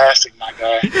hood classic, my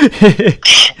guy.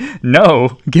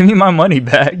 No, give me my money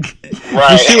back.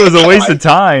 Right. This shit was a waste of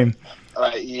time.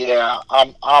 Yeah,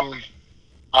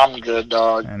 I'm good,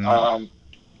 dog.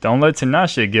 Don't let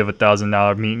Tinashe give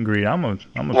 $1,000 meet and greet. I'm gonna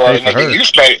Well, pay for her.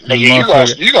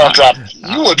 nigga, you gonna drop.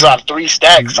 You will drop 3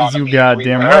 stacks on the You meet and greet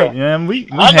goddamn with right, her. man. We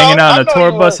hanging out on a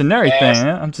tour bus and everything.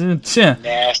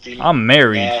 Nasty, Man. I'm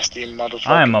married. nasty motherfucker.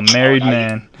 I am a married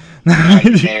man. Now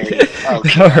you married.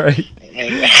 Okay. All right.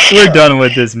 We're done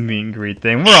with this meet and greet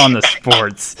thing. We're on the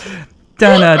sports.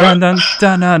 Dun dun dun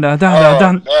dun dun dun dun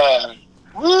dun. Man.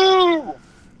 Woo!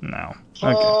 No.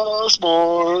 Okay.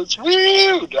 Sports.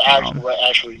 Woo!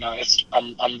 Actually, no.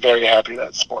 I'm very happy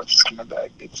that sports is coming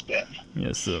back. It's been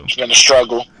a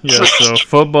struggle. Yeah. So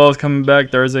football's coming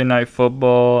back. Thursday night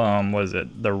football. Was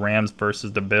it the Rams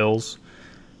versus the Bills?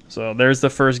 So there's the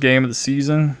first game of the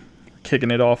season.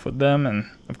 Kicking it off with them, and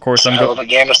of course a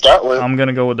game to start with. I'm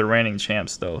gonna go with the reigning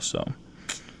champs though. So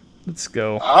let's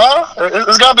go.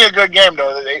 It's gonna be a good game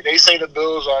though. They say the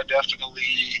Bills are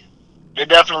definitely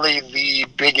the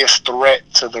biggest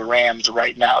threat to the Rams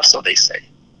right now. So they say.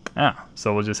 Yeah.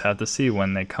 So we'll just have to see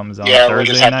when they comes on Thursday we'll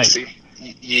just have night. To see.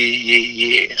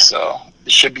 Yeah. So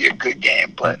it should be a good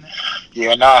game, but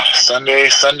Sunday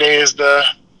is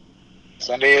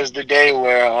the day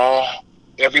where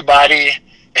everybody.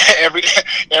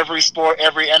 Every sport,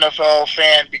 every NFL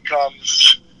fan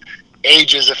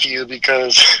ages a few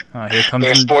because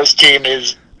their sports team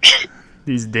is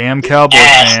these damn Cowboy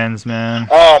fans, man.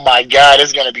 Oh my God,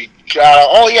 it's gonna be.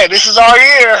 This is our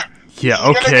year. Yeah,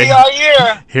 okay. It's gonna be our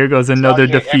year. Here goes another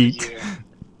defeat.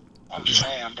 I'm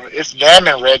saying, bro, it's them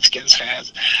and Redskins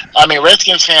fans. I mean,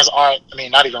 Redskins fans aren't. I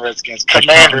mean, not even Redskins.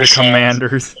 Commanders. The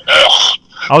Commanders.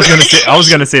 I was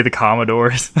gonna say the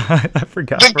Commodores. I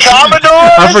forgot. The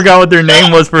Commodores. I forgot what their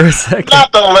name was for a second.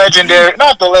 Not the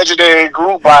legendary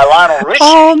group by Lionel Richie.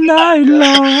 All night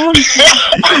long.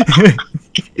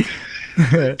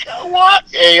 What?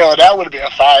 Hey, that would have been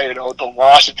fire though. The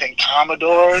Washington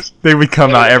Commodores. They would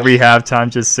come out every halftime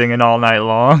just singing all night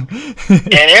long.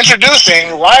 And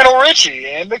introducing Lionel Richie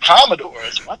and the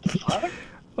Commodores. What the fuck?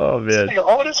 Oh man. This nigga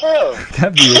old as hell.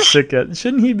 That'd be a sick.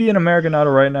 Shouldn't he be an American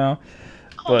Idol right now?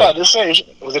 I'm about to say,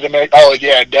 was it American? Oh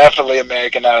yeah, definitely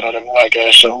American Idol, the White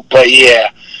Guy show. But yeah,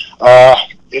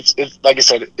 it's like I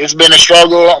said, it's been a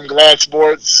struggle. I'm glad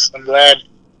I'm glad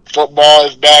football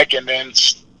is back, and then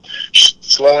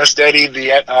slow and steady,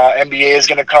 the NBA is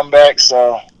gonna come back.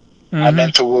 So my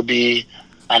mental will be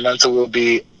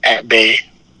at bay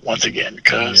once again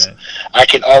because I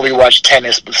can only watch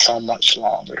tennis for so much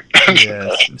longer.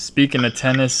 Yes. Speaking of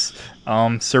tennis,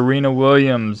 Serena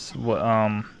Williams,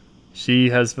 she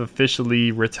has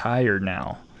officially retired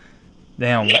now.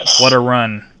 Damn, what a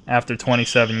run after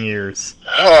 27 years.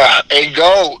 A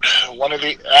GOAT.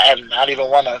 Not even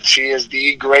one of. She is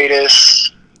the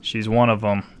greatest. She's one of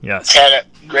them, yes.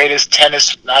 Greatest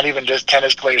tennis, not even just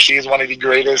tennis player. She's one of the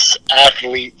greatest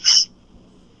athletes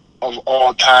of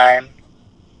all time.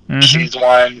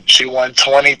 Mm-hmm. She won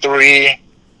 23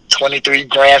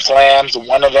 Grand Slams,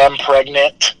 one of them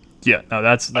pregnant. Yeah, no,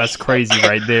 that's crazy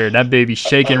right there. That baby's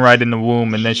shaking right in the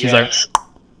womb, and then she's like,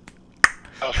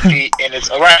 her feet, and it's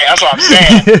right. That's what I'm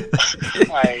saying.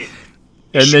 Like,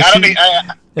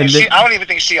 I don't even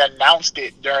think she announced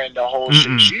it during the whole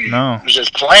shit. She was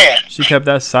just playing. She kept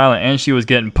that silent, and she was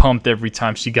getting pumped every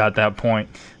time she got that point.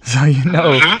 So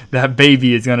that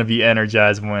baby is gonna be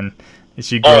energized when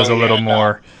she grows a little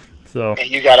more. So and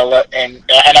you gotta let and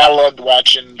I loved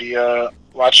watching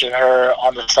her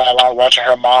on the sideline, watching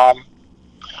her mom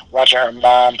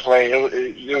play.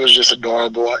 It was just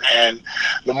adorable. And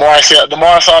the more I saw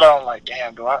that, I'm like,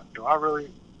 damn, do I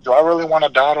really want a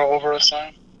daughter over a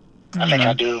son? I think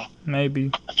I do.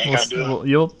 Maybe. I think I do.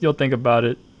 You'll think about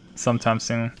it sometime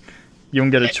soon. You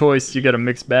don't get a choice. You get a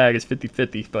mixed bag. It's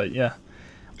 50-50, but yeah.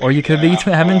 Or you could be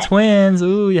having twins.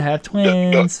 Ooh, you have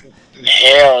twins.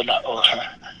 Hell no.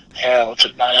 Hell,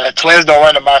 twins don't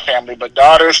run in my family, but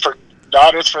daughters for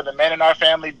the men in our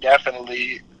family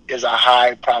definitely is a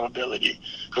high probability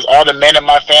because all the men in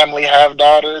my family have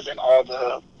daughters and all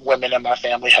the women in my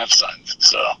family have sons.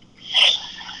 So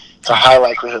it's a high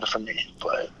likelihood for me,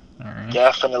 but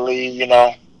definitely,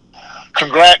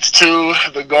 congrats to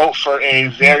the GOAT for a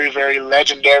very, very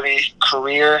legendary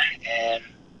career, and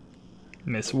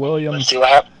Miss Williams. Let's see what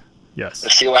happens. Yes.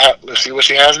 Let's see what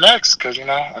she has next, because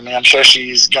I'm sure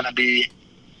she's gonna be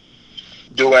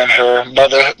doing her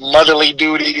motherly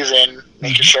duties and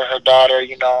making sure her daughter,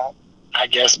 I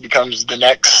guess becomes the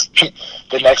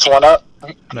next one up.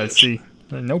 Let's see.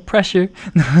 No pressure.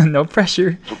 No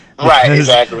pressure. Right,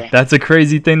 exactly. That's a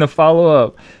crazy thing to follow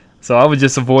up. So I would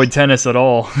just avoid tennis at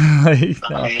all. Shit,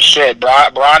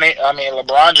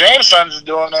 LeBron James' sons is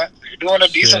doing it. They're doing a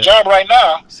decent job right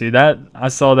now. See that? I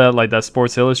saw that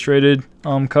Sports Illustrated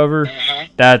cover.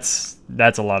 Mm-hmm. That's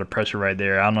a lot of pressure right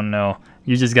there. I don't know.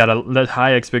 you just got to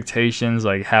high expectations,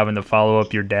 like having to follow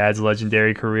up your dad's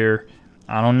legendary career.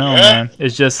 I don't know, man.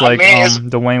 It's just like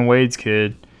Dwayne Wade's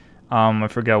kid. I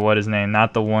forgot what his name.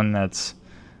 Not the one that's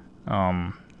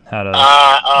had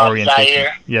a orientation.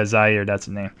 Zaire. Yeah, Zaire. That's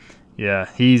his name. Yeah,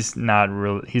 he's not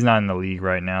in the league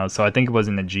right now. So I think it was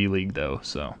in the G League though.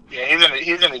 So yeah,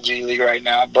 he's in the G League right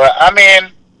now. But I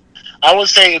mean, I would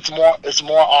say it's more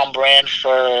on brand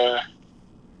for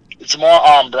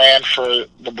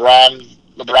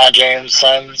LeBron James'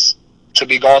 sons to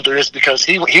be going through this because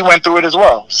he went through it as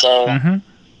well. So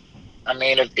I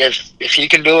mean, if he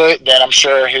can do it, then I'm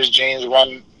sure his genes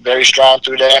run very strong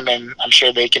through them, and I'm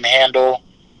sure they can handle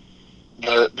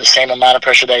the same amount of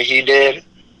pressure that he did.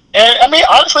 And I mean,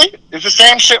 honestly, it's the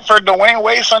same shit for Dwayne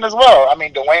Wade's son as well. I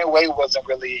mean, Dwayne Wade wasn't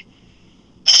really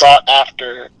sought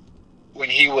after when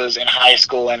he was in high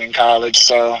school and in college,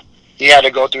 so he had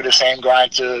to go through the same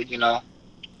grind to,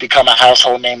 become a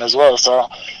household name as well. So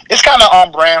it's kind of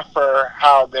on brand for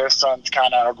how their sons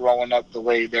kind of are growing up the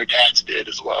way their dads did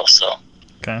as well. So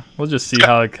okay, we'll just see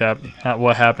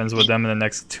what happens with them in the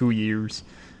next 2 years.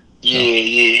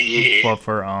 Yeah. Well,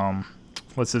 for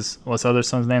what's the other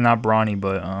son's name? Not Bronny,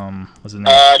 but what's his name?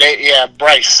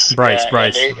 Bryce. Bryce.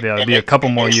 It'll be a couple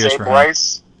more years for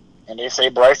Bryce, him. And they say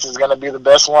Bryce is gonna be the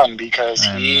best one because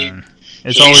he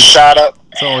always shot up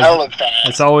hella fast.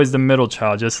 It's always the middle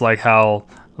child, just like how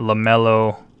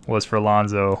LaMelo was for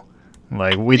Lonzo.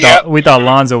 Like we thought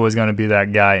Lonzo was gonna be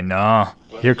that guy. Nah,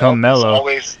 here come Melo.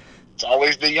 It's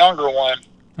always the younger one.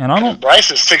 And Bryce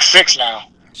is 6'6" now.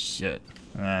 Shit.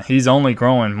 He's only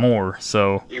growing more,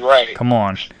 so you're right. Come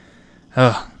on.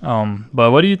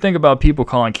 But what do you think about people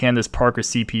calling Candace Parker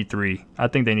CP3? I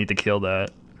think they need to kill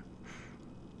that.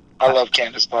 I love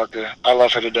Candace Parker. I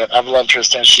love her to death. I've loved her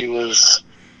since she was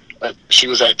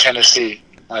at Tennessee.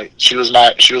 Like she was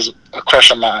a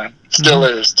crush of mine. Still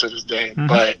is to this day.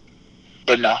 But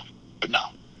no.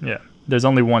 Yeah. There's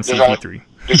only one CP3.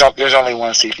 There's only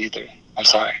one CP3. I'm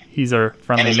sorry. He's our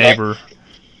friendly neighbor.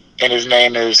 And his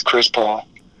name is Chris Paul.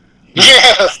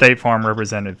 State Farm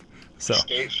representative. So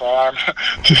State Farm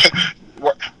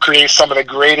creates some of the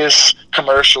greatest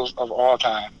commercials of all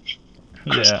time.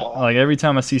 Chris Paul. Like every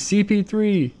time I see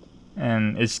CP3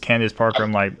 and it's Candace Parker,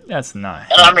 I'm like, that's not.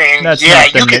 I mean,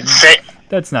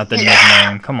 that's not the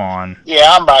nickname. Come on.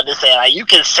 Yeah, I'm about to say like, you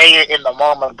can say it in the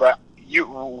moment, but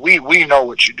we know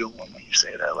what you're doing when you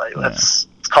say that. Like let's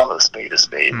call it a spade a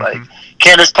spade. Like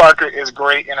Candace Parker is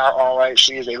great in her own right.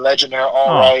 She is a legend in her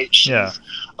own right. She's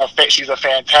a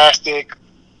fantastic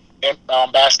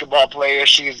basketball player.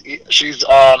 She's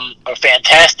a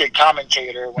fantastic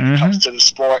commentator when it comes to the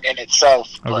sport in itself.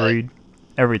 Agreed.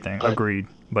 Agreed.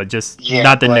 But just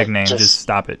not the nickname. Just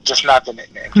stop it. Just not the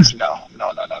nickname. Just no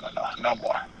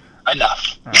more.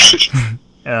 Enough.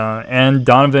 And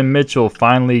Donovan Mitchell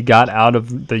finally got out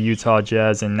of the Utah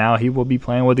Jazz, and now he will be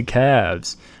playing with the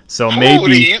Cavs. So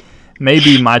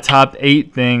maybe my top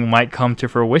 8 thing might come to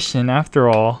fruition after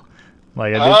all.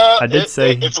 Like I did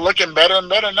say, it's looking better and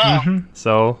better now.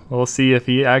 So we'll see if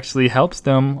he actually helps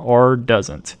them or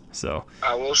doesn't. So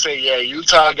I will say,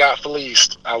 Utah got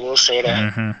fleeced. I will say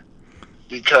that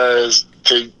because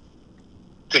to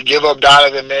give up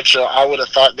Donovan Mitchell, I would have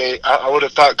thought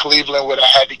Cleveland would have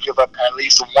had to give up at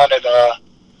least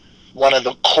one of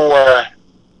the core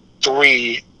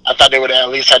 3. I thought they would have at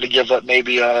least had to give up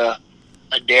maybe a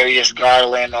Darius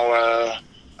Garland or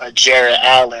a Jarrett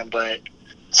Allen, but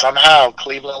somehow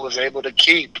Cleveland was able to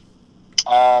keep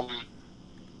all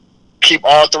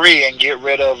 3 and get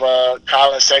rid of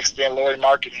Colin Sexton and Lauri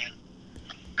Markkanen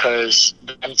because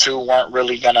them 2 weren't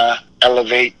really gonna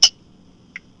elevate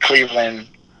Cleveland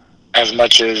as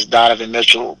much as Donovan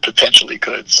Mitchell potentially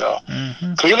could. So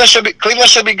Cleveland should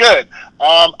be good.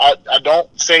 I don't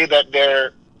say that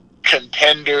they're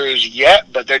contenders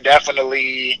yet, but they're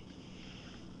definitely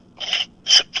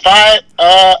a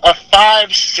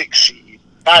 5-6 seed.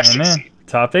 5-6 seed.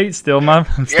 Top 8 still my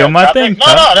thing.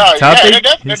 Top 8.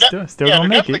 They're still gonna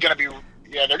make it.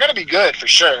 They're gonna be good for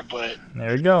sure. But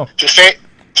there we go.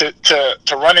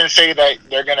 To run and say that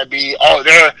they're gonna be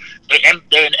they're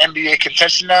an NBA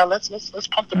contention now. Let's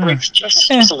pump the brakes just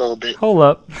a little bit. Hold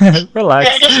up, relax.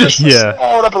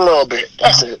 Hold up a little bit.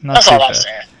 That's it. That's all I'm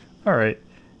saying. All right,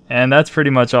 and that's pretty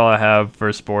much all I have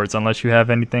for sports. Unless you have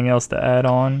anything else to add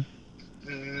on.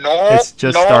 No, it's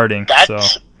just starting.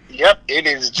 Yep, it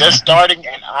is just starting,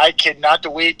 and I cannot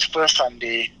wait for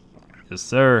Sunday. Yes,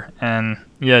 sir. And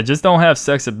just don't have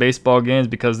sex at baseball games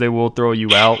because they will throw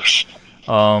you out.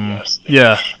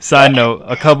 Side note,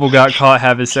 a couple got caught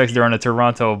having sex during a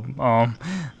Toronto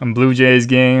Blue Jays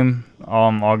game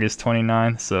August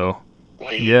 29th. So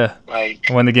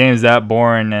when the game's that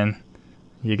boring and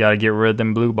You gotta get rid of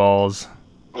them blue balls.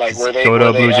 Like where they Go to where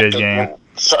a they Blue at Jays the, game.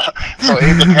 So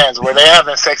it depends. Were they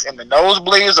having sex in the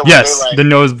nosebleeds or Yes, were they like? the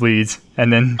nosebleeds,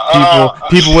 and then Uh,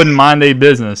 people wouldn't mind their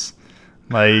business.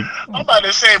 Like, I'm about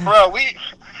to say, bro, we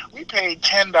paid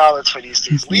 $10 for these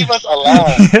seats. Leave us alone.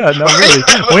 yeah, no, really,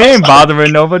 we ain't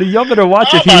bothering nobody. Y'all better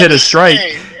watch if he hit a strike,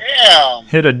 Damn.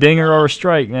 hit a dinger or a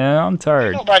strike, man. I'm Ain't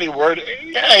tired. nobody worried.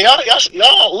 Yeah,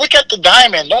 y'all look at the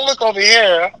diamond. Don't look over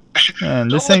here. Man,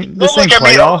 this Don't ain't look at me.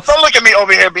 playoffs. Don't look at me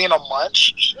over here being a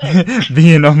munch. Shit.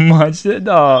 Being a munch.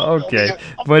 Oh, okay.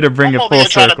 Way to bring it full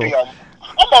circle.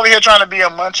 I'm over here trying to be a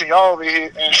munch, and y'all over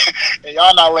here, and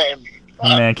y'all not letting me.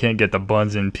 Man can't get the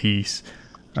buns in peace.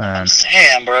 I'm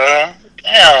saying, bro.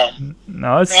 Damn.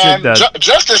 No, it's Man, that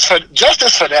justice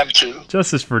for them too.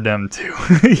 justice for them too.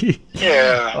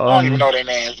 Yeah, I don't even know their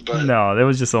names, but No, it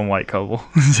was just some white couple.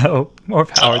 So more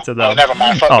power to them. oh, never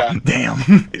mind. Fuck Oh, them. damn.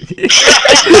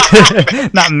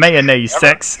 Not mayonnaise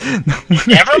sex.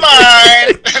 Never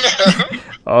mind.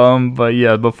 But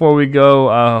yeah, before we go,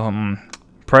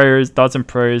 thoughts and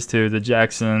prayers to the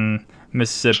Jackson,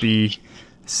 Mississippi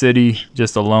city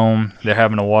just alone. They're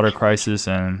having a water crisis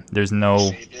and there's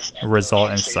no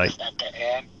result in sight.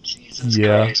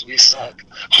 Yeah. Christ, we suck.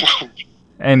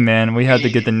 Hey man, we had to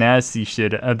get the nasty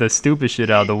shit, the stupid shit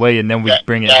out of the way, and then we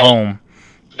bring it home.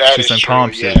 That to is some true.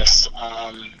 calm shit. Yes.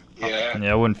 Yeah.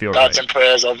 Yeah, it wouldn't feel Thoughts right. and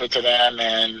prayers over to them,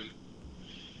 and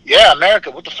yeah,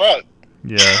 America. What the fuck?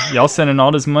 Yeah, y'all sending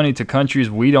all this money to countries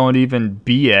we don't even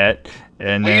be at,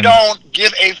 and We then don't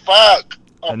give a fuck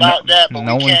about that, but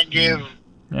no we one- can't give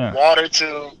yeah, water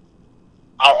to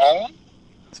our own.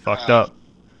 it's fucked up.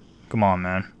 Come on,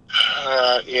 man.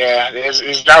 Yeah,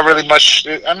 there's not really much.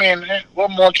 I mean,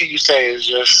 what more can you say? Is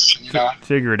just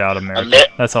Figure it out, America.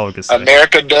 That's all we can say.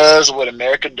 America does what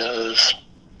America does.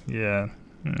 Yeah.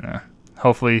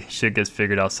 Hopefully, shit gets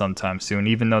figured out sometime soon.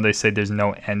 Even though they say there's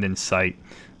no end in sight.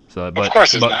 So, but Of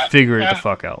course, it's not. figure it the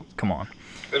fuck out. Come on.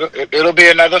 It'll be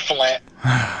another Flint,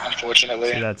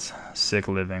 unfortunately. See, that's sick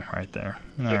living right there.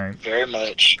 All right. Very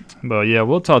much. But yeah,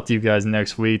 we'll talk to you guys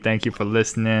next week. Thank you for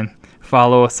listening.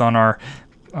 Follow us on our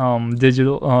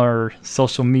our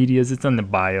social medias. It's in the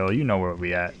bio. You know where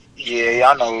we at. Yeah,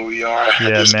 y'all know who we are.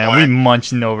 Yeah, man, we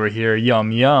munching over here.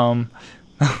 Yum yum.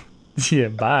 Yeah,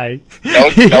 bye.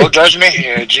 No judgment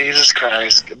here. Jesus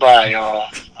Christ. Goodbye, y'all.